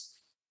goes,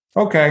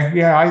 okay,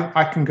 yeah,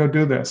 I can go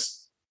do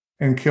this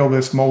and kill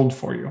this mold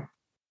for you.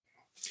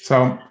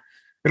 So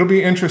it'll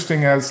be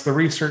interesting as the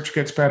research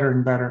gets better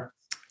and better.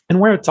 And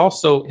where it's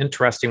also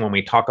interesting when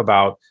we talk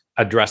about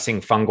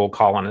addressing fungal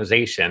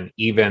colonization,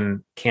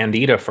 even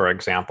Candida, for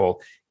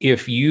example,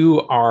 if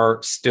you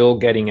are still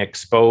getting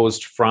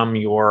exposed from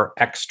your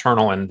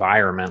external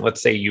environment,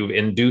 let's say you've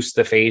induced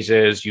the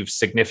phages, you've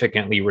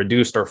significantly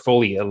reduced or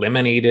fully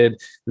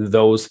eliminated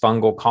those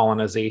fungal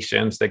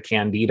colonizations, the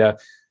Candida,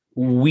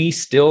 we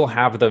still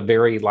have the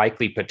very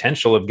likely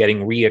potential of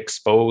getting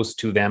re-exposed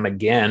to them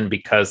again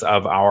because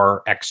of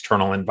our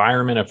external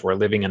environment if we're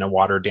living in a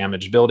water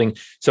damaged building.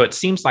 So it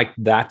seems like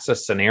that's a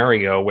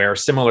scenario where,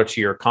 similar to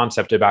your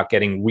concept about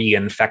getting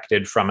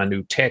reinfected from a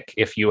new tick,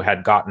 if you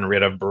had gotten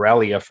rid of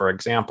Borrelia, for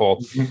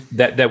example,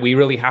 that we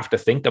really have to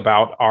think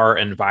about our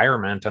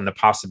environment and the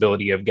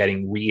possibility of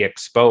getting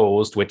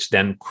re-exposed, which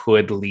then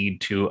could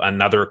lead to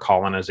another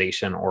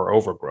colonization or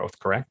overgrowth,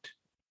 correct?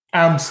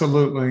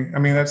 Absolutely. I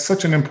mean, that's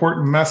such an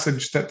important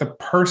message that the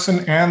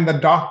person and the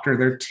doctor,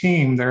 their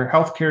team, their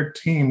healthcare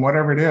team,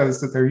 whatever it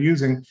is that they're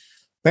using,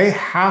 they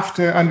have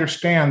to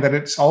understand that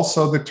it's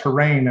also the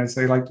terrain, as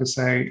they like to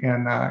say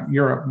in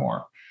Europe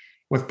more.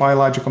 With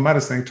biological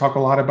medicine, they talk a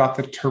lot about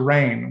the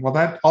terrain. Well,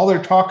 that all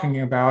they're talking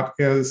about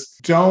is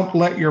don't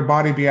let your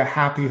body be a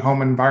happy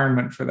home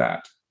environment for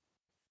that.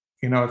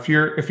 You know, if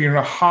you're in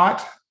a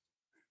hot,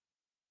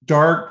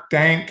 dark,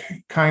 dank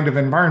kind of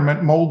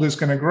environment, mold is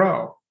going to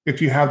grow. If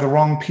you have the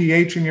wrong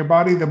pH in your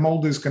body, the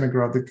mold is going to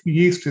grow. The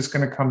yeast is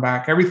going to come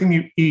back. Everything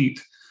you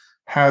eat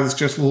has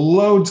just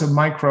loads of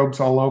microbes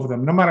all over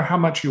them, no matter how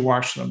much you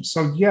wash them.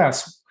 So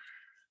yes,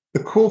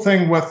 the cool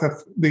thing with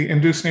the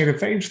induced native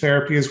phage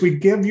therapy is we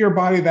give your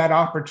body that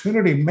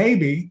opportunity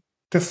maybe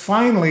to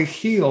finally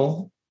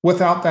heal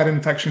without that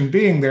infection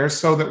being there,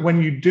 so that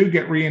when you do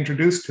get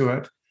reintroduced to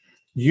it,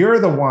 you're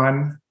the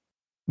one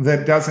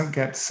that doesn't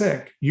get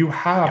sick. You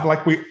have,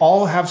 like we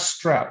all have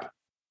strep.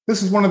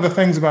 This is one of the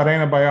things about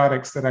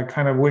antibiotics that I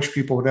kind of wish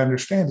people would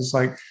understand. Is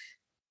like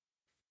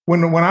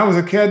when I was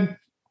a kid,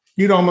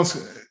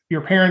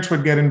 your parents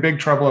would get in big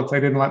trouble if they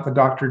didn't let the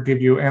doctor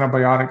give you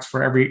antibiotics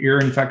for every ear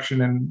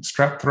infection and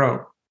strep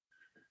throat.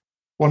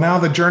 Well, now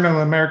the Journal of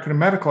the American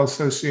Medical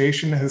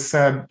Association has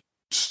said,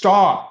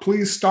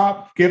 please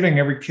stop giving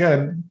every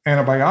kid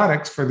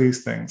antibiotics for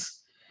these things.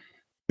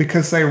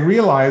 Because they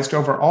realized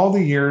over all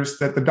the years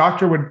that the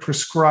doctor would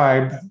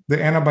prescribe the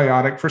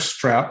antibiotic for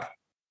strep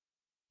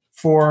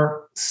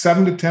for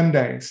 7 to 10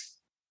 days.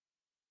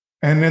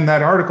 And in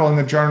that article in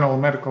the Journal of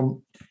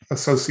Medical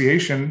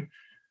Association,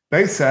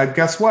 they said,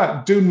 guess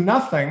what? Do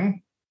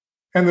nothing,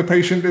 and the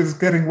patient is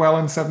getting well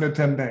in 7 to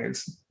 10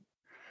 days.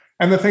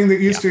 And the thing that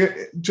used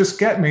to just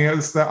get me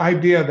is the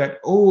idea that,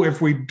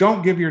 if we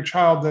don't give your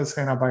child this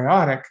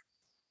antibiotic,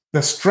 the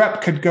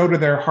strep could go to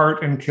their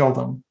heart and kill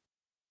them,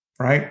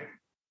 right?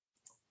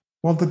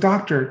 Well, did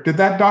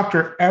that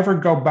doctor ever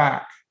go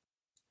back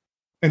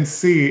and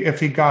see if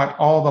he got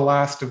all the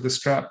last of the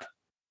strep?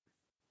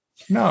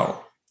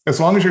 No. As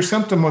long as your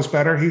symptom was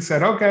better, he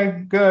said,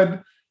 okay,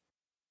 good.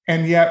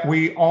 And yet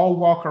we all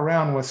walk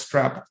around with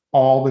strep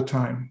all the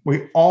time.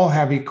 We all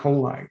have E.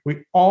 coli.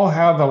 We all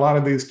have a lot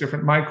of these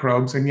different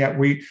microbes. And yet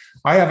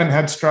I haven't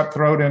had strep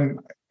throat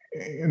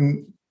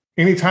in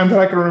any time that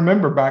I can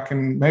remember back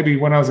in maybe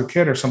when I was a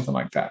kid or something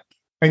like that.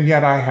 And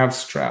yet I have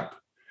strep.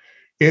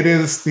 It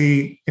is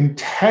the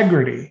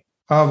integrity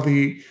of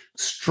the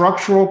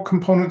structural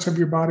components of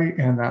your body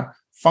and the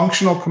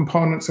functional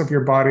components of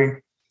your body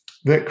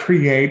that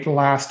create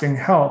lasting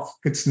health.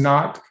 It's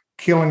not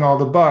killing all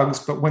the bugs,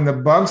 but when the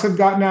bugs have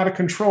gotten out of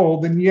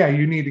control, then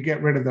you need to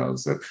get rid of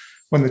those.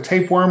 When the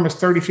tapeworm is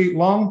 30 feet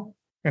long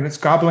and it's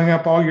gobbling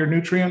up all your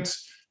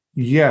nutrients,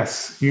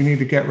 yes, you need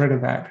to get rid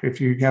of that.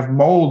 If you have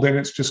mold and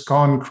it's just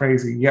gone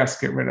crazy, yes,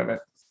 get rid of it.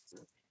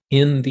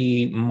 In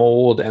the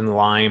mold and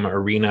Lyme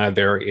arena,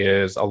 there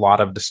is a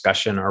lot of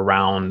discussion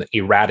around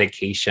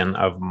eradication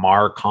of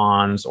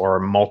MARCoNS, or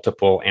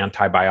multiple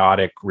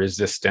antibiotic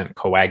resistant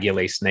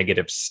coagulase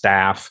negative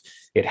staph.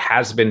 It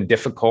has been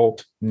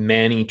difficult.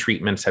 Many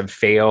treatments have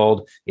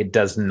failed. It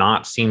does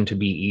not seem to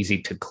be easy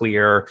to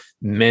clear.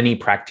 Many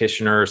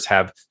practitioners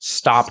have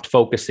stopped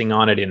focusing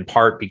on it, in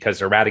part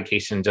because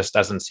eradication just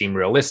doesn't seem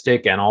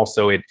realistic. And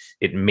also it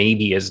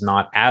maybe is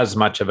not as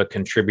much of a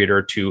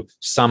contributor to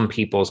some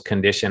people's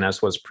condition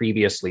as was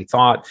previously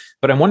thought.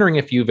 But I'm wondering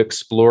if you've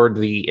explored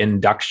the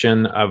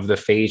induction of the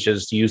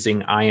phages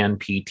using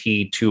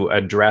INPT to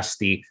address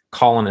the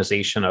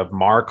colonization of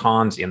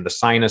MARCoNS in the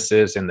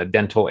sinuses, in the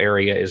dental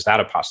area. Is that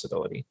a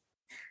possibility?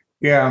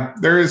 Yeah,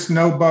 there is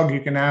no bug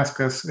you can ask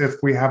us if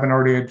we haven't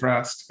already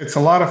addressed. It's a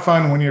lot of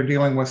fun when you're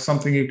dealing with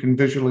something you can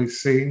visually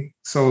see.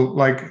 So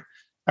like,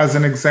 as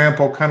an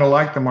example, kind of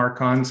like the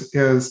MARCoNS,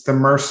 is the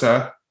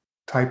MRSA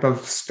type of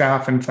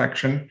staph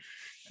infection.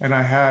 And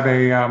I had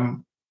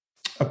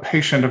a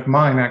patient of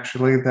mine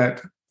actually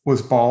that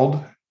was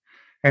bald,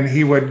 and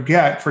he would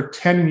get, for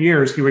 10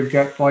 years, he would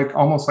get like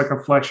almost like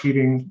a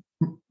flesh-eating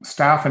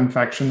staph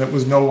infection that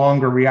was no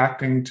longer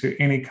reacting to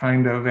any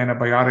kind of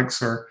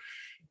antibiotics or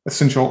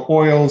essential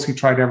oils. He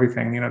tried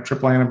everything,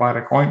 triple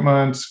antibiotic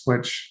ointments,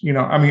 which,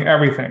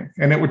 everything.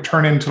 And it would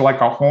turn into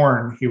like a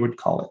horn, he would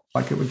call it.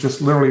 Like it would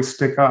just literally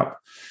stick up.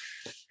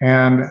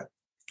 And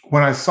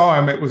when I saw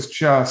him, it was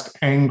just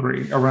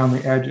angry around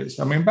the edges.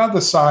 About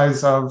the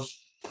size of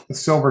a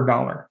silver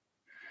dollar.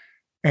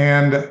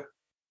 And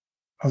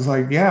I was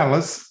like, yeah,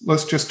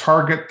 let's just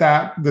target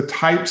the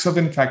types of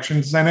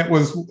infections.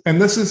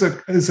 And this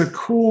is a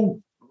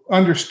cool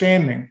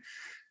understanding.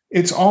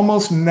 It's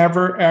almost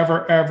never,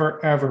 ever,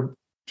 ever, ever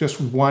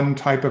just one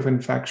type of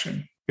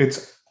infection.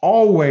 It's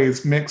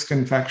always mixed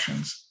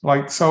infections.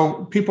 Like,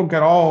 so people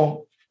get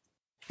all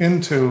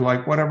into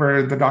like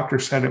whatever the doctor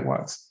said it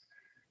was.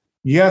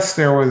 Yes,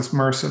 there was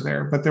MRSA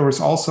there, but there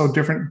was also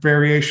different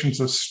variations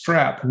of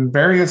strep and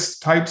various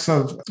types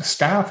of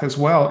staph as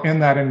well in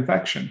that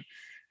infection.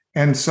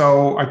 And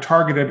so I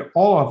targeted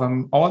all of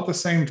them all at the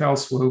same tail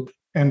swoop.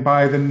 And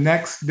by the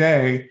next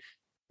day,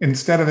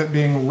 instead of it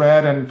being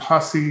red and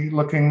pussy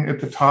looking at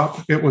the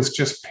top, it was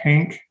just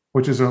pink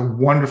which is a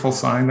wonderful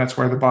sign. That's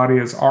where the body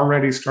is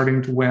already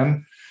starting to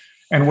win.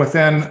 And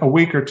within a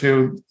week or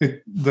two,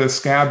 the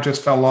scab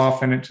just fell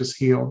off and it just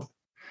healed.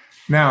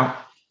 Now,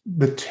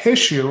 the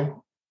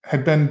tissue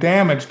had been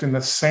damaged in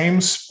the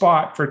same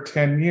spot for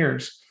 10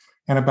 years.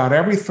 And about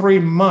every 3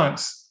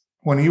 months,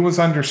 when he was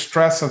under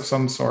stress of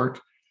some sort,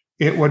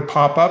 it would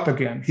pop up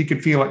again. He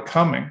could feel it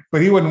coming,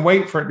 but he wouldn't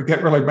wait for it to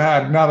get really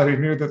bad now that he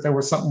knew that there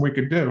was something we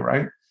could do,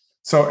 right?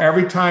 So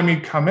every time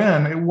he'd come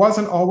in, it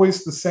wasn't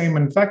always the same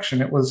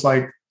infection. It was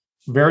like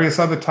various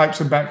other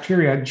types of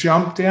bacteria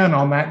jumped in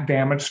on that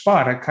damaged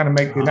spot. I kind of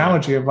make the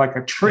analogy of like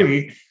a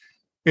tree. Yeah.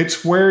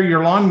 It's where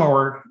your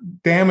lawnmower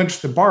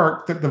damaged the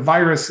bark that the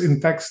virus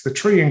infects the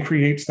tree and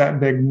creates that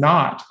big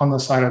knot on the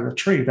side of the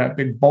tree, that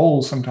big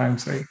bowl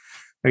sometimes they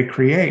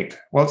create.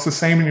 Well, it's the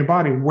same in your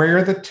body.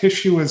 Where the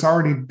tissue is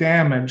already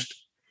damaged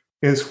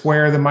is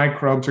where the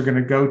microbes are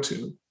going to go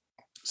to.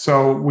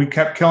 So we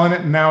kept killing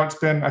it. And now it's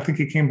been, I think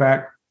he came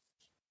back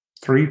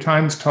 3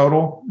 times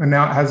total. And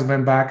now it hasn't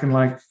been back in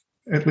like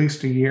at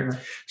least a year.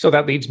 So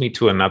that leads me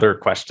to another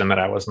question that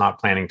I was not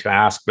planning to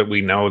ask, but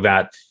we know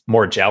that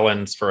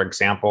Morgellons, for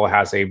example,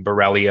 has a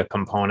Borrelia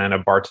component, a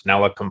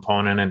Bartonella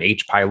component, an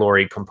H.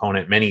 pylori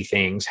component, many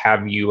things.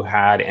 Have you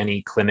had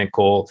any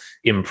clinical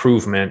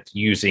improvement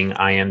using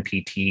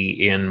INPT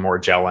in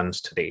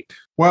Morgellons to date?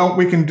 Well,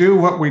 we can do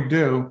what we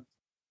do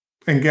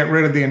and get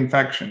rid of the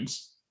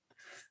infections.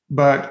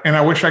 And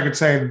I wish I could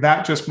say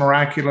that just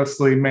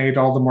miraculously made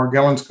all the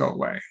Morgellons go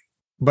away,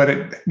 but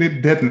it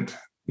didn't.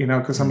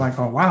 Because I'm like,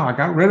 oh, wow, I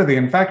got rid of the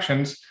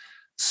infections.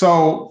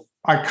 So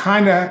I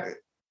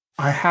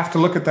have to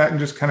look at that and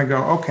just kind of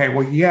go, okay,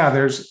 well, yeah,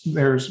 there's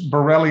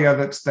Borrelia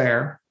that's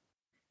there.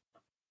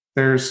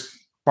 There's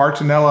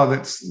Bartonella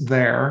that's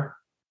there.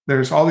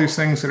 There's all these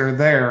things that are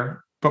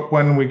there. But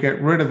when we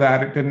get rid of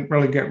that, it didn't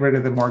really get rid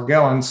of the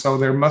Morgellons. So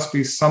there must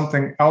be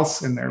something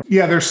else in there.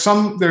 Yeah, there's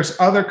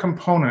other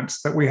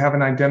components that we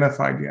haven't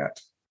identified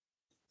yet.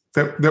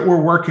 That we're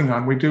working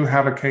on. We do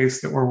have a case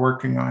that we're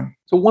working on.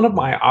 So one of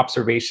my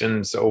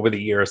observations over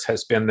the years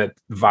has been that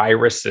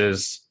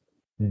viruses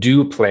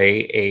do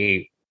play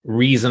a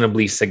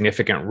reasonably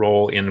significant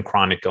role in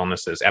chronic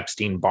illnesses.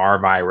 Epstein-Barr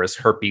virus,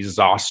 herpes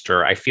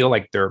zoster. I feel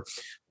like they're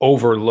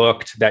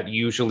overlooked, that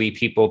usually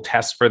people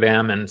test for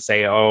them and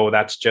say, oh,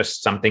 that's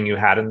just something you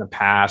had in the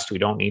past. We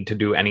don't need to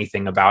do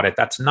anything about it.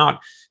 That's not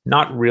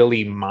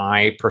really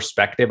my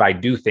perspective. I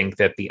do think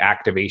that the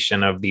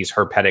activation of these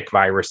herpetic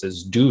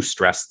viruses do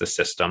stress the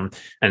system.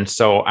 And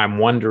so I'm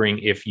wondering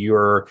if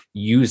you're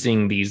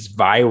using these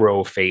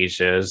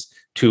virophages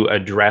to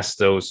address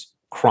those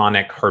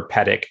chronic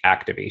herpetic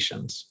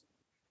activations.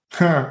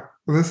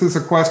 This is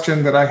a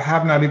question that I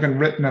have not even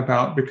written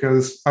about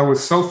because I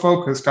was so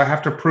focused. I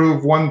have to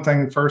prove one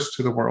thing first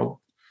to the world.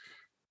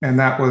 And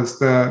that was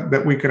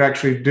that we could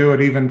actually do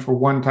it even for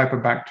one type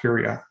of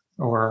bacteria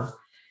or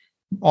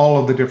all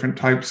of the different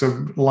types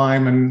of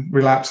Lyme and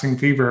relapsing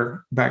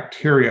fever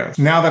bacteria.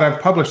 Now that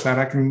I've published that,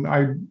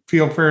 I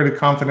feel fairly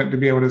confident to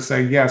be able to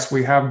say, yes,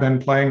 we have been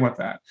playing with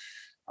that.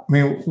 I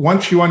mean,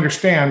 once you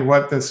understand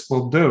what this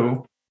will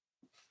do,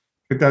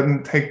 it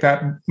doesn't take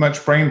that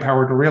much brain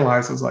power to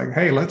realize it's like,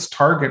 hey, let's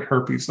target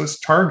herpes. Let's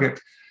target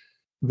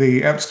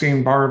the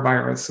Epstein-Barr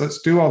virus. Let's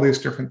do all these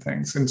different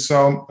things. And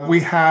so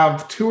we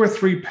have 2 or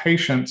 3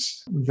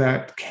 patients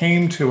that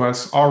came to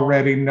us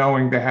already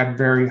knowing they had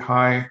very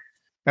high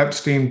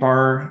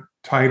Epstein-Barr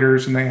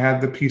titers and they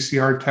had the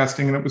PCR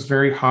testing and it was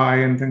very high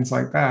and things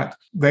like that.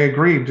 They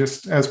agreed,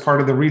 just as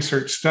part of the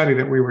research study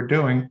that we were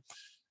doing,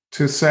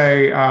 to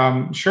say,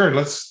 sure,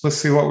 let's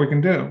see what we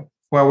can do.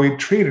 Well, we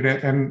treated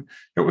it, and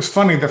it was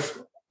funny.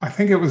 I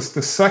think it was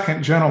the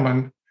second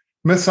gentleman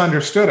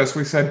misunderstood us.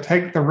 We said,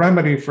 take the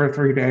remedy for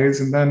 3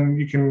 days, and then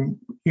you can,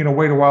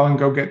 wait a while and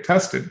go get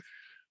tested.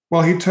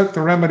 Well, he took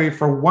the remedy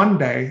for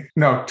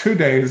 2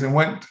 days, and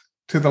went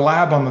to the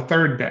lab on the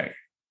 3rd day,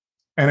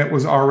 and it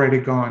was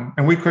already gone,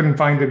 and we couldn't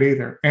find it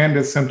either. And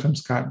his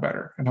symptoms got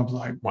better, and I was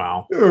like,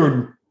 wow,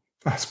 dude,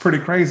 that's pretty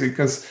crazy.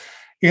 Because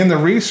in the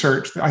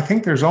research, I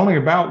think there's only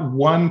about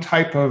one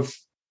type of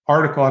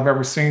article I've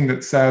ever seen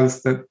that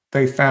says that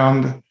they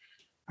found,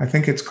 I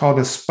think it's called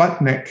a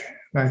Sputnik.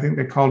 I think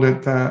they called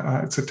it,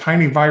 it's a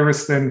tiny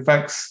virus that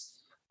infects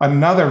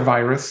another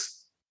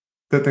virus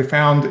that they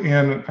found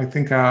in, I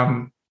think,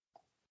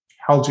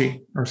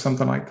 algae or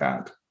something like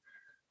that.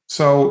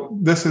 So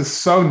this is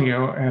so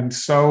new. And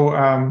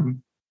so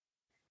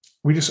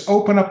we just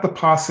open up the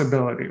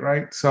possibility,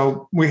 right?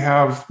 So we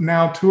have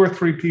now 2 or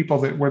 3 people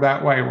that were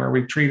that way, where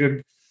we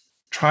treated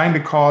trying to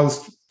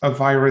cause a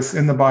virus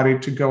in the body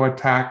to go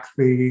attack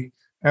the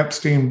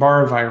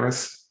Epstein-Barr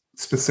virus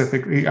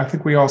specifically. I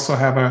think we also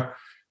have a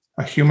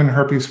human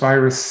herpes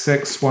virus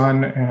 6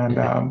 one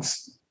and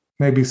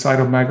maybe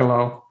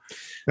cytomegalo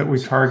that we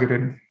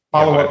targeted.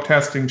 Follow-up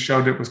testing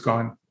showed it was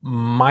gone.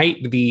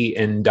 Might the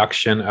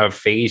induction of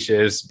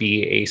phages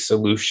be a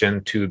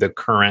solution to the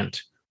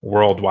current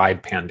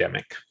worldwide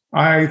pandemic?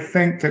 I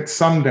think that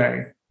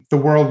someday the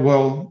world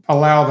will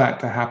allow that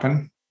to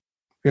happen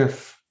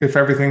if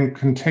everything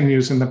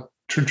continues in the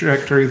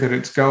trajectory that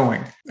it's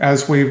going.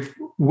 As we've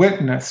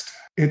witnessed,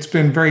 it's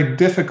been very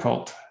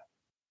difficult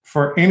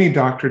for any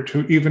doctor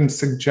to even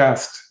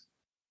suggest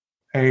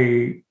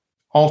a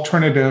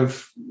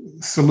alternative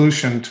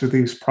solution to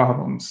these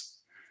problems.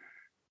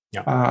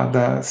 Yeah.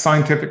 The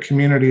scientific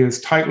community is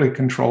tightly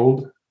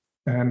controlled.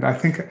 And I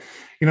think,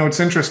 it's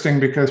interesting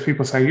because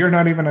people say, you're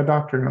not even a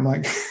doctor. And I'm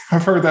like,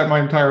 I've heard that my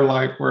entire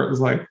life, where it was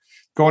like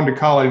going to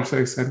college,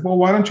 they said, well,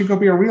 why don't you go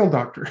be a real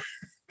doctor?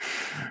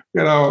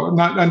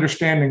 Not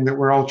understanding that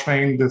we're all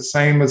trained the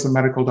same as a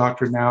medical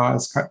doctor now,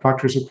 as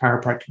doctors of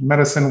chiropractic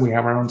medicine. We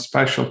have our own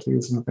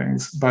specialties and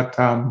things. But,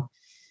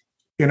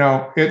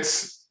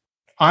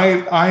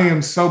 I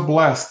am so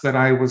blessed that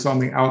I was on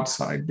the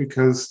outside,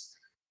 because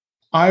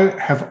I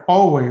have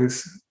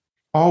always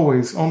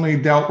only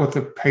dealt with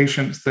the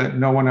patients that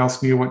no one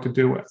else knew what to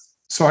do with.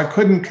 So I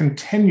couldn't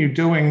continue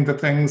doing the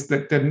things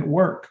that didn't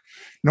work,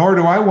 nor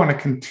do I want to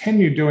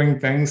continue doing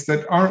things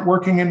that aren't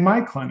working in my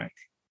clinic,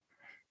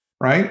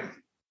 right?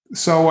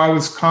 So I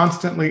was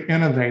constantly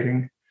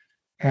innovating.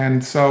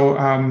 And so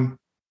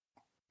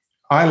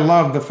I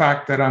love the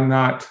fact that I'm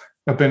not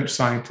a bench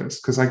scientist,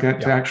 because I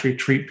get to actually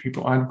treat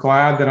people. I'm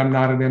glad that I'm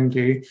not an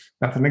MD,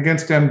 nothing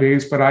against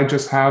MDs, but I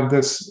just have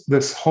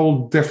this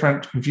whole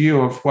different view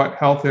of what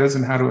health is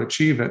and how to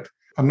achieve it.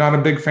 I'm not a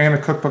big fan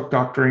of cookbook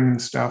doctoring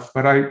and stuff,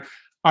 but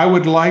I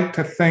would like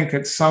to think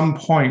at some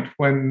point,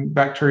 when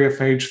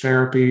bacteriophage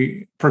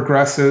therapy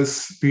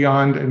progresses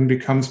beyond and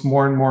becomes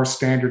more and more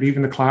standard,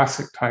 even the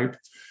classic type,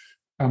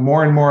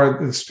 more and more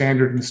the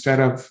standard instead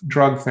of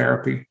drug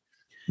therapy,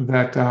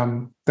 that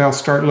they'll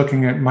start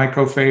looking at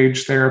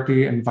mycophage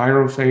therapy and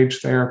virophage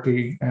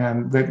therapy,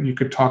 and that you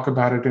could talk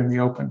about it in the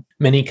open.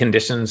 Many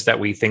conditions that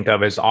we think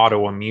of as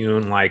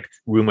autoimmune, like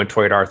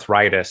rheumatoid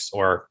arthritis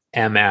or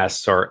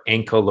MS or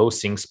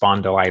ankylosing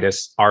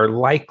spondylitis, are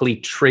likely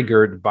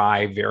triggered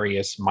by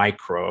various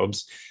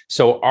microbes.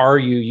 So are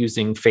you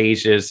using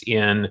phages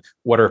in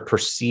what are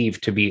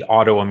perceived to be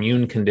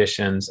autoimmune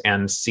conditions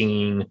and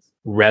seeing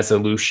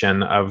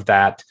resolution of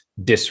that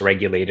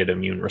dysregulated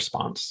immune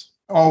response?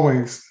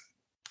 Always.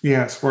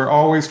 Yes, we're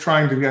always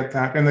trying to get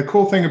that. And the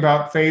cool thing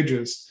about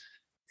phages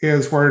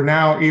is we're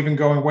now even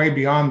going way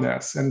beyond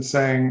this and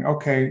saying,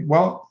 okay,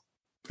 well,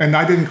 and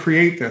I didn't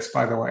create this,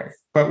 by the way,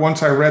 but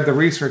once I read the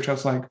research, I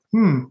was like,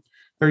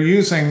 they're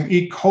using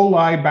E.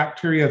 coli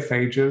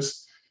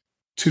bacteriophages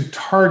to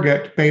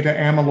target beta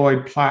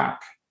amyloid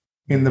plaque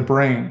in the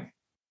brain.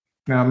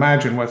 Now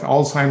imagine, with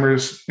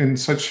Alzheimer's in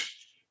such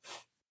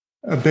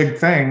a big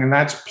thing, and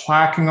that's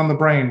plaquing on the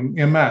brain,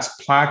 MS,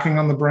 plaquing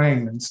on the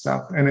brain and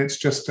stuff. And it's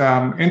just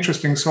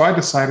interesting. So I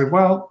decided,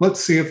 well,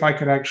 let's see if I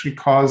could actually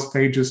cause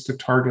phages to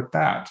target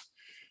that.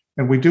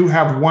 And we do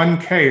have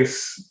one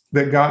case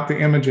that got the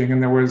imaging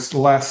and there was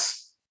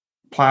less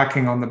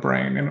plaquing on the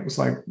brain. And it was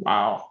like,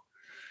 wow.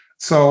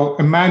 So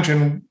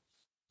imagine,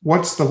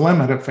 what's the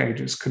limit of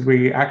phages? Could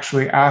we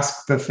actually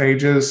ask the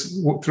phages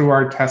through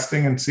our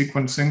testing and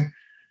sequencing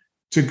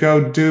to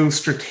go do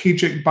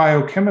strategic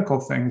biochemical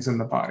things in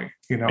the body,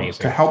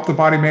 to help the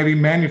body maybe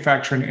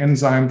manufacture an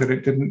enzyme that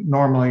it didn't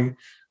normally,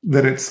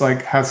 that it's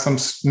like has some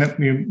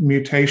SNP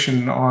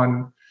mutation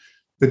on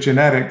the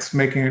genetics,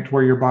 making it to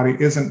where your body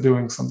isn't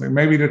doing something,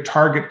 maybe to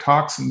target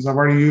toxins. I've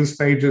already used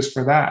phages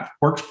for that.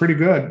 Works pretty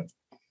good.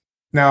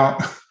 Now,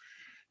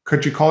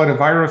 could you call it a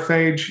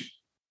virophage?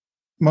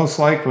 Most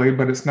likely,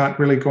 but it's not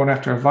really going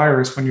after a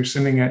virus when you're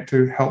sending it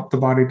to help the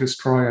body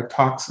destroy a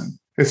toxin.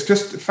 It's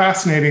just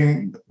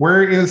fascinating.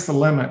 Where is the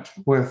limit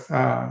with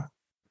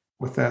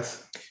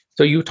this?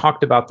 So you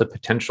talked about the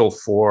potential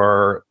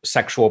for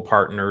sexual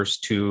partners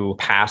to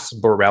pass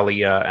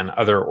Borrelia and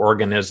other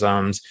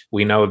organisms.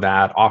 We know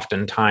that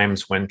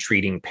oftentimes when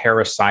treating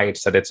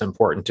parasites, that it's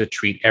important to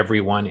treat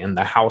everyone in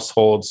the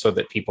household so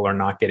that people are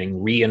not getting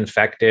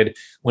reinfected.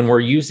 When we're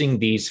using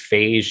these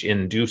phage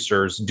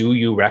inducers, do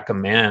you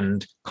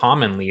recommend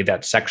commonly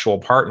that sexual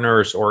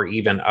partners or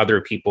even other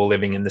people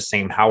living in the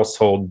same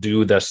household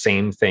do the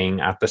same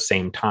thing at the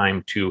same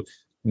time to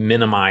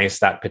minimize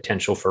that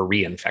potential for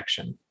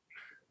reinfection?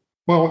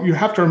 Well, you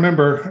have to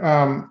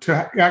remember,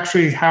 to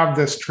actually have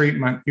this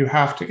treatment, you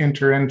have to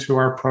enter into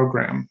our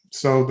program.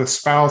 So the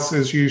spouse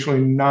is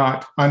usually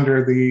not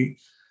under the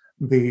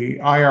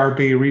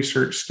IRB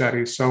research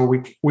study. So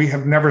we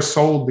have never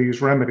sold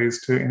these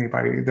remedies to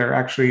anybody. They're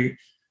actually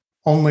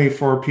only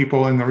for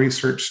people in the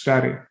research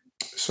study.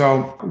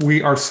 So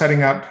we are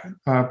setting up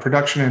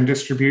production and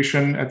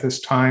distribution at this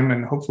time,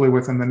 and hopefully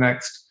within the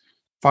next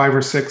 5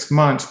 or 6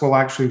 months, we'll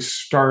actually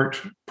start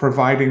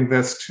providing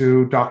this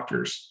to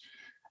doctors.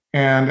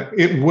 And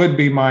it would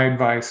be my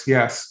advice,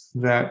 yes,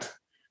 that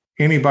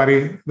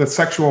anybody, the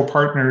sexual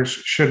partners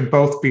should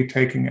both be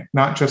taking it,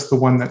 not just the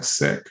one that's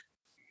sick,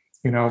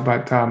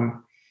 but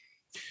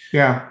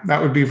yeah,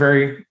 that would be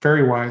very,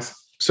 very wise.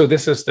 So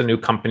this is the new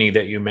company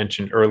that you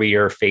mentioned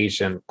earlier,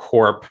 Phage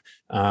Corp.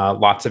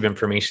 Lots of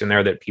information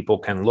there that people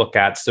can look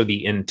at. So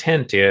the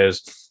intent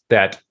is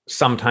that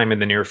sometime in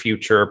the near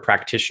future,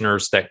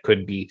 practitioners that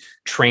could be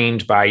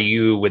trained by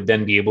you would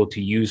then be able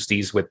to use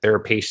these with their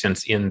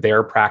patients in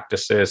their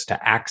practices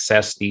to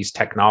access these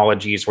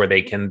technologies where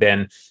they can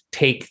then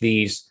take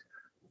these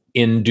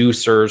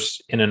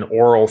inducers in an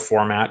oral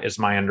format, is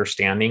my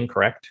understanding,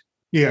 correct?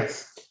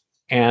 Yes.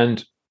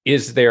 And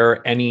is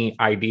there any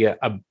idea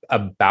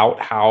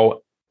about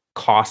how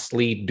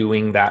costly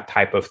doing that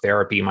type of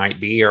therapy might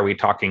be? Are we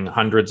talking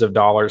hundreds of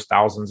dollars,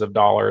 thousands of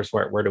dollars?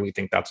 Where do we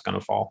think that's going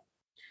to fall?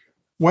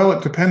 Well,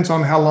 it depends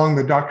on how long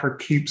the doctor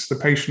keeps the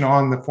patient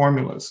on the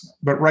formulas.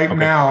 But right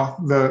now,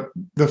 the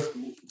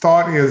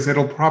thought is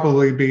it'll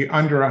probably be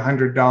under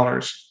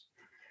 $100.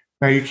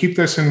 Now, you keep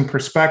this in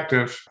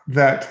perspective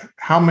that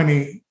how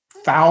many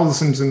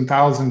thousands and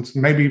thousands,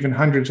 maybe even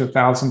hundreds of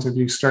thousands of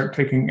you start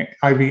taking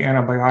IV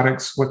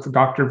antibiotics with the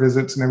doctor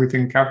visits and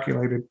everything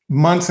calculated,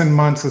 months and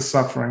months of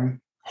suffering,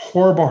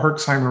 horrible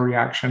Herxheimer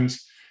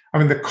reactions. I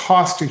mean, the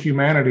cost to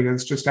humanity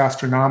is just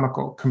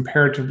astronomical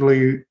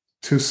comparatively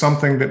to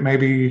something that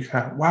maybe,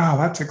 wow,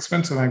 that's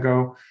expensive. I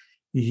go,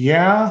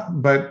 yeah,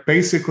 but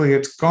basically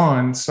it's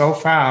gone so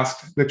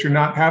fast that you're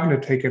not having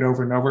to take it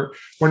over and over.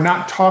 We're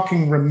not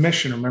talking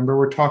remission. Remember,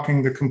 we're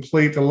talking the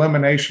complete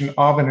elimination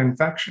of an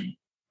infection.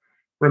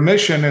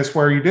 Remission is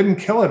where you didn't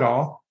kill it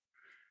all,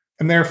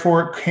 and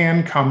therefore it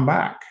can come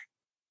back.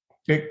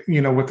 It,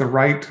 with the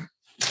right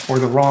or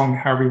the wrong,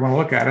 however you want to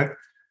look at it,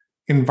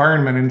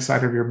 environment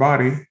inside of your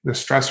body, the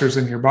stressors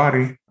in your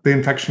body, the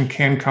infection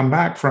can come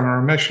back from a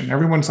remission.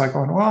 Everyone's like,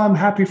 oh, well, I'm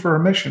happy for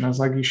remission. I was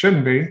like, you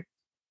shouldn't be.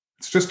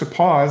 It's just a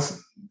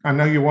pause. I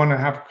know you want to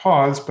have a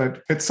pause,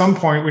 but at some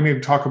point we need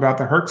to talk about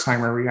the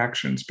Herxheimer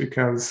reactions,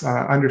 because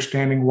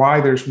understanding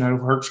why there's no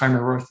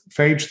Herxheimer with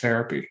phage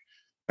therapy,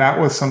 that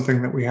was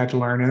something that we had to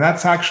learn. And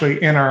that's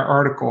actually in our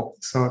article.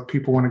 So if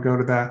people want to go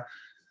to that,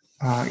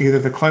 either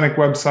the clinic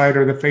website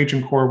or the Phage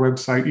and Core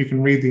website, you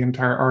can read the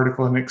entire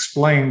article, and it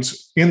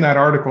explains in that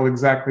article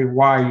exactly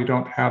why you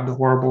don't have the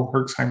horrible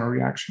Herxheimer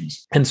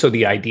reactions. And so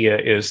the idea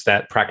is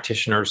that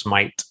practitioners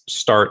might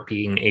start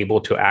being able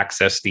to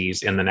access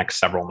these in the next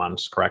several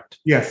months, correct?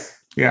 Yes.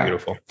 Yeah.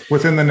 Beautiful.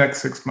 Within the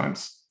next 6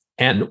 months.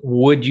 And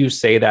would you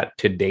say that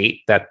to date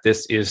that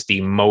this is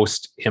the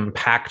most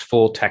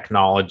impactful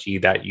technology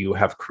that you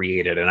have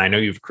created? And I know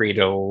you've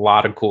created a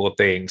lot of cool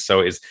things.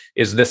 So is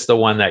this the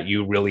one that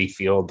you really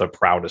feel the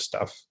proudest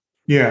of?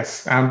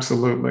 Yes,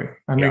 absolutely.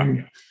 I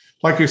mean,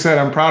 like you said,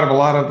 I'm proud of a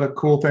lot of the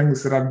cool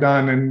things that I've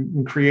done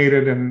and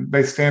created, and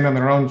they stand on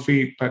their own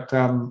feet. But,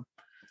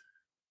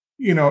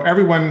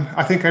 everyone,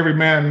 I think every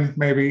man,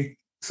 maybe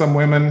some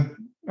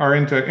women are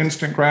into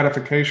instant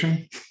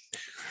gratification.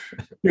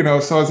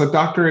 So as a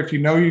doctor, if you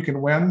know you can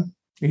win,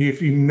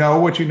 if you know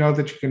what you know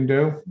that you can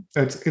do,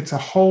 it's a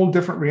whole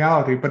different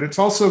reality. But it's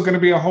also going to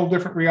be a whole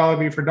different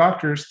reality for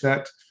doctors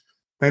that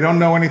they don't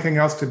know anything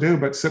else to do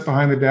but sit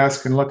behind the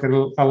desk and look at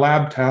a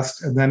lab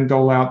test and then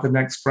dole out the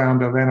next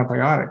round of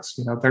antibiotics.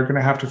 They're going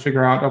to have to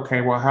figure out,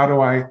 okay, well,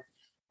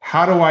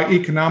 how do I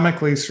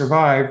economically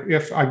survive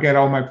if I get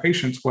all my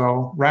patients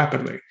well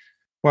rapidly?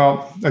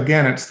 Well,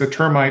 again, it's the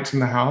termites in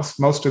the house.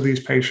 Most of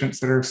these patients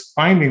that are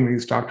finding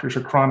these doctors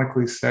are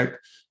chronically sick.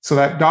 So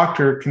that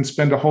doctor can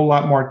spend a whole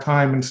lot more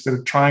time, instead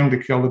of trying to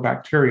kill the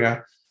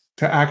bacteria,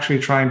 to actually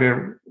trying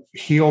to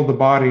heal the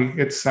body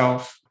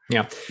itself.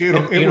 Yeah.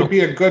 It would be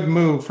a good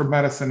move for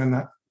medicine in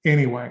that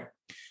anyway.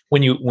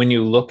 When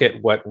you look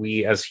at what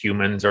we as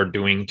humans are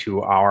doing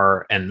to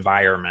our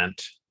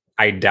environment,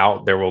 I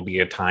doubt there will be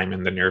a time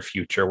in the near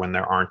future when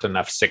there aren't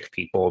enough sick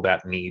people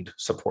that need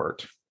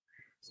support.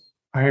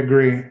 I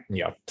agree.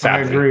 Yeah,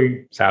 sadly. I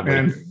agree. Sadly.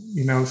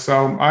 And,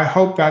 so I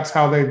hope that's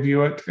how they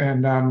view it.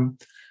 And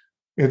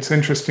it's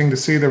interesting to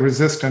see the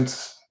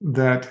resistance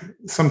that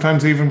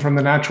sometimes even from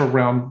the natural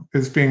realm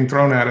is being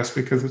thrown at us,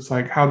 because it's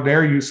like, how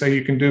dare you say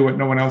you can do what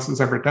no one else has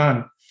ever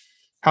done?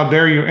 How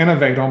dare you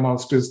innovate,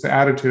 almost is the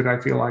attitude I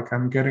feel like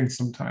I'm getting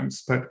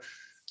sometimes. But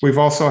we've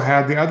also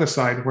had the other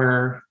side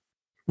where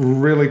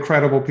really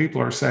credible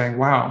people are saying,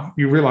 wow,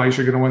 you realize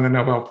you're going to win the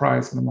Nobel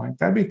Prize. And I'm like,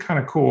 that'd be kind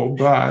of cool,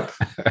 but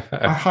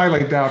I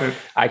highly doubt it.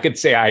 I could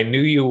say, I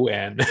knew you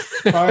win.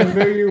 I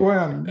knew you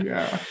win.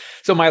 Yeah.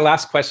 So my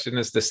last question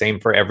is the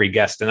same for every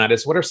guest. And that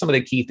is, what are some of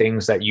the key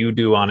things that you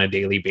do on a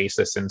daily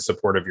basis in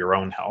support of your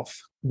own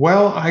health?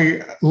 Well,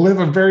 I live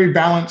a very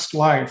balanced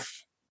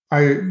life.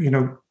 I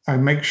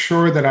make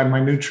sure that my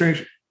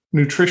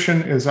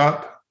nutrition is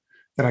up,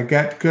 that I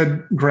get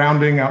good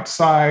grounding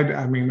outside.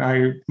 I mean,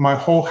 my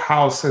whole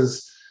house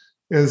is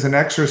an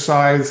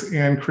exercise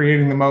in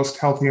creating the most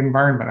healthy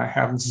environment. I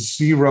have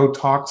zero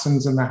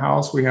toxins in the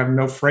house. We have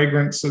no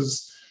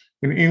fragrances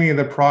in any of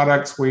the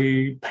products.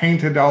 We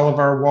painted all of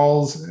our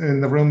walls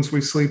in the rooms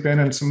we sleep in,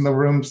 and some of the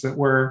rooms that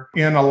we're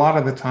in a lot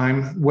of the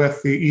time,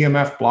 with the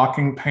EMF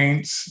blocking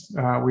paints.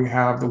 We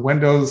have the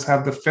windows,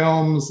 have the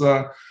films,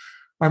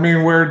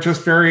 we're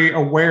just very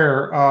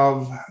aware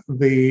of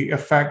the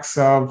effects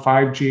of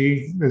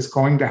 5G is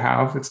going to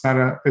have. It's not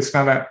a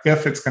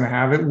if it's going to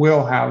have, it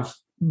will have.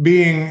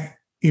 Being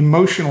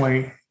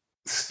emotionally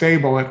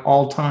stable at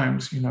all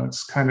times.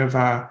 It's kind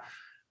of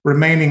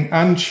remaining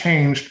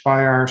unchanged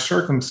by our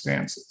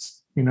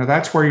circumstances.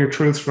 That's where your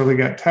truths really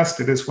get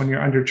tested, is when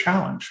you're under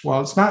challenge. Well,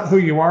 it's not who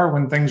you are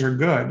when things are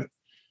good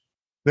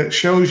that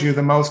shows you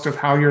the most of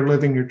how you're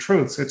living your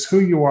truths. It's who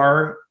you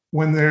are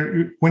when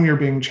you're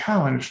being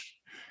challenged.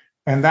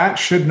 And that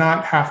should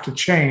not have to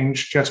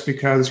change just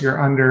because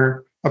you're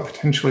under a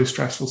potentially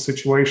stressful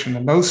situation.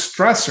 And those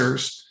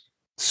stressors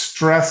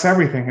stress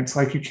everything. It's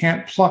like you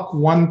can't pluck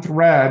one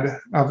thread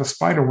of a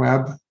spider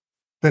web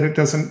that it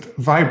doesn't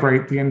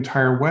vibrate the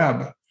entire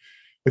web.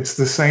 It's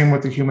the same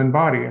with the human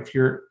body. If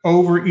you're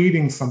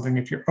overeating something,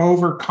 if you're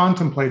over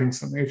contemplating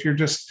something,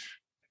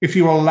 if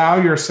you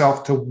allow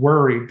yourself to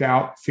worry,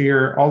 doubt,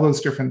 fear, all those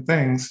different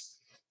things,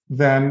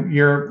 then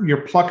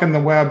you're plucking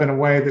the web in a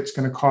way that's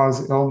going to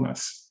cause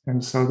illness.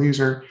 And so these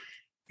are,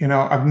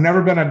 I've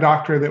never been a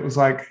doctor that was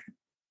like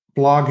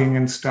blogging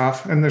and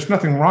stuff, and there's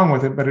nothing wrong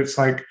with it, but it's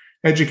like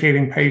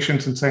educating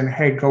patients and saying,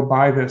 hey, go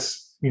buy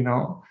this.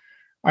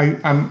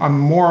 I'm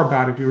more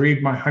about, if you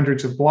read my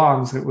hundreds of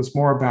blogs, it was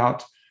more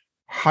about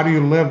how do you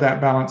live that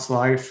balanced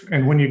life?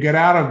 And when you get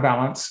out of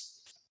balance,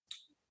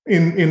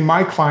 in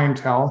my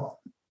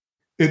clientele,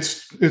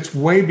 it's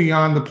way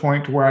beyond the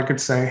point where I could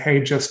say,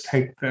 hey, just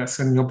take this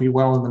and you'll be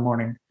well in the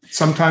morning.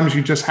 Sometimes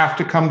you just have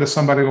to come to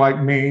somebody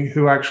like me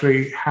who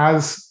actually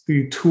has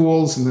the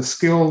tools and the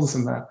skills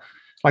and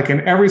like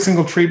in every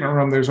single treatment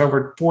room, there's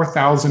over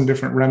 4,000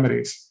 different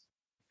remedies.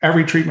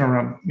 Every treatment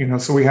room,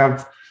 so we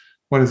have,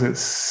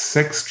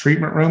 6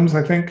 treatment rooms,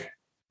 I think.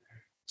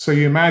 So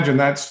you imagine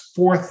that's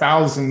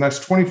 4,000, that's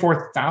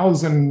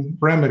 24,000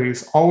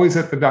 remedies, always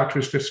at the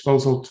doctor's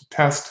disposal to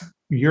test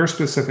your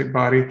specific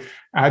body,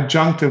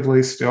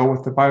 adjunctively still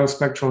with the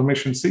biospectral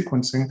emission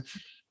sequencing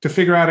to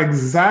figure out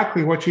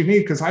exactly what you need,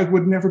 because I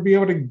would never be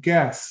able to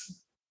guess.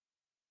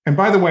 And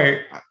by the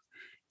way,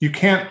 you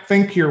can't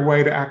think your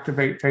way to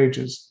activate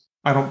phages.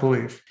 I don't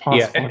believe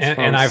possible. Yeah,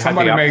 and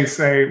somebody may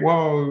say,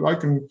 "Whoa, I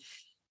can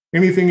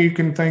anything you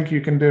can think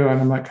you can do,"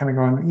 and I'm like kind of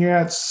going,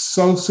 "Yeah, it's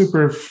so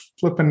super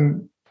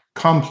flippin'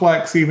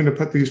 complex even to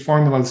put these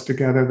formulas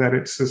together that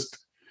it's just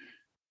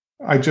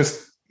I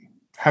just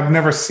have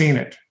never seen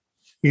it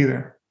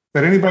either."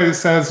 But anybody that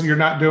says you're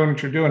not doing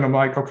what you're doing, I'm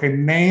like, okay,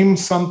 name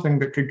something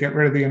that could get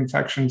rid of the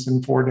infections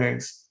in 4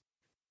 days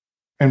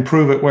and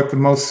prove it with the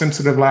most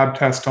sensitive lab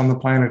test on the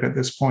planet at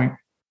this point.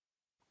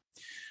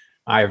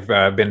 I've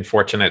been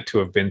fortunate to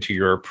have been to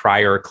your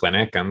prior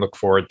clinic and look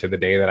forward to the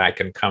day that I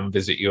can come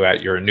visit you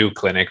at your new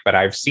clinic. But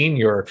I've seen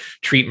your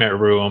treatment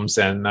rooms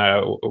and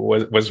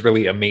was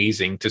really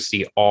amazing to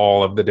see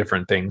all of the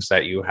different things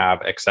that you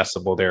have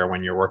accessible there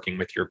when you're working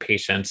with your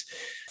patients.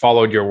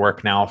 Followed your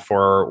work now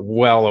for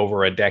well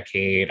over a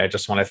decade. I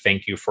just want to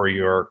thank you for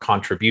your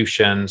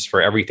contributions,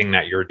 for everything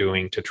that you're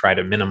doing to try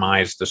to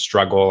minimize the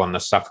struggle and the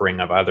suffering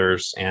of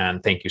others.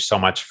 And thank you so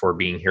much for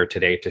being here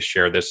today to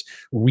share this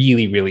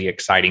really, really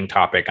exciting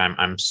topic.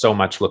 I'm so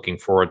much looking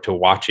forward to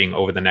watching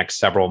over the next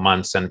several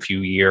months and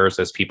few years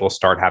as people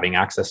start having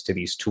access to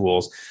these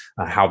tools,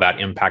 how that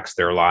impacts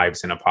their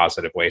lives in a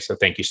positive way. So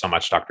thank you so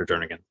much, Dr.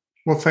 Jernigan.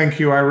 Well, thank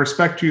you. I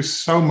respect you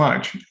so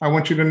much. I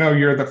want you to know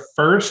you're the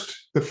first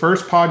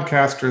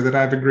podcaster that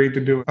I've agreed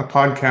to do a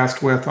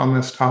podcast with on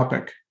this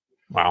topic.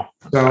 Wow.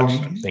 So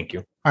thank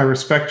you. I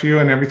respect you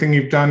and everything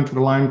you've done for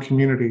the Lyme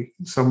community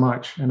so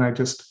much. And I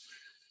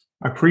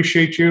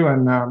appreciate you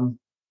and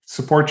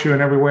support you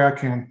in every way I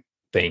can.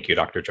 Thank you,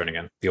 Dr.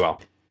 Jernigan. Be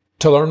well.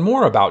 To learn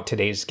more about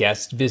today's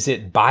guest,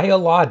 visit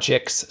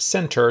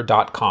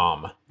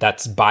biologixcenter.com.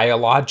 That's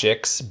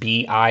Biologix,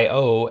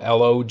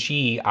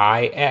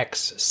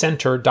 Biologix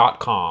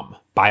Center.com,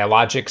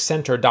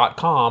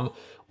 biologixcenter.com,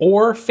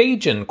 or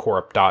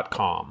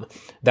phagencorp.com.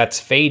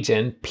 That's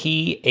Phagen,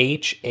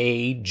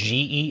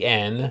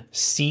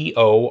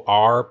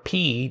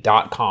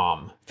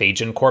 PHAGENCORP.com,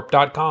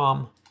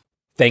 phagencorp.com.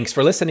 Thanks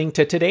for listening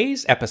to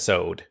today's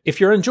episode.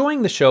 If you're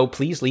enjoying the show,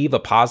 please leave a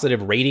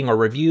positive rating or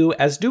review,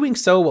 as doing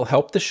so will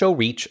help the show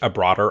reach a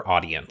broader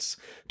audience.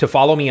 To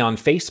follow me on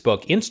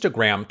Facebook,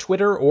 Instagram,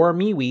 Twitter, or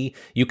MeWe,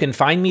 you can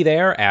find me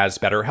there as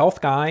Better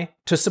Health Guy.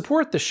 To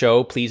support the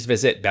show, please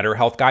visit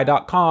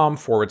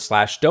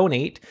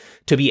betterhealthguy.com/donate.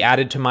 To be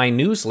added to my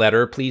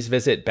newsletter, please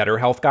visit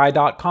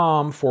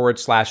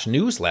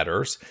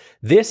betterhealthguy.com/newsletters.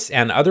 This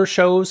and other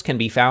shows can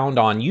be found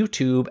on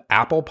YouTube,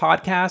 Apple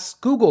Podcasts,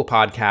 Google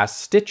Podcasts,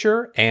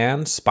 Stitcher,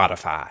 and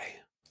Spotify.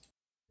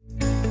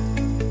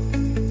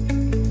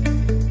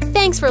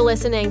 Thanks for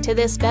listening to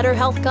this Better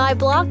Health Guy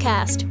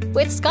blogcast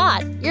with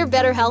Scott, your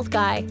Better Health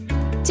Guy.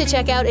 To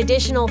check out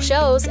additional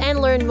shows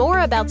and learn more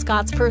about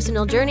Scott's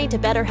personal journey to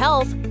better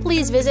health,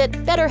 please visit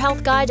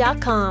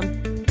betterhealthguy.com.